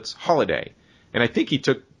Monsieur Hulot's Holiday. And I think he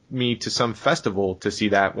took me to some festival to see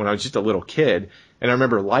that when I was just a little kid. And I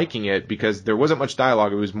remember liking it because there wasn't much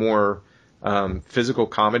dialogue. It was more physical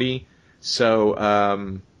comedy. So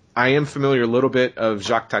I am familiar a little bit of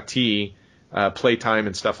Jacques Tati, Playtime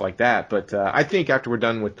and stuff like that. But I think after we're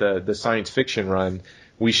done with the science fiction run,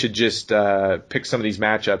 we should just pick some of these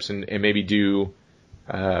matchups and maybe do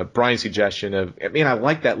Brian's suggestion of, I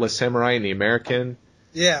like that Les Samurai and The American.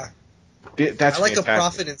 Yeah. That's I like fantastic. A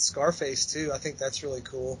Prophet and Scarface, too. I think that's really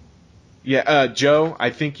cool. Yeah, Joe,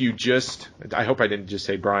 I think you just, I hope I didn't just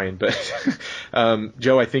say Brian, but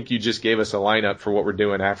Joe, I think you just gave us a lineup for what we're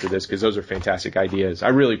doing after this, because those are fantastic ideas. I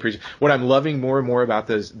really appreciate. What I'm loving more and more about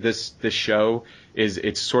this show is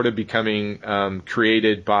it's sort of becoming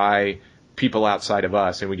created by people outside of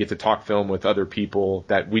us, and we get to talk film with other people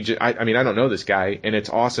that we just, I mean, I don't know this guy, and it's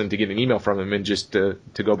awesome to get an email from him and just to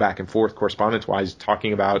go back and forth correspondence-wise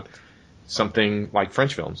talking about something like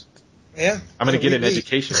French films. Yeah. I'm going to get an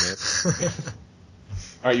education here.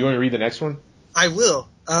 All right, you want to read the next one? I will.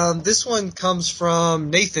 This one comes from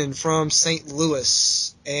Nathan from St.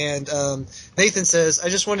 Louis. And Nathan says, I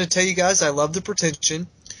just wanted to tell you guys I love the Pretension.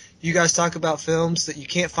 You guys talk about films that you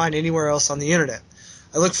can't find anywhere else on the internet.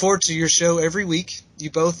 I look forward to your show every week.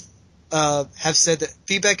 You both have said that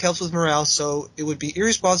feedback helps with morale, so it would be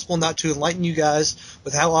irresponsible not to enlighten you guys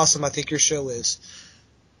with how awesome I think your show is.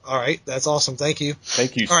 All right, that's awesome. Thank you.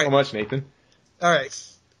 Thank you so much, Nathan. All right.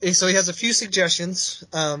 So he has a few suggestions.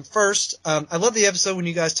 First, I love the episode when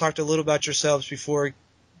you guys talked a little about yourselves before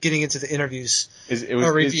getting into the interviews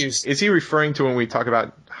or reviews. Is he referring to when we talk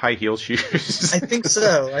about high heel shoes? I think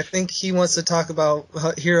so. I think he wants to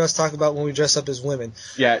hear us talk about when we dress up as women.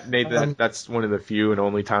 Yeah, Nate, that's one of the few and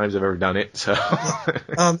only times I've ever done it. So,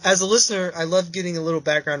 as a listener, I love getting a little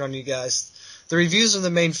background on you guys. The reviews are the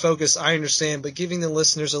main focus, I understand, but giving the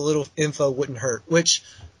listeners a little info wouldn't hurt, which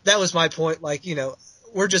that was my point. Like,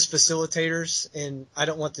 we're just facilitators, and I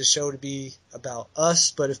don't want the show to be about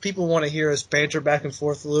us, but if people want to hear us banter back and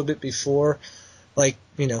forth a little bit before,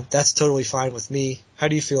 that's totally fine with me. How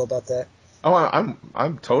do you feel about that? Oh,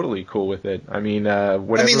 I'm totally cool with it. I mean,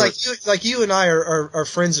 whatever. I mean, you and I are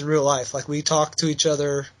friends in real life. Like, we talk to each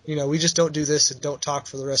other. We just don't do this and don't talk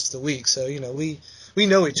for the rest of the week. So, we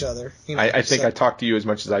know each other. I think I talk to you as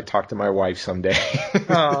much as I talk to my wife someday.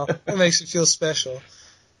 Oh, that makes me feel special.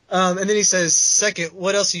 And then he says, second,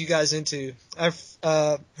 what else are you guys into? I've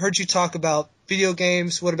heard you talk about video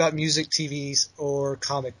games. What about music, TVs, or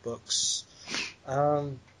comic books?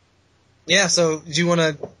 Yeah, so do you want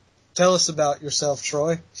to tell us about yourself,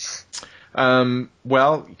 Troy?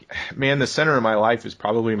 Well, man, the center of my life is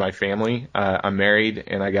probably my family. I'm married,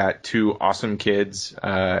 and I got two awesome kids,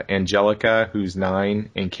 Angelica, who's 9,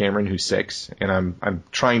 and Cameron, who's 6. And I'm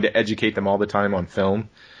trying to educate them all the time on film.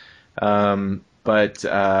 But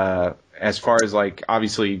as far as,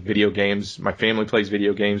 obviously video games, my family plays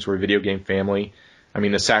video games. We're a video game family. I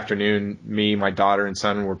mean, this afternoon, me, my daughter, and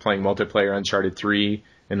son were playing multiplayer Uncharted 3,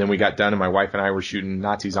 and then we got done, and my wife and I were shooting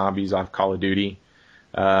Nazi zombies off Call of Duty.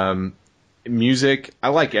 Music, I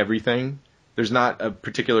like everything. There's not a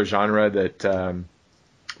particular genre that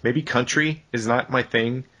maybe country is not my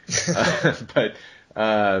thing, but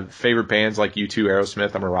favorite bands like U2,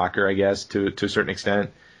 Aerosmith. I'm a rocker, I guess, to a certain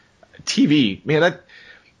extent. TV, man,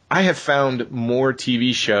 I have found more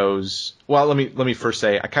TV shows. Well, let me first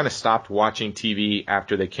say I kind of stopped watching TV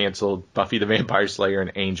after they canceled Buffy the Vampire Slayer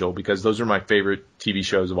and Angel, because those are my favorite TV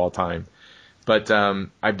shows of all time. But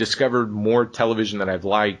I've discovered more television that I've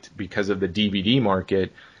liked because of the DVD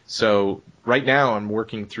market. So right now I'm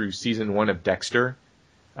working through season 1 of Dexter.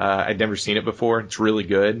 I'd never seen it before. It's really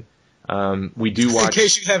good. We do watch. In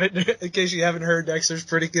case you haven't heard, Dexter's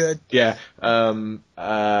pretty good. Yeah.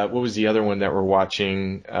 What was the other one that we're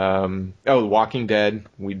watching? Walking Dead.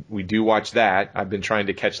 We do watch that. I've been trying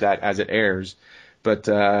to catch that as it airs. But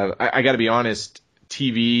I got to be honest.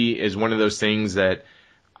 TV is one of those things that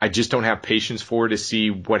I just don't have patience for to see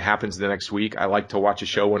what happens the next week. I like to watch a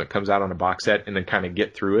show when it comes out on a box set and then kind of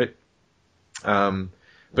get through it.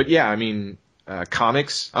 But yeah, I mean,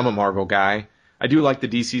 comics, I'm a Marvel guy. I do like the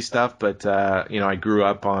DC stuff, but, I grew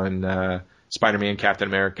up on Spider-Man, Captain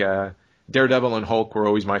America, Daredevil, and Hulk were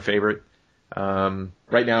always my favorite.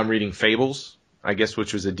 Right now I'm reading Fables, I guess,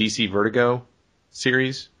 which was a DC Vertigo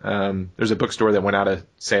series. There's a bookstore that went out of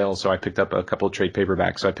sale, so I picked up a couple of trade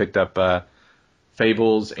paperbacks. So I picked up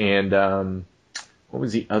Fables and what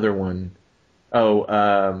was the other one?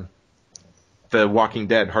 The Walking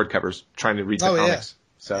Dead hardcovers. Trying to read the comics. Yeah.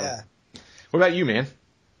 So, yeah. What about you, man?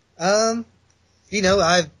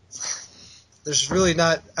 There's really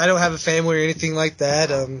not. I don't have a family or anything like that.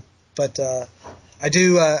 But I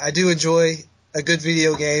do enjoy a good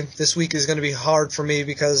video game. This week is going to be hard for me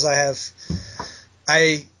because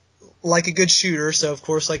I like a good shooter, so of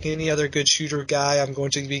course, like any other good shooter guy, I'm going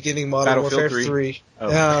to be getting Modern Warfare 3.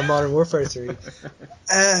 Modern Warfare 3.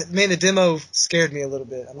 Man, the demo scared me a little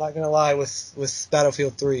bit. I'm not going to lie with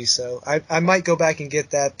Battlefield 3, so I might go back and get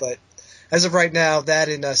that, but as of right now, that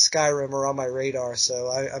and Skyrim are on my radar, so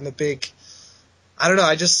I'm a big... I don't know,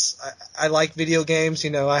 I like video games,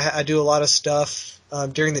 I do a lot of stuff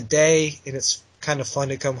during the day, and it's kind of fun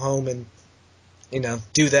to come home and,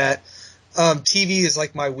 do that. TV is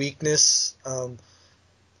like my weakness.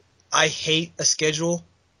 I hate a schedule.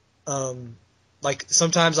 Like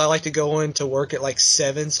sometimes I like to go into work at like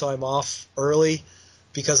 7, so I'm off early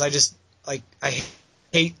because I just like I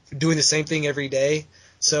hate doing the same thing every day.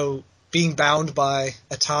 So being bound by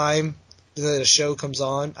a time that a show comes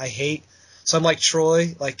on, I hate. So I'm like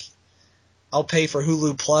Troy, like I'll pay for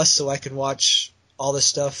Hulu Plus so I can watch all the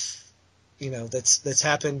stuff, that's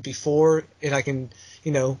happened before, and I can,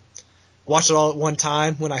 watch it all at one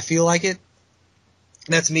time when I feel like it.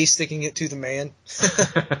 And that's me sticking it to the man.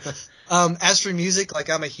 As for music, like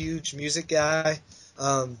I'm a huge music guy.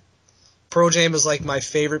 Pearl Jam is like my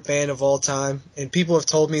favorite band of all time, and people have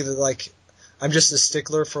told me that like I'm just a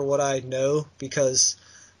stickler for what I know because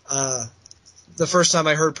the first time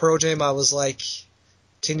I heard Pearl Jam I was like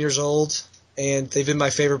 10 years old, and they've been my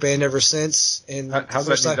favorite band ever since. And how's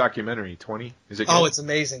that new documentary? 20? Is it good? Oh, it's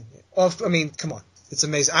amazing. Oh, I mean, come on. It's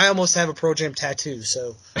amazing. I almost have a Pearl Jam tattoo,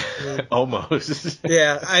 so I mean, almost.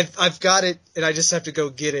 Yeah, I've got it, and I just have to go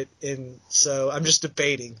get it, and so I'm just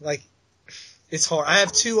debating. Like, it's hard. I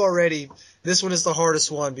have 2 already. This one is the hardest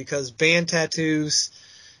one because band tattoos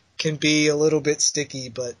can be a little bit sticky,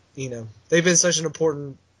 but they've been such an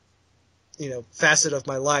important facet of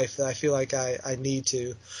my life that I feel like I need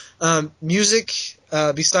to. Music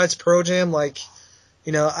besides Pearl Jam, like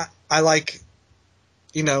I like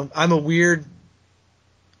I'm a weird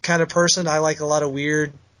kind of person. I like a lot of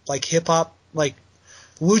weird, like hip hop. Like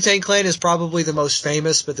Wu-Tang Clan is probably the most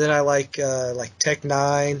famous, but then I like Tech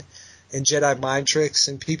Nine and Jedi Mind Tricks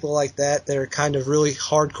and people like that. They're kind of really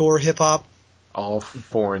hardcore hip hop. All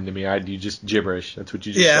foreign to me. I do just gibberish. That's what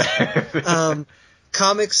you just said.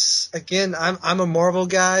 Comics, again, I'm a Marvel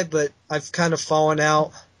guy, but I've kind of fallen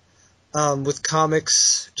out with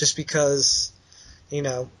comics just because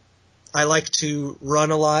I like to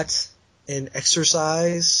run a lot and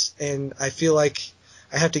exercise, and I feel like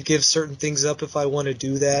I have to give certain things up if I want to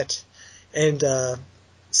do that. And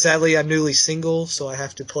sadly, I'm newly single, so I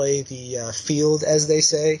have to play the field, as they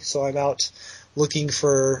say. So I'm out looking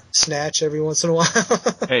for snatch every once in a while.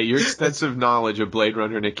 Hey, your extensive knowledge of Blade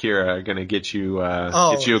Runner and Akira are going to get you a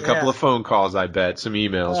couple of phone calls, I bet, some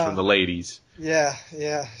emails from the ladies. Yeah.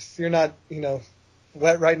 If you're not,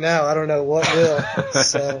 wet right now, I don't know what will.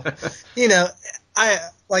 So, I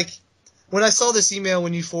like when I saw this email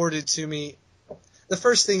when you forwarded it to me, the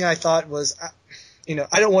first thing I thought was, I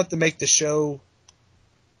don't want to make the show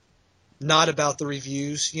not about the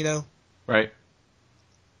reviews, Right.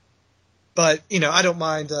 But, I don't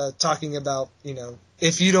mind talking about,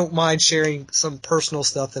 if you don't mind sharing some personal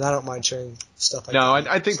stuff, then I don't mind sharing stuff like that.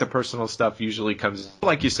 I think the personal stuff usually comes,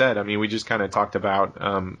 like you said, I mean, we just kind of talked about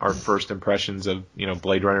our first impressions of,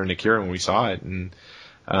 Blade Runner and Akira when we saw it. And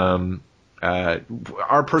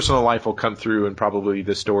our personal life will come through and probably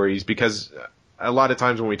the stories, because a lot of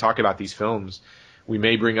times when we talk about these films, we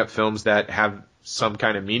may bring up films that have some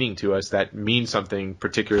kind of meaning to us, that mean something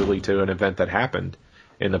particularly to an event that happened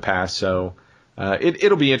in the past. So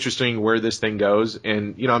it'll be interesting where this thing goes.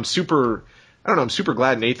 And, I'm super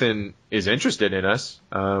glad Nathan is interested in us.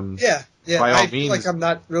 Yeah. By all I means. feel like I'm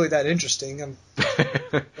not really that interesting. I'm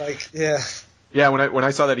like, yeah. Yeah, when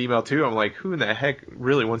I saw that email too, I'm like, who in the heck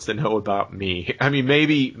really wants to know about me? I mean,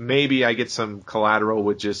 maybe I get some collateral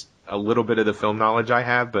with just a little bit of the film knowledge I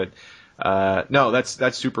have, but no,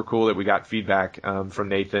 that's super cool that we got feedback from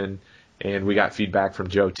Nathan, and we got feedback from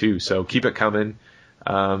Joe too. So keep it coming.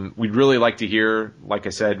 We'd really like to hear, like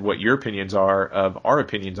I said, what your opinions are of our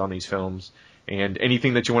opinions on these films, and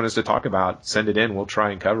anything that you want us to talk about, send it in. We'll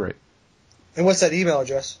try and cover it. And what's that email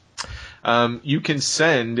address? You can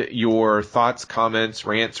send your thoughts, comments,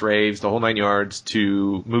 rants, raves, the whole 9 yards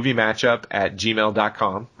to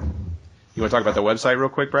moviematchup@gmail.com. You want to talk about the website real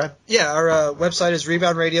quick, Brad? Yeah, our website is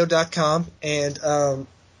reboundradio.com, and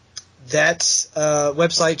that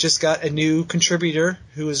website just got a new contributor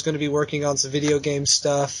who is going to be working on some video game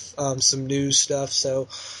stuff, some news stuff. So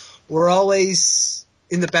we're always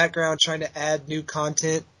in the background trying to add new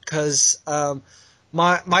content because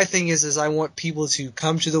my thing is I want people to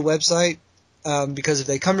come to the website because if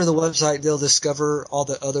they come to the website, they'll discover all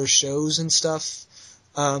the other shows and stuff.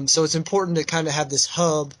 So it's important to kind of have this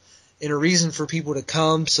hub and a reason for people to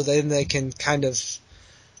come so then they can kind of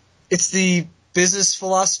 – it's the business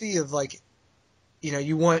philosophy of like,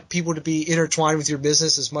 you want people to be intertwined with your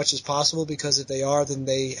business as much as possible because if they are, then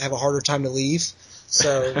they have a harder time to leave.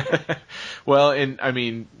 So, well, and I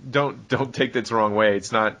mean, don't take this the wrong way.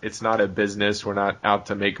 It's not a business. We're not out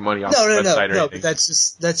to make money off the website or anything. But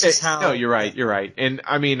that's just how. No, you're right. And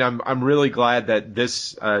I mean, I'm really glad that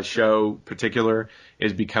this show particular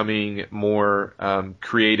is becoming more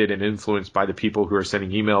created and influenced by the people who are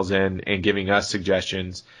sending emails in and giving us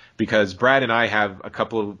suggestions. Because Brad and I have a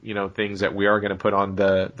couple of things that we are going to put on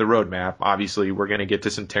the roadmap. Obviously, we're going to get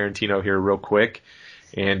to some Tarantino here real quick,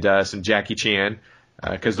 and some Jackie Chan,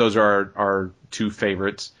 because those are our two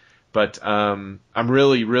favorites. But I'm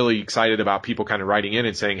really, really excited about people kind of writing in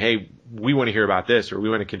and saying, hey, we want to hear about this, or we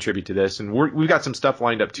want to contribute to this. And we've got some stuff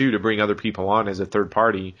lined up, too, to bring other people on as a third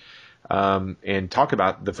party and talk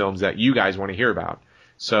about the films that you guys want to hear about.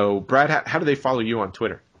 So, Brad, how do they follow you on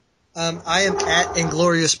Twitter? I am at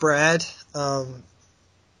Inglorious Brad, and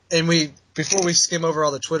before we skim over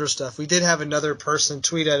all the Twitter stuff, we did have another person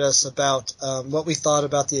tweet at us about what we thought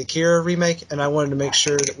about the Akira remake, and I wanted to make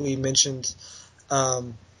sure that we mentioned.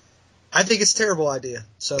 I think it's a terrible idea,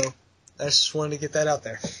 so I just wanted to get that out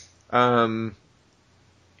there.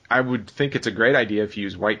 I would think it's a great idea if you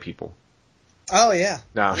use white people. Oh, yeah.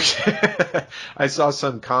 No, I saw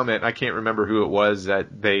some comment. I can't remember who it was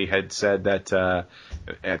that they had said that. I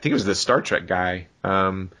think it was the Star Trek guy.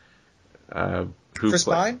 Chris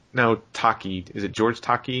Pine? No, Taki. Is it George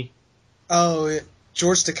Taki? Oh,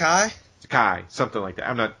 George Takei? Takei, something like that.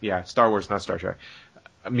 I'm not. Yeah, Star Wars, not Star Trek.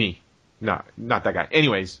 Me, not that guy.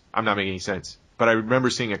 Anyways, I'm not making any sense. But I remember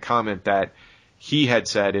seeing a comment that he had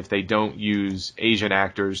said if they don't use Asian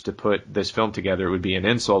actors to put this film together, it would be an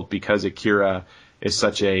insult because Akira is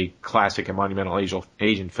such a classic and monumental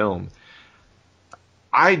Asian film.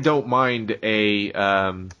 I don't mind a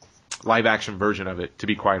live-action version of it, to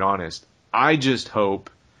be quite honest. I just hope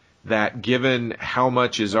that given how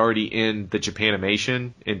much is already in the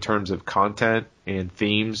Japanimation in terms of content and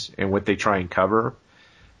themes and what they try and cover,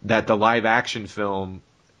 that the live-action film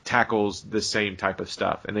tackles the same type of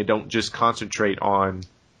stuff, and they don't just concentrate on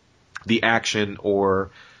the action or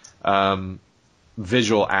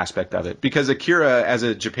visual aspect of it. Because Akira, as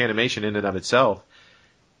a Japanimation in and of itself,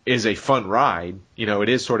 is a fun ride. It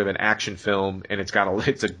is sort of an action film, and it's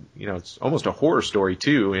almost a horror story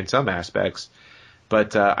too in some aspects.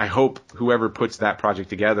 But I hope whoever puts that project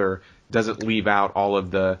together doesn't leave out all of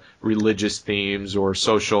the religious themes or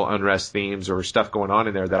social unrest themes or stuff going on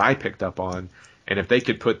in there that I picked up on. And if they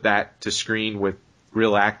could put that to screen with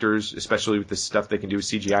real actors, especially with the stuff they can do with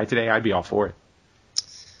CGI today, I'd be all for it.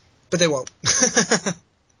 But they won't.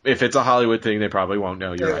 If it's a Hollywood thing, they probably won't.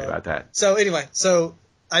 No, you're right about that. So anyway,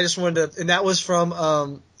 I just wanted to, and that was from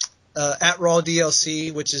at Raw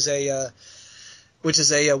DLC, which is a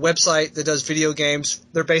website that does video games.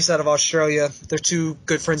 They're based out of Australia. They're two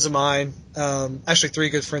good friends of mine, actually three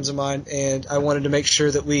good friends of mine, and I wanted to make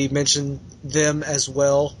sure that we mention them as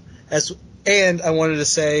well. And I wanted to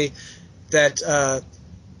say that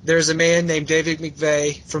there's a man named David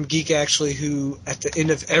McVeigh from Geek Actually who, at the end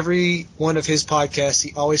of every one of his podcasts,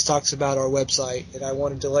 he always talks about our website, and I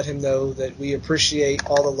wanted to let him know that we appreciate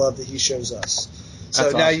all the love that he shows us. So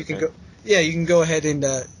That's now awesome, you can man. you can go ahead and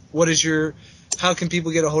how can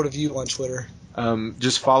people get a hold of you on Twitter?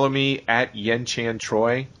 Just follow me at Yenchan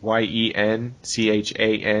Troy,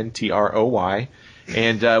 YENCHANTROY.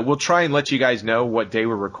 And we'll try and let you guys know what day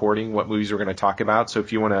we're recording, what movies we're going to talk about. So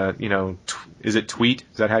if you want to, is it tweet?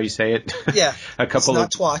 Is that how you say it? Yeah. It's not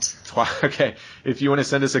twat. Okay. If you want to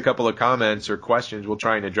send us a couple of comments or questions, we'll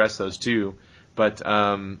try and address those too. But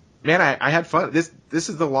man, I had fun. This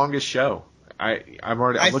is the longest show. I'm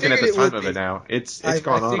looking at the time of it now. It's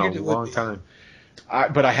gone on a long time.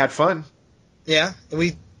 But I had fun. Yeah,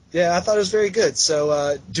 I thought it was very good.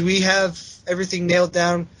 So do we have everything nailed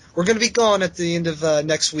down? We're going to be gone at the end of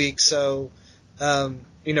next week, so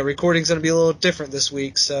recording's going to be a little different this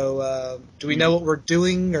week. So do we know what we're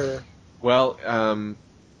doing, or? Well,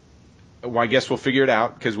 I guess we'll figure it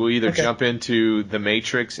out, because we'll either jump into The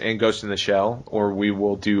Matrix and Ghost in the Shell, or we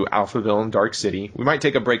will do Alphaville and Dark City. We might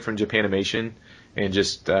take a break from Japanimation and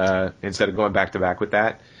just instead of going back to back with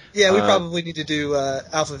that. Yeah, we probably need to do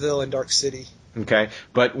Alphaville and Dark City. Okay,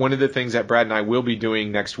 but one of the things that Brad and I will be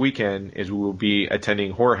doing next weekend is we will be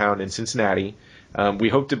attending Horror Hound in Cincinnati. We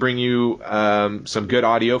hope to bring you some good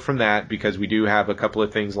audio from that, because we do have a couple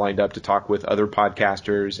of things lined up to talk with other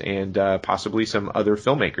podcasters and possibly some other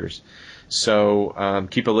filmmakers. So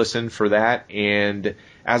keep a listen for that, and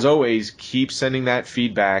as always, keep sending that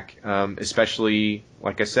feedback, especially,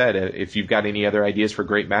 like I said, if you've got any other ideas for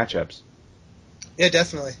great matchups. Yeah,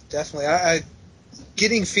 definitely.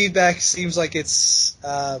 Getting feedback seems like it's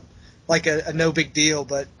like a no big deal,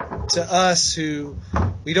 but to us who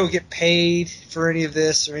we don't get paid for any of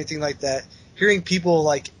this or anything like that, hearing people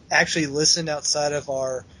like actually listen outside of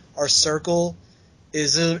our circle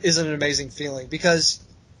is an amazing feeling, because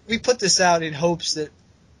we put this out in hopes that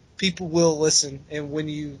people will listen, and when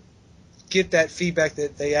you get that feedback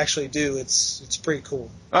that they actually do, it's pretty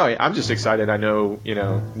cool. Oh, yeah, I'm just excited. I know,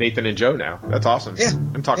 Nathan and Joe now. That's awesome. Yeah.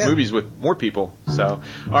 I'm talking movies with more people. So,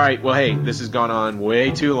 all right. Well, hey, this has gone on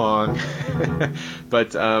way too long.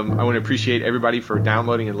 But I want to appreciate everybody for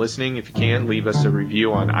downloading and listening. If you can, leave us a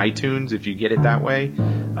review on iTunes if you get it that way.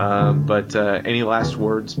 But any last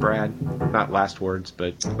words, Brad? Not last words,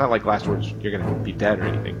 but not like last words you're going to be dead or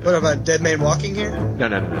anything. What about Dead Man Walking here?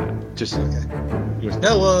 No. Just... Okay.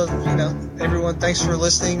 No, well, everyone, thanks for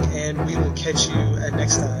listening, and we will catch you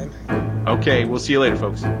next time. Okay, we'll see you later,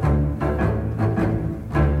 folks.